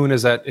that the moon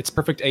is at its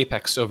perfect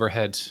apex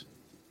overhead,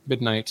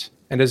 midnight,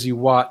 and as you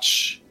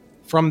watch,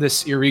 from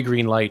this eerie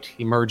green light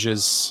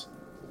emerges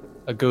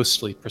a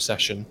ghostly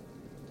procession.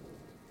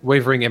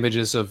 Wavering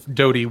images of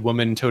doughty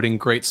women toting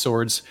great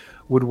swords,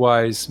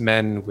 woodwise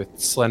men with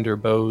slender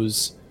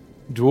bows,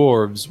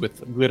 dwarves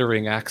with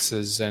glittering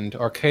axes and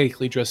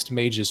archaically dressed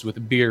mages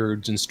with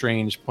beards and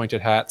strange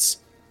pointed hats.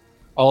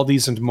 All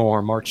these and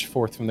more march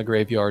forth from the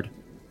graveyard,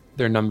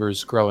 their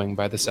numbers growing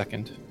by the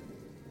second.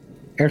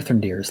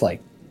 Earthrendir's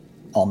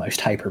almost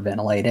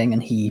hyperventilating,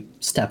 and he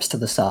steps to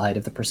the side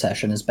of the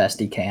procession as best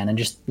he can and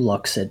just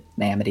looks at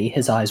Amity,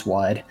 his eyes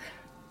wide.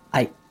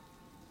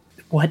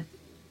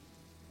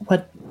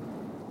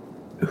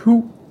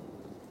 Who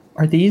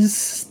are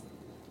these?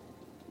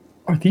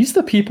 Are these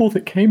the people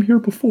that came here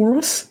before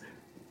us?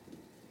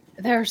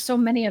 There are so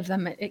many of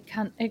them. It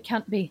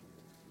can't be.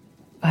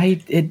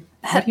 What do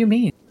you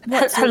mean?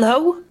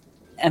 Hello?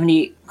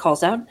 Amity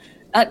calls out.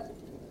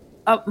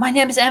 My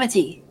name is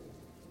Amity.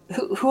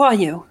 Who are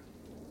you?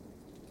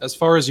 As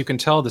far as you can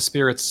tell, the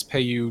spirits pay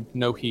you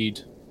no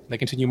heed. They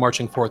continue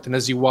marching forth, and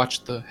as you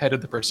watch the head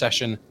of the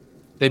procession,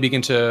 they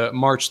begin to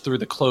march through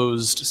the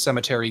closed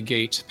cemetery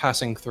gate,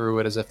 passing through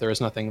it as if there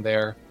is nothing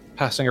there,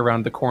 passing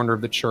around the corner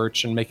of the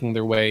church and making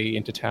their way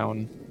into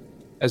town.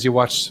 As you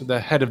watch, the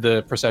head of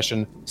the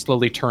procession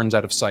slowly turns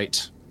out of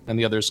sight, and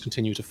the others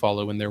continue to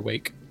follow in their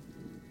wake.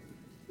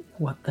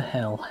 What the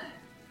hell?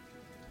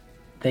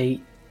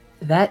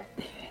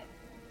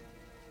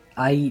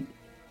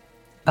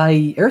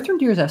 By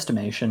Earthrendir's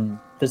estimation,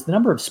 does the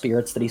number of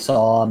spirits that he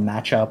saw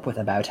match up with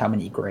about how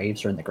many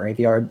graves are in the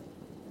graveyard?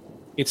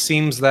 It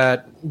seems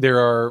that there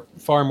are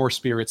far more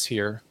spirits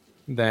here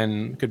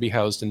than could be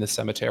housed in this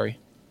cemetery.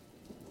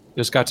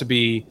 There's got to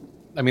be...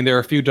 there are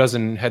a few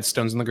dozen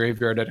headstones in the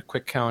graveyard at a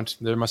quick count.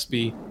 There must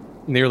be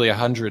nearly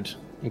 100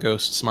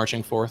 ghosts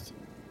marching forth.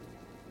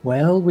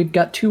 Well, we've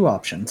got two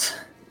options.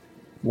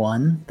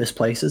 One, this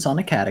place is on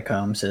a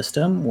catacomb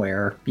system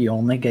where you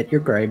only get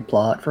your grave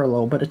plot for a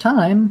little bit of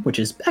time, which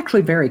is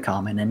actually very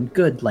common in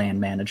good land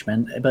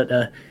management.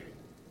 But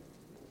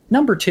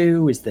number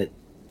two is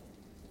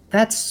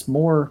that's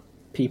more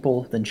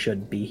people than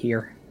should be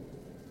here.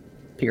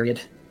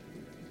 Period.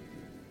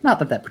 Not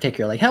that that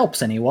particularly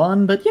helps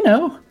anyone, but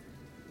the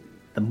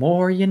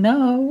more you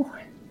know.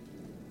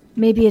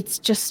 Maybe it's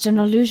just an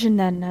illusion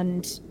then,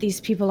 and these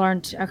people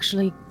aren't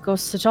actually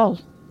ghosts at all.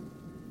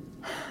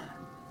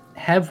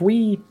 Have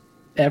we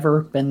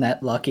ever been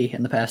that lucky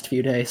in the past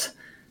few days?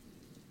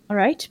 All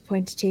right,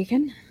 point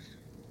taken.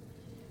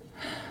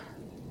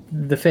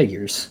 The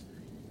figures.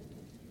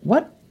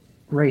 What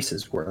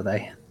races were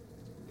they?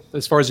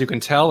 As far as you can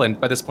tell, and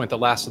by this point the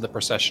last of the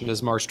procession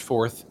has marched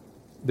forth,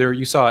 there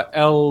you saw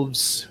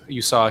elves,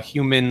 you saw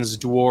humans,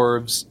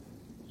 dwarves.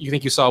 You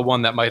think you saw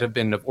one that might have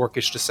been of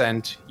orcish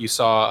descent. You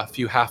saw a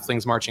few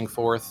halflings marching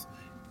forth.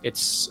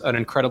 It's an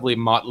incredibly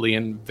motley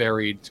and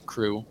varied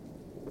crew.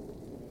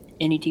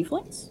 Any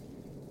tieflings?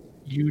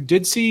 You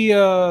did see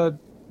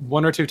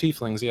one or two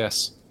tieflings,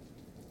 yes.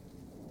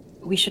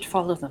 We should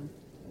follow them.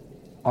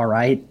 All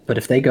right, but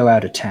if they go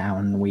out of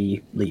town,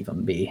 we leave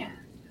them be.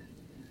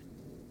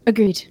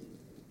 Agreed.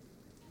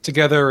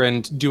 Together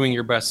and doing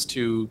your best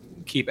to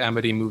keep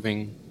Amity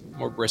moving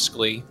more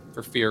briskly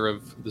for fear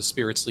of the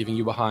spirits leaving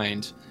you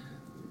behind.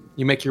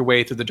 You make your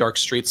way through the dark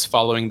streets,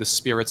 following the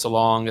spirits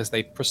along as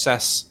they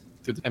process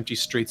through the empty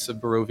streets of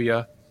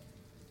Barovia.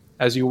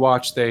 As you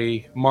watch,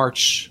 they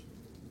march,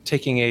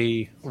 taking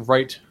a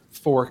right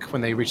fork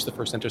when they reach the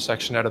first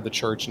intersection out of the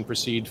church and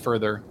proceed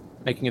further,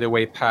 making their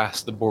way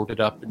past the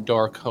boarded-up,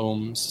 dark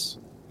homes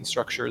and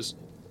structures.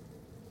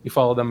 You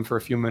follow them for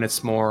a few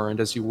minutes more, and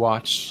as you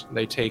watch,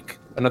 they take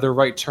another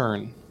right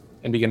turn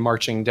and begin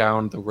marching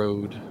down the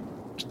road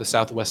to the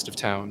southwest of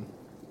town.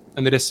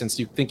 In the distance,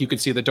 you think you could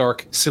see the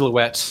dark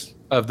silhouette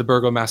of the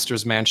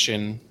burgomaster's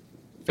mansion,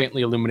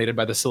 faintly illuminated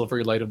by the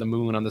silvery light of the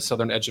moon on the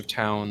southern edge of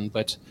town,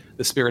 but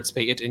the spirits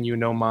pay it and you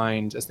no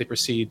mind as they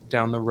proceed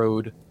down the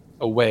road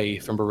away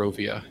from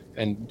Barovia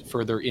and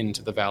further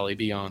into the valley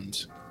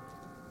beyond.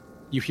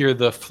 You hear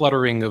the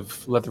fluttering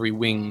of leathery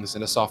wings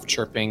and a soft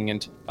chirping,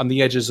 and on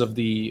the edges of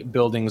the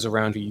buildings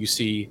around you, you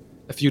see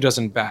a few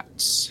dozen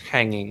bats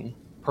hanging,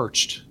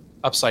 perched,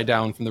 upside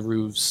down from the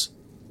roofs.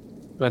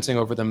 Glancing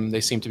over them,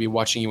 they seem to be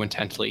watching you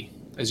intently,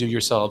 as you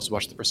yourselves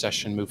watch the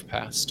procession move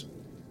past.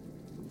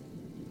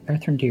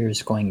 Earthrendir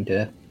is going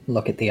to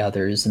look at the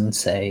others and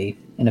say,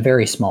 in a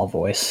very small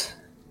voice,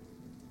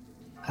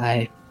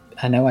 I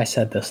know I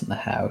said this in the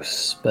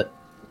house, but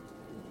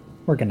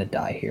we're gonna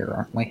die here,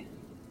 aren't we?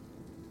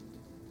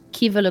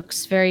 Kiva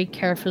looks very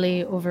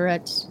carefully over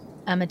at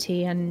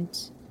Amity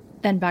and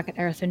then back at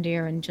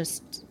Earthrendir and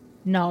just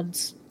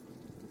nods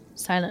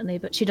silently,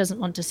 but she doesn't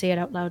want to say it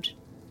out loud.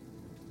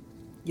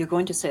 You're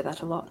going to say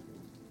that a lot.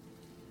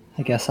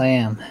 I guess I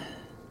am.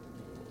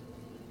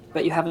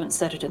 But you haven't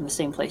said it in the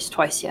same place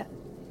twice yet.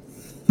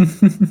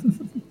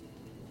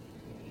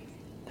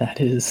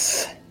 That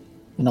is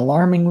an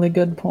alarmingly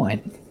good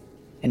point.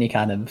 And he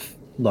kind of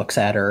looks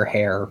at her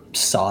hair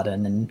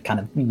sodden and kind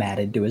of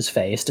matted to his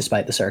face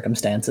despite the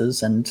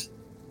circumstances, and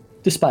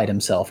despite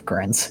himself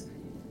grins.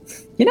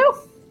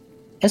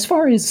 As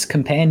far as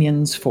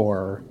companions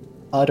for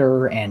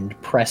utter and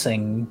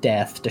pressing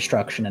death,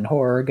 destruction, and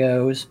horror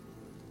goes,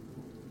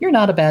 you're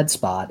not a bad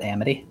spot,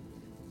 Amity.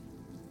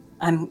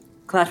 I'm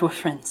glad we're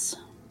friends.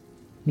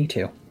 Me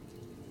too.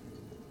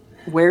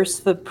 Where's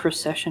the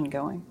procession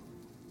going?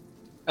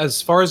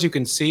 As far as you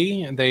can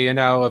see, they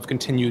now have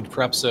continued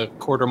perhaps a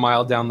quarter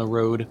mile down the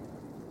road.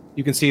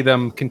 You can see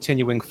them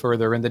continuing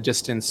further. In the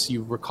distance,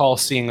 you recall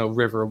seeing a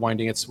river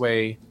winding its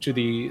way to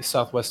the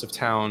southwest of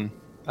town.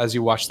 As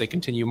you watch, they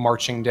continue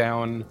marching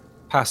down,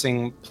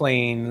 passing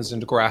plains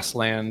and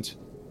grassland,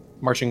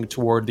 marching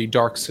toward the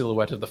dark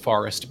silhouette of the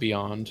forest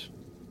beyond.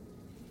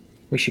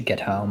 We should get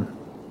home.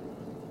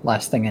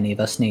 Last thing any of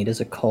us need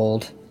is a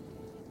cold.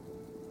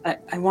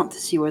 I want to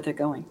see where they're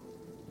going.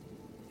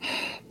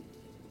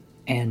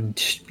 And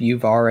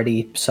you've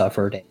already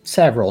suffered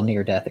several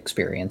near-death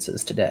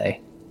experiences today.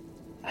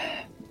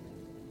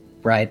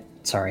 Right,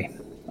 sorry.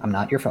 I'm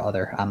not your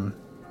father.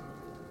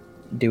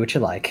 Do what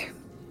you like.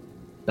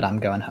 But I'm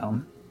going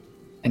home.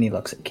 And he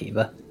looks at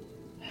Kiva.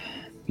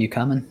 You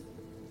coming?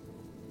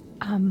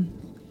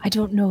 I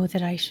don't know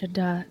that I should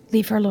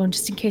leave her alone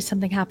just in case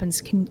something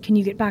happens. Can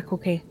you get back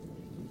okay?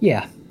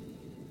 Yeah.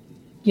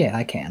 Yeah,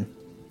 I can.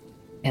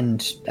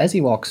 And as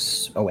he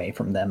walks away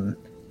from them,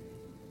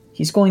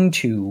 he's going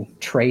to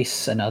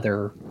trace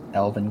another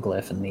elven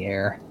glyph in the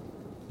air.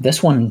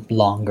 This one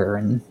longer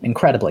and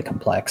incredibly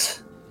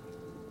complex.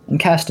 And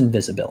cast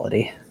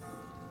invisibility.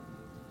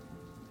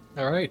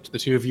 All right, the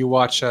two of you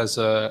watch as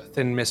a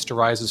thin mist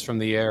rises from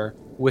the air,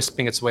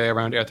 wisping its way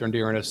around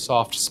Erthrendir in a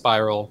soft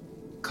spiral,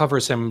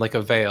 covers him like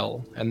a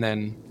veil, and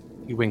then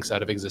he winks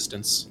out of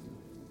existence.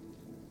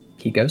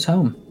 He goes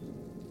home.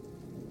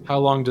 How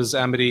long does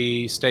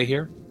Amity stay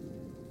here?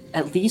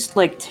 At least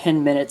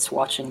 10 minutes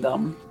watching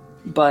them.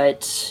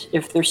 But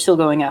if they're still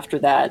going after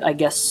that, I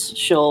guess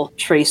she'll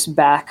trace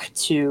back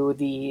to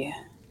the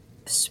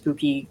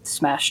spooky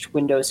smashed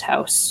windows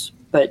house,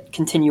 but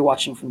continue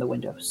watching from the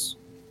windows.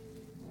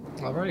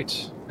 All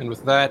right, and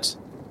with that,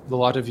 the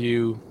lot of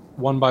you,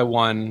 one by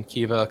one,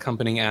 Kiva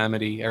accompanying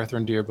Amity,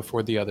 Erthrendir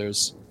before the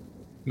others,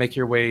 make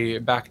your way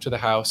back to the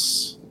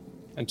house,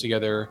 and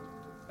together,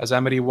 as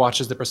Amity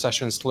watches the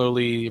procession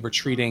slowly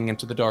retreating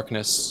into the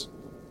darkness,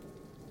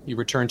 you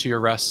return to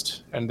your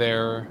rest, and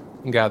there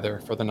gather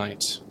for the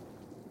night.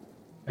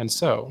 And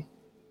so,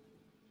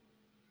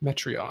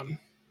 Metreon.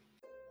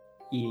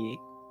 Yeah.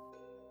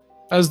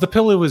 As the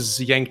pillow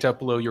is yanked up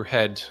below your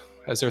head,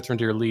 as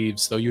Erthrendir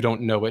leaves, though you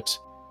don't know it,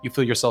 you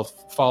feel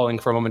yourself falling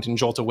for a moment and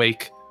jolt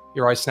awake,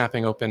 your eyes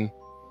snapping open.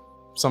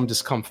 Some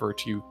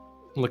discomfort. You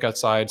look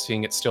outside,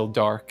 seeing it's still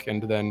dark,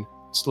 and then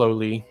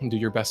slowly do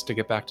your best to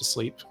get back to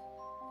sleep.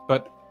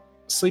 But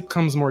sleep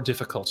comes more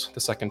difficult the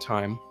second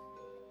time.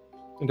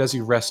 And as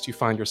you rest, you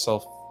find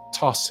yourself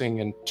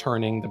tossing and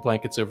turning, the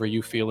blankets over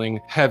you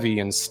feeling heavy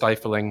and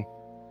stifling.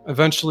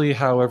 Eventually,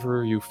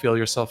 however, you feel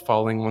yourself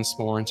falling once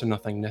more into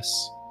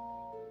nothingness,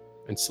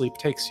 and sleep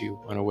takes you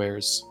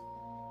unawares.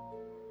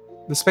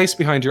 The space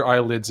behind your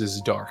eyelids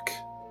is dark.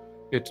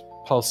 It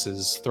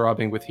pulses,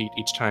 throbbing with heat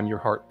each time your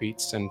heart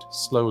beats, and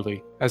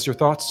slowly, as your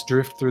thoughts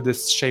drift through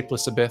this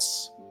shapeless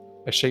abyss,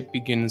 a shape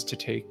begins to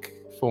take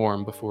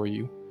form before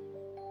you.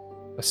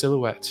 A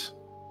silhouette.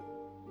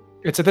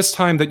 It's at this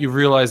time that you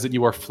realize that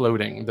you are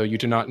floating, though you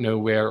do not know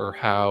where or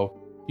how.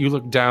 You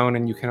look down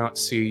and you cannot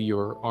see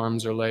your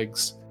arms or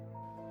legs.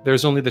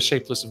 There's only the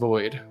shapeless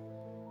void,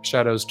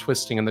 shadows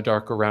twisting in the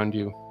dark around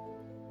you.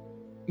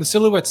 The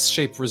silhouette's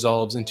shape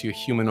resolves into a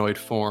humanoid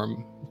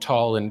form,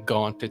 tall and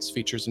gaunt, its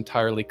features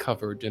entirely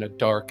covered in a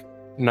dark,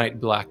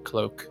 night-black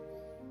cloak.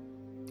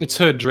 Its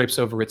hood drapes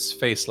over its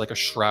face like a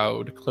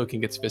shroud,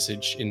 cloaking its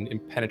visage in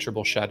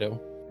impenetrable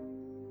shadow.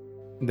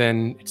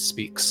 Then it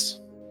speaks,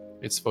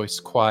 its voice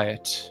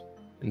quiet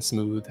and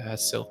smooth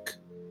as silk.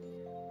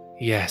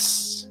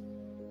 Yes,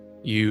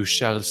 you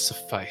shall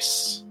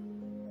suffice.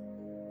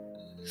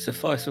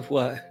 Suffice with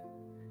what?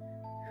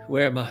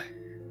 Where am I?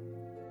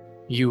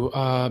 You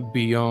are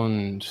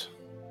beyond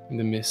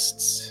the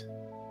mists,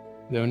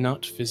 though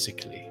not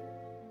physically.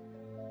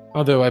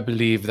 Although I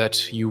believe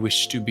that you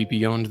wish to be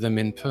beyond them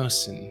in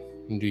person,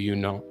 do you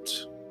not?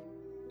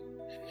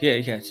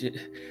 Yeah.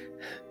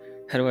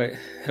 How do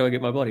I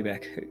get my body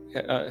back?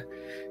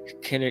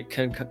 Can it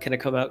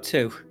come out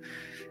too?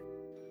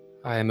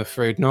 I am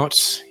afraid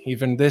not.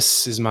 Even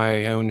this is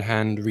my own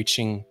hand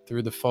reaching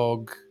through the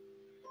fog.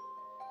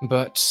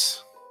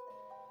 But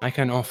I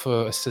can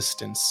offer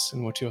assistance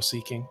in what you're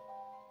seeking.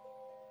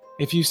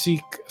 If you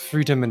seek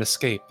freedom and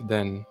escape,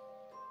 then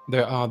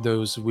there are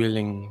those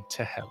willing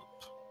to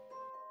help.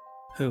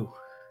 Who?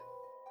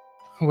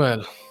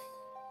 Well,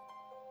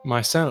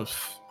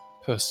 myself,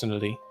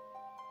 personally,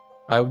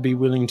 I would be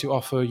willing to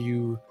offer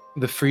you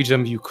the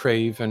freedom you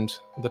crave and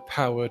the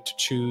power to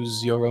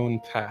choose your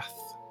own path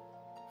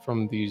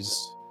from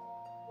these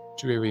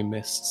dreary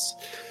mists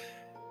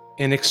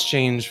in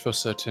exchange for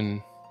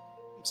certain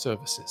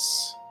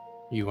services.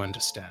 You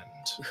understand.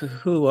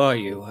 Who are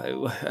you?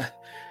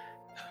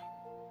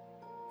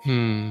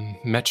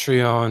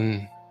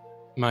 Metreon,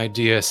 my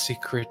dear,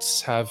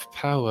 secrets have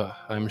power,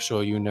 I'm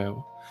sure you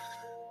know.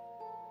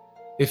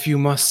 If you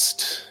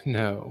must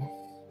know.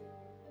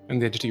 And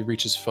the entity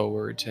reaches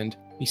forward, and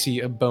you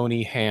see a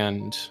bony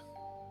hand,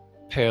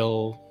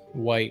 pale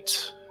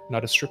white,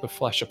 not a strip of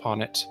flesh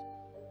upon it,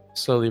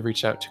 slowly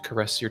reach out to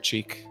caress your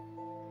cheek.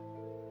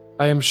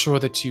 I am sure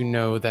that you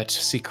know that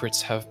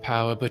secrets have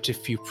power, but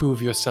if you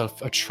prove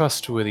yourself a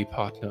trustworthy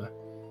partner,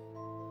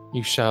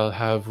 you shall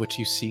have what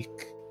you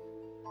seek.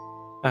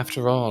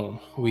 After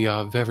all, we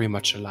are very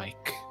much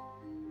alike.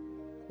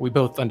 We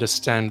both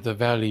understand the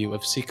value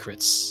of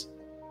secrets,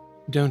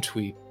 don't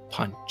we,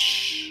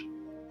 Punch?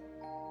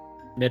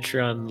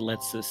 Metron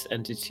lets this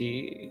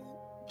entity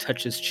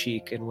touch his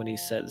cheek, and when he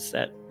says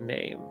that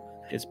name,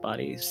 his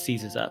body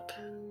seizes up.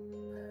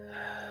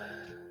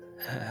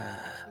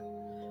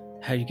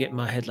 How you get in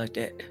my head like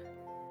that?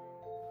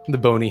 The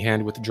bony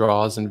hand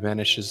withdraws and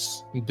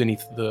vanishes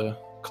beneath the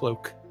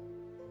cloak.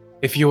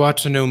 If you are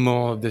to know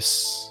more of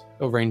this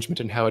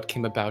arrangement and how it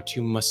came about,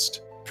 you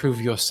must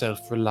prove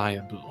yourself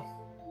reliable.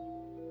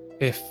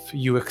 If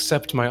you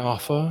accept my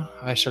offer,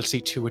 I shall see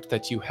to it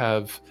that you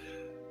have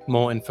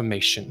more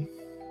information.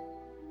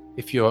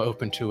 If you are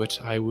open to it,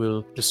 I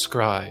will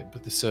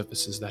describe the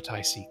services that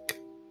I seek.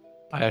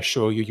 I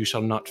assure you, you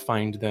shall not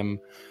find them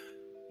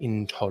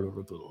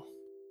intolerable.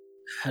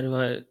 How do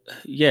I?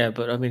 Yeah,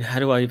 but I mean, how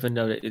do I even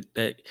know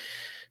that?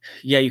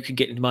 Yeah, you can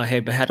get into my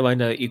head, but how do I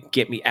know that you can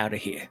get me out of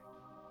here?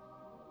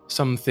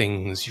 Some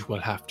things you will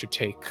have to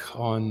take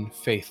on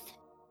faith.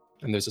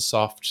 And there's a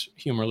soft,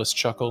 humorless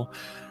chuckle.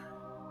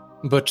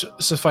 But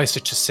suffice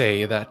it to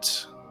say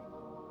that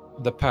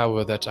the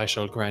power that I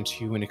shall grant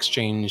you in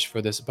exchange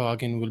for this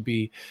bargain will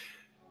be...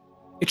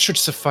 It should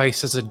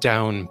suffice as a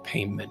down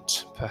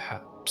payment,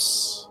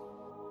 perhaps.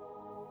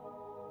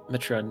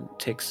 Metron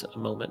takes a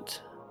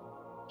moment,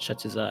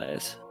 shuts his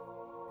eyes,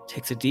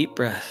 takes a deep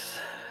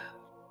breath.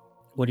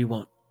 What do you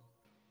want?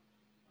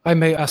 I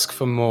may ask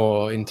for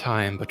more in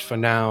time, but for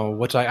now,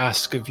 what I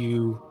ask of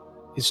you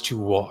is to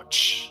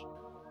watch,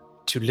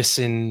 to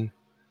listen,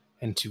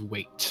 and to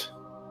wait.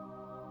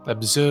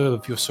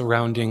 Observe your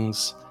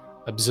surroundings,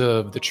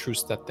 observe the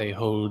truths that they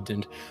hold,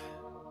 and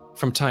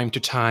from time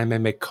to time I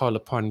may call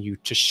upon you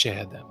to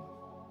share them.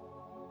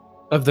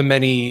 Of the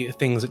many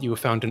things that you have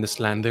found in this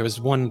land, there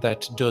is one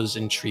that does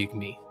intrigue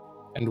me,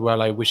 and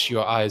while I wish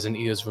your eyes and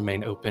ears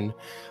remain open,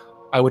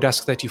 I would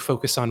ask that you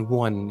focus on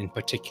one in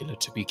particular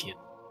to begin.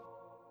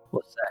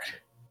 What's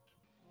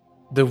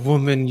that? The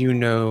woman you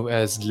know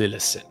as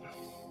Lillison.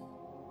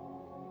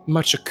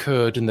 Much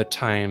occurred in the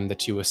time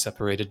that you were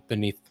separated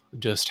beneath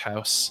Durst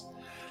House.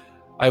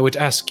 I would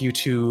ask you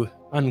to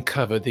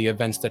uncover the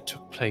events that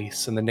took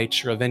place and the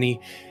nature of any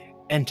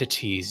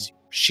entities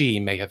she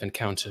may have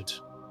encountered,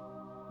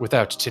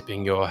 without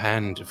tipping your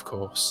hand, of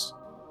course.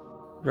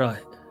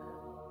 Right.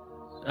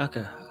 I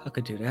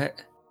could do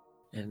that,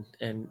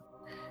 and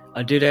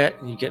I do that,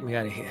 and you get me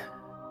out of here.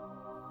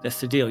 That's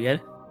the deal, yeah?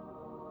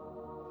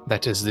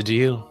 That is the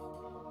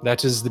deal.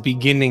 That is the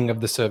beginning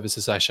of the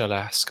services I shall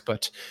ask,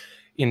 but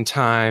in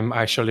time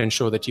I shall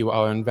ensure that you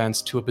are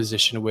advanced to a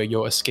position where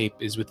your escape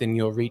is within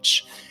your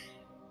reach.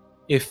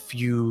 If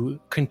you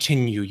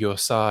continue your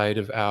side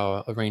of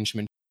our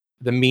arrangement,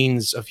 the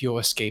means of your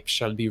escape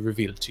shall be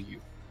revealed to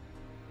you.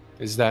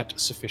 Is that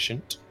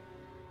sufficient?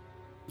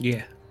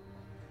 Yeah.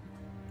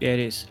 Yeah, it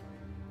is.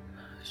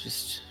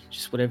 Just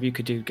whatever you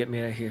could do to get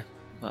me out of here.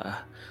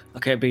 I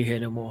can't be here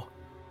no more.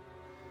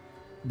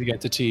 The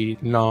entity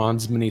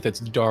nods beneath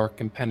its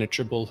dark,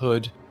 impenetrable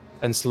hood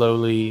and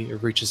slowly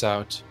reaches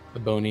out a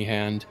bony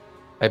hand.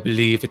 I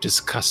believe it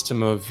is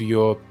custom of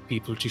your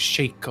people to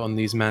shake on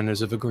these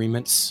manners of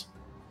agreements.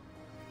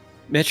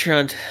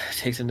 Metron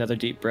takes another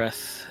deep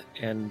breath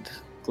and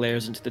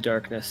glares into the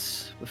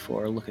darkness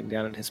before looking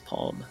down at his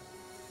palm.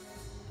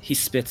 He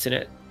spits in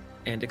it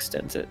and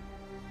extends it.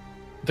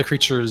 The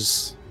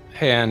creature's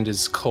hand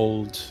is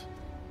cold,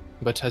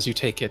 but as you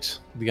take it,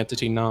 the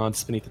entity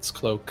nods beneath its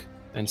cloak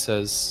and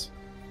says,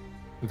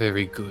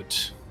 "Very good.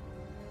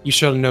 You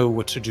shall know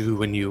what to do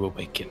when you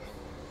awaken.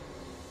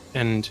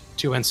 And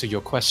to answer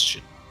your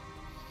question,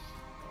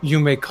 you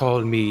may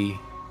call me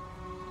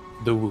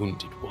the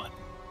Wounded One."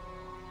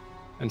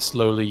 And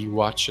slowly you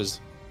watch as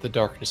the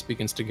darkness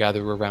begins to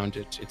gather around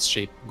it, its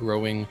shape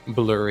growing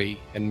blurry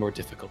and more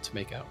difficult to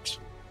make out.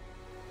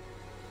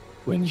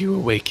 When you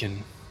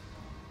awaken,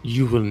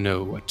 you will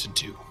know what to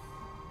do.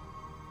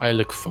 I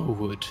look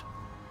forward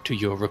to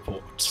your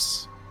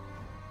reports.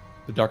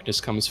 The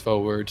darkness comes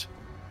forward,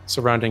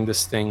 surrounding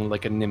this thing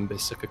like a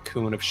nimbus, a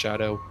cocoon of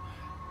shadow,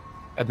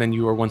 and then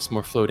you are once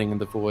more floating in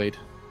the void,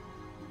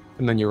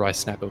 and then your eyes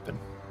snap open.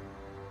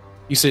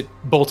 You sit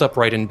bolt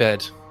upright in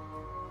bed,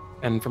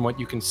 and from what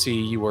you can see,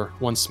 you are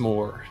once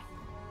more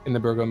in the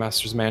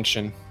Burgomaster's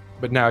mansion,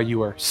 but now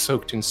you are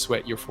soaked in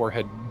sweat, your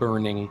forehead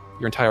burning,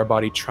 your entire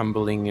body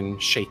trembling and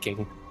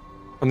shaking.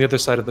 On the other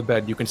side of the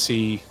bed, you can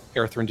see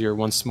Erthrindir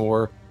once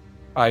more,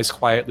 eyes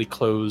quietly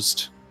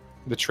closed,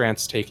 the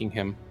trance taking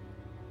him.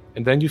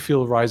 And then you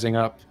feel rising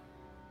up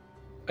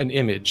an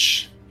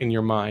image in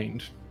your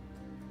mind.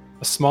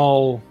 A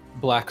small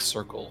black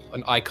circle,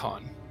 an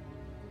icon.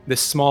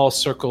 This small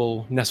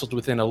circle nestled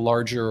within a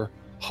larger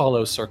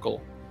hollow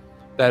circle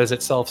that is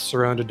itself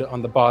surrounded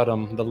on the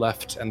bottom, the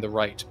left, and the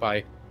right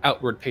by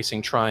outward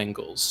pacing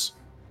triangles,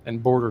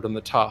 and bordered on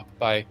the top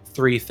by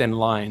 3 thin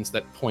lines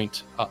that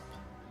point up.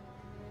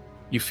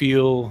 You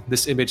feel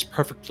this image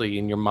perfectly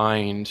in your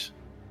mind,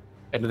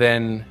 And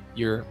then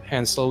your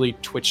hand slowly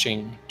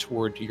twitching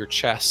toward your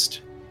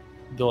chest,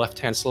 the left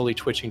hand slowly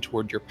twitching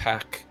toward your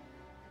pack,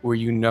 where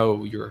you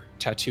know your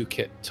tattoo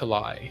kit to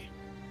lie.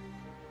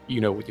 You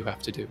know what you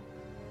have to do.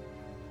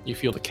 You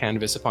feel the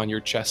canvas upon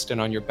your chest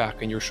and on your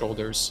back and your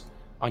shoulders,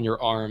 on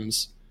your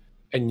arms,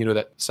 and you know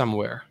that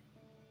somewhere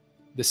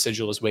the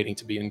sigil is waiting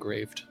to be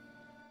engraved.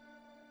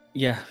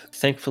 Yeah,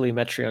 thankfully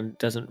Metreon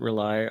doesn't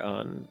rely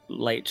on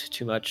light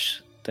too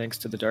much, thanks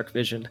to the dark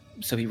vision.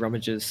 So he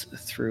rummages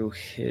through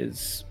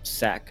his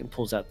sack and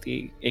pulls out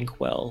the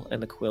inkwell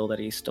and the quill that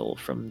he stole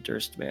from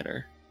Durst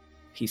Manor.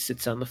 He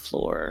sits on the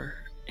floor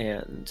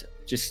and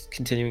just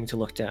continuing to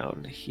look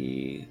down.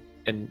 He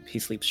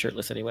sleeps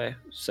shirtless anyway,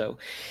 so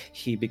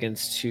he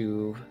begins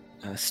to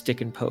stick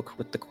and poke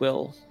with the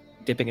quill,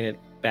 dipping it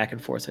back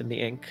and forth in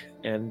the ink,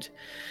 and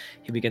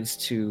he begins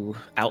to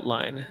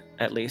outline,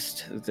 at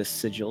least, this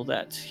sigil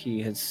that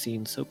he has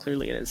seen so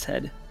clearly in his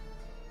head.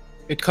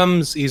 It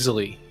comes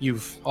easily.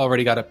 You've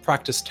already got a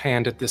practiced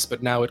hand at this,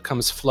 but now it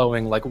comes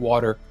flowing like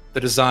water. The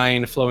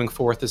design flowing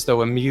forth as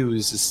though a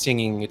muse is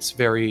singing its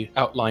very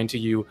outline to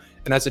you.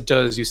 And as it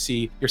does, you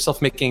see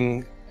yourself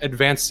making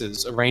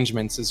advances,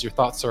 arrangements, as your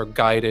thoughts are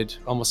guided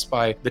almost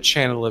by the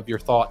channel of your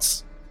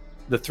thoughts.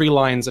 The 3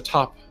 lines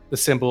atop the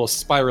symbol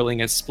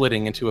spiraling and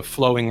splitting into a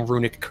flowing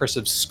runic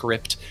cursive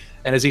script.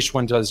 And as each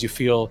one does, you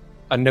feel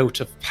a note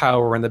of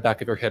power in the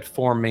back of your head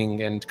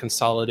forming and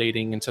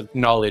consolidating into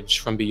knowledge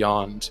from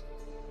beyond.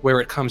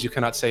 Where it comes, you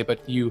cannot say,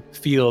 but you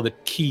feel the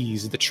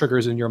keys, the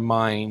triggers in your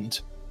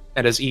mind.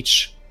 And as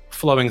each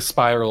flowing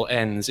spiral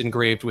ends,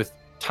 engraved with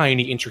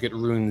tiny, intricate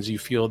runes, you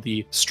feel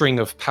the string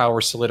of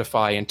power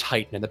solidify and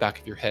tighten in the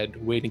back of your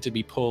head, waiting to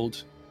be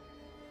pulled.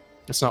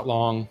 It's not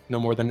long, no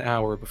more than an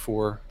hour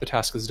before the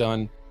task is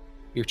done.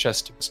 Your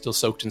chest still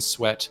soaked in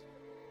sweat,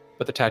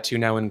 but the tattoo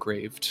now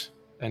engraved.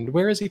 And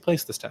where has he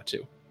placed this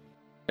tattoo?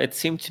 It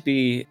seemed to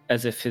be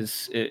as if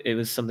it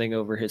was something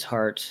over his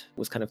heart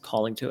was kind of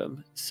calling to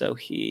him. So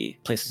he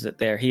places it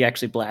there. He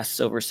actually blasts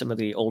over some of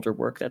the older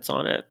work that's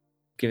on it,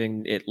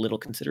 giving it little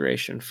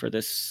consideration for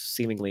this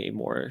seemingly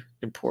more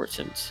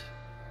important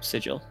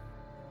sigil.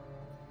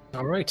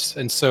 All right,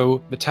 and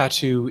so the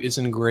tattoo is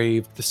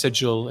engraved, the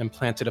sigil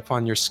implanted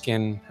upon your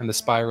skin, and the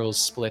spirals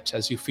split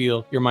as you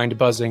feel your mind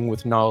buzzing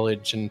with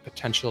knowledge and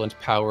potential and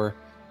power.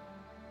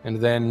 And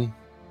then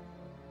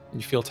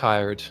you feel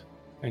tired,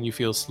 and you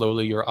feel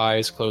slowly your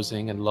eyes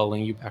closing and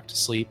lulling you back to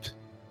sleep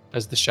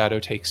as the shadow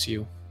takes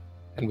you.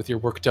 And with your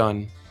work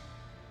done,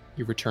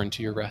 you return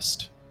to your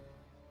rest.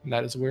 And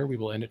that is where we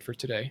will end it for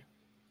today.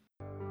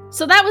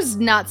 So that was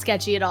not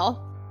sketchy at all.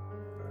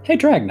 Hey,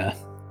 Dragna.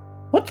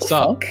 What the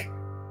fuck?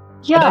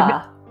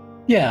 Yeah.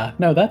 Yeah,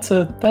 no, that's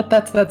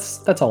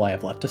all I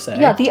have left to say.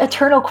 Yeah, the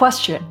eternal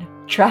question.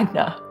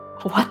 Dragna,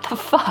 what the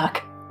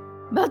fuck?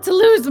 About to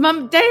lose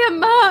my damn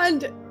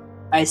mind.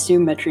 I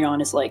assume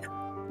Metreon is like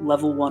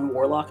level 1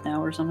 warlock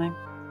now or something.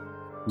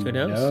 Who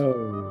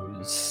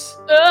knows?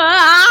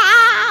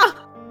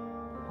 Ah!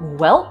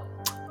 Well,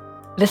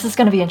 this is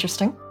going to be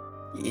interesting.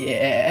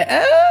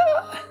 Yeah.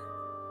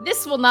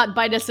 This will not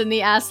bite us in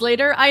the ass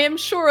later. I am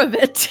sure of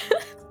it.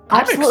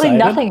 Absolutely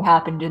nothing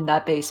happened in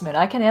that basement.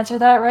 I can answer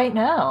that right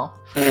now.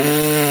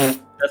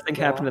 Nothing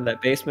happened in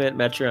that basement.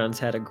 Metreon's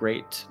had a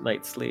great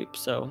night's sleep,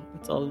 so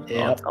that's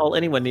all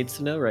anyone needs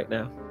to know right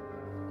now.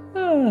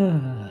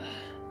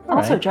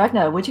 Also,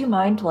 Dragna, would you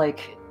mind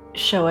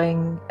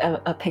showing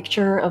a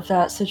picture of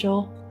that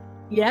sigil?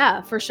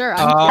 Yeah, for sure.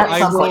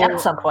 At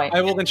some point.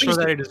 I will ensure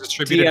that it is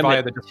distributed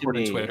via the Discord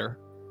and Twitter.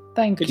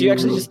 Thank you. Could you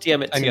actually just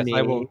DM it to And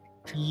me?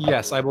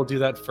 yes, I will do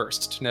that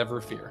first.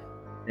 Never fear.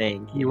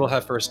 Thank you. You will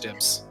have first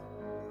dibs.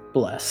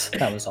 Bless.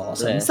 That was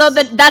awesome. So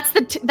that's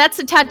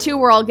the tattoo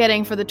we're all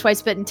getting for the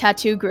Twice Bitten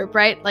tattoo group,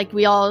 right? Like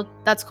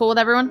that's cool with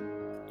everyone?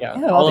 Yeah,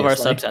 Yeah, all of our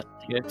obviously. subs have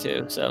to get it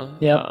too, so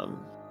Yep.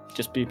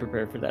 just be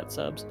prepared for that,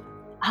 subs.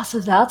 So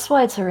that's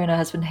why Serena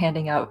has been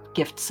handing out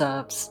gift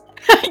subs.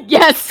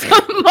 Yes,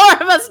 more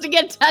of us to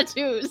get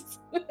tattoos.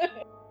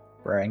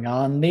 Bring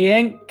on the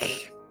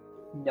ink.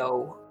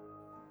 No.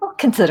 Well,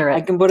 consider it.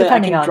 I can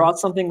draw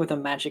something with a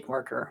magic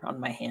marker on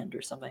my hand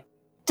or something.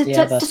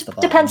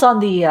 Depends on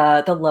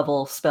the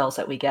level spells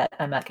that we get.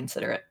 I might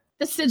consider it.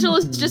 The sigil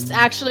is just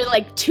actually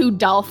like 2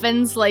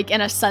 dolphins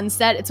in a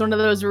sunset. It's one of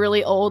those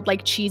really old,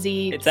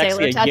 cheesy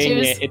sailor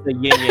tattoos. It's a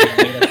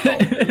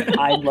yin-yang.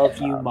 I love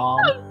you,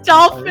 Mom.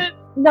 Dolphin.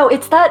 No,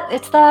 it's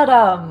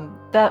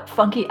that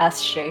funky S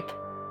shape.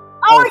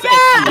 Oh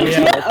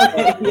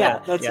yeah! Yeah,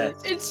 that's it.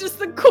 It's just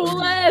the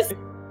coolest.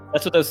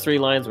 That's what those 3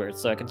 lines were,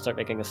 so I can start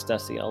making a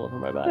Stussy all over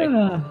my body.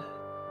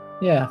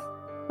 Yeah.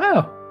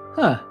 Oh.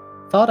 Huh.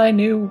 Thought I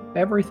knew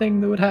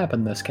everything that would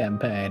happen this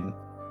campaign.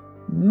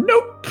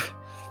 Nope.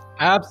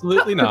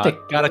 Absolutely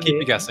not. Gotta keep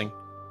you guessing.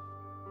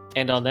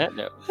 And on that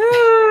note.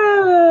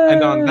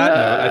 And on that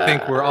note, I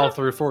think we're all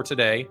through for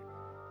today.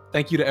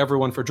 Thank you to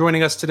everyone for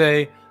joining us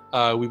today.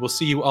 We will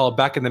see you all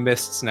back in the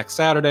mists next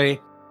Saturday.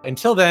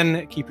 Until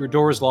then, keep your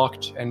doors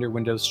locked and your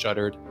windows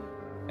shuttered,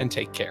 and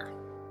take care.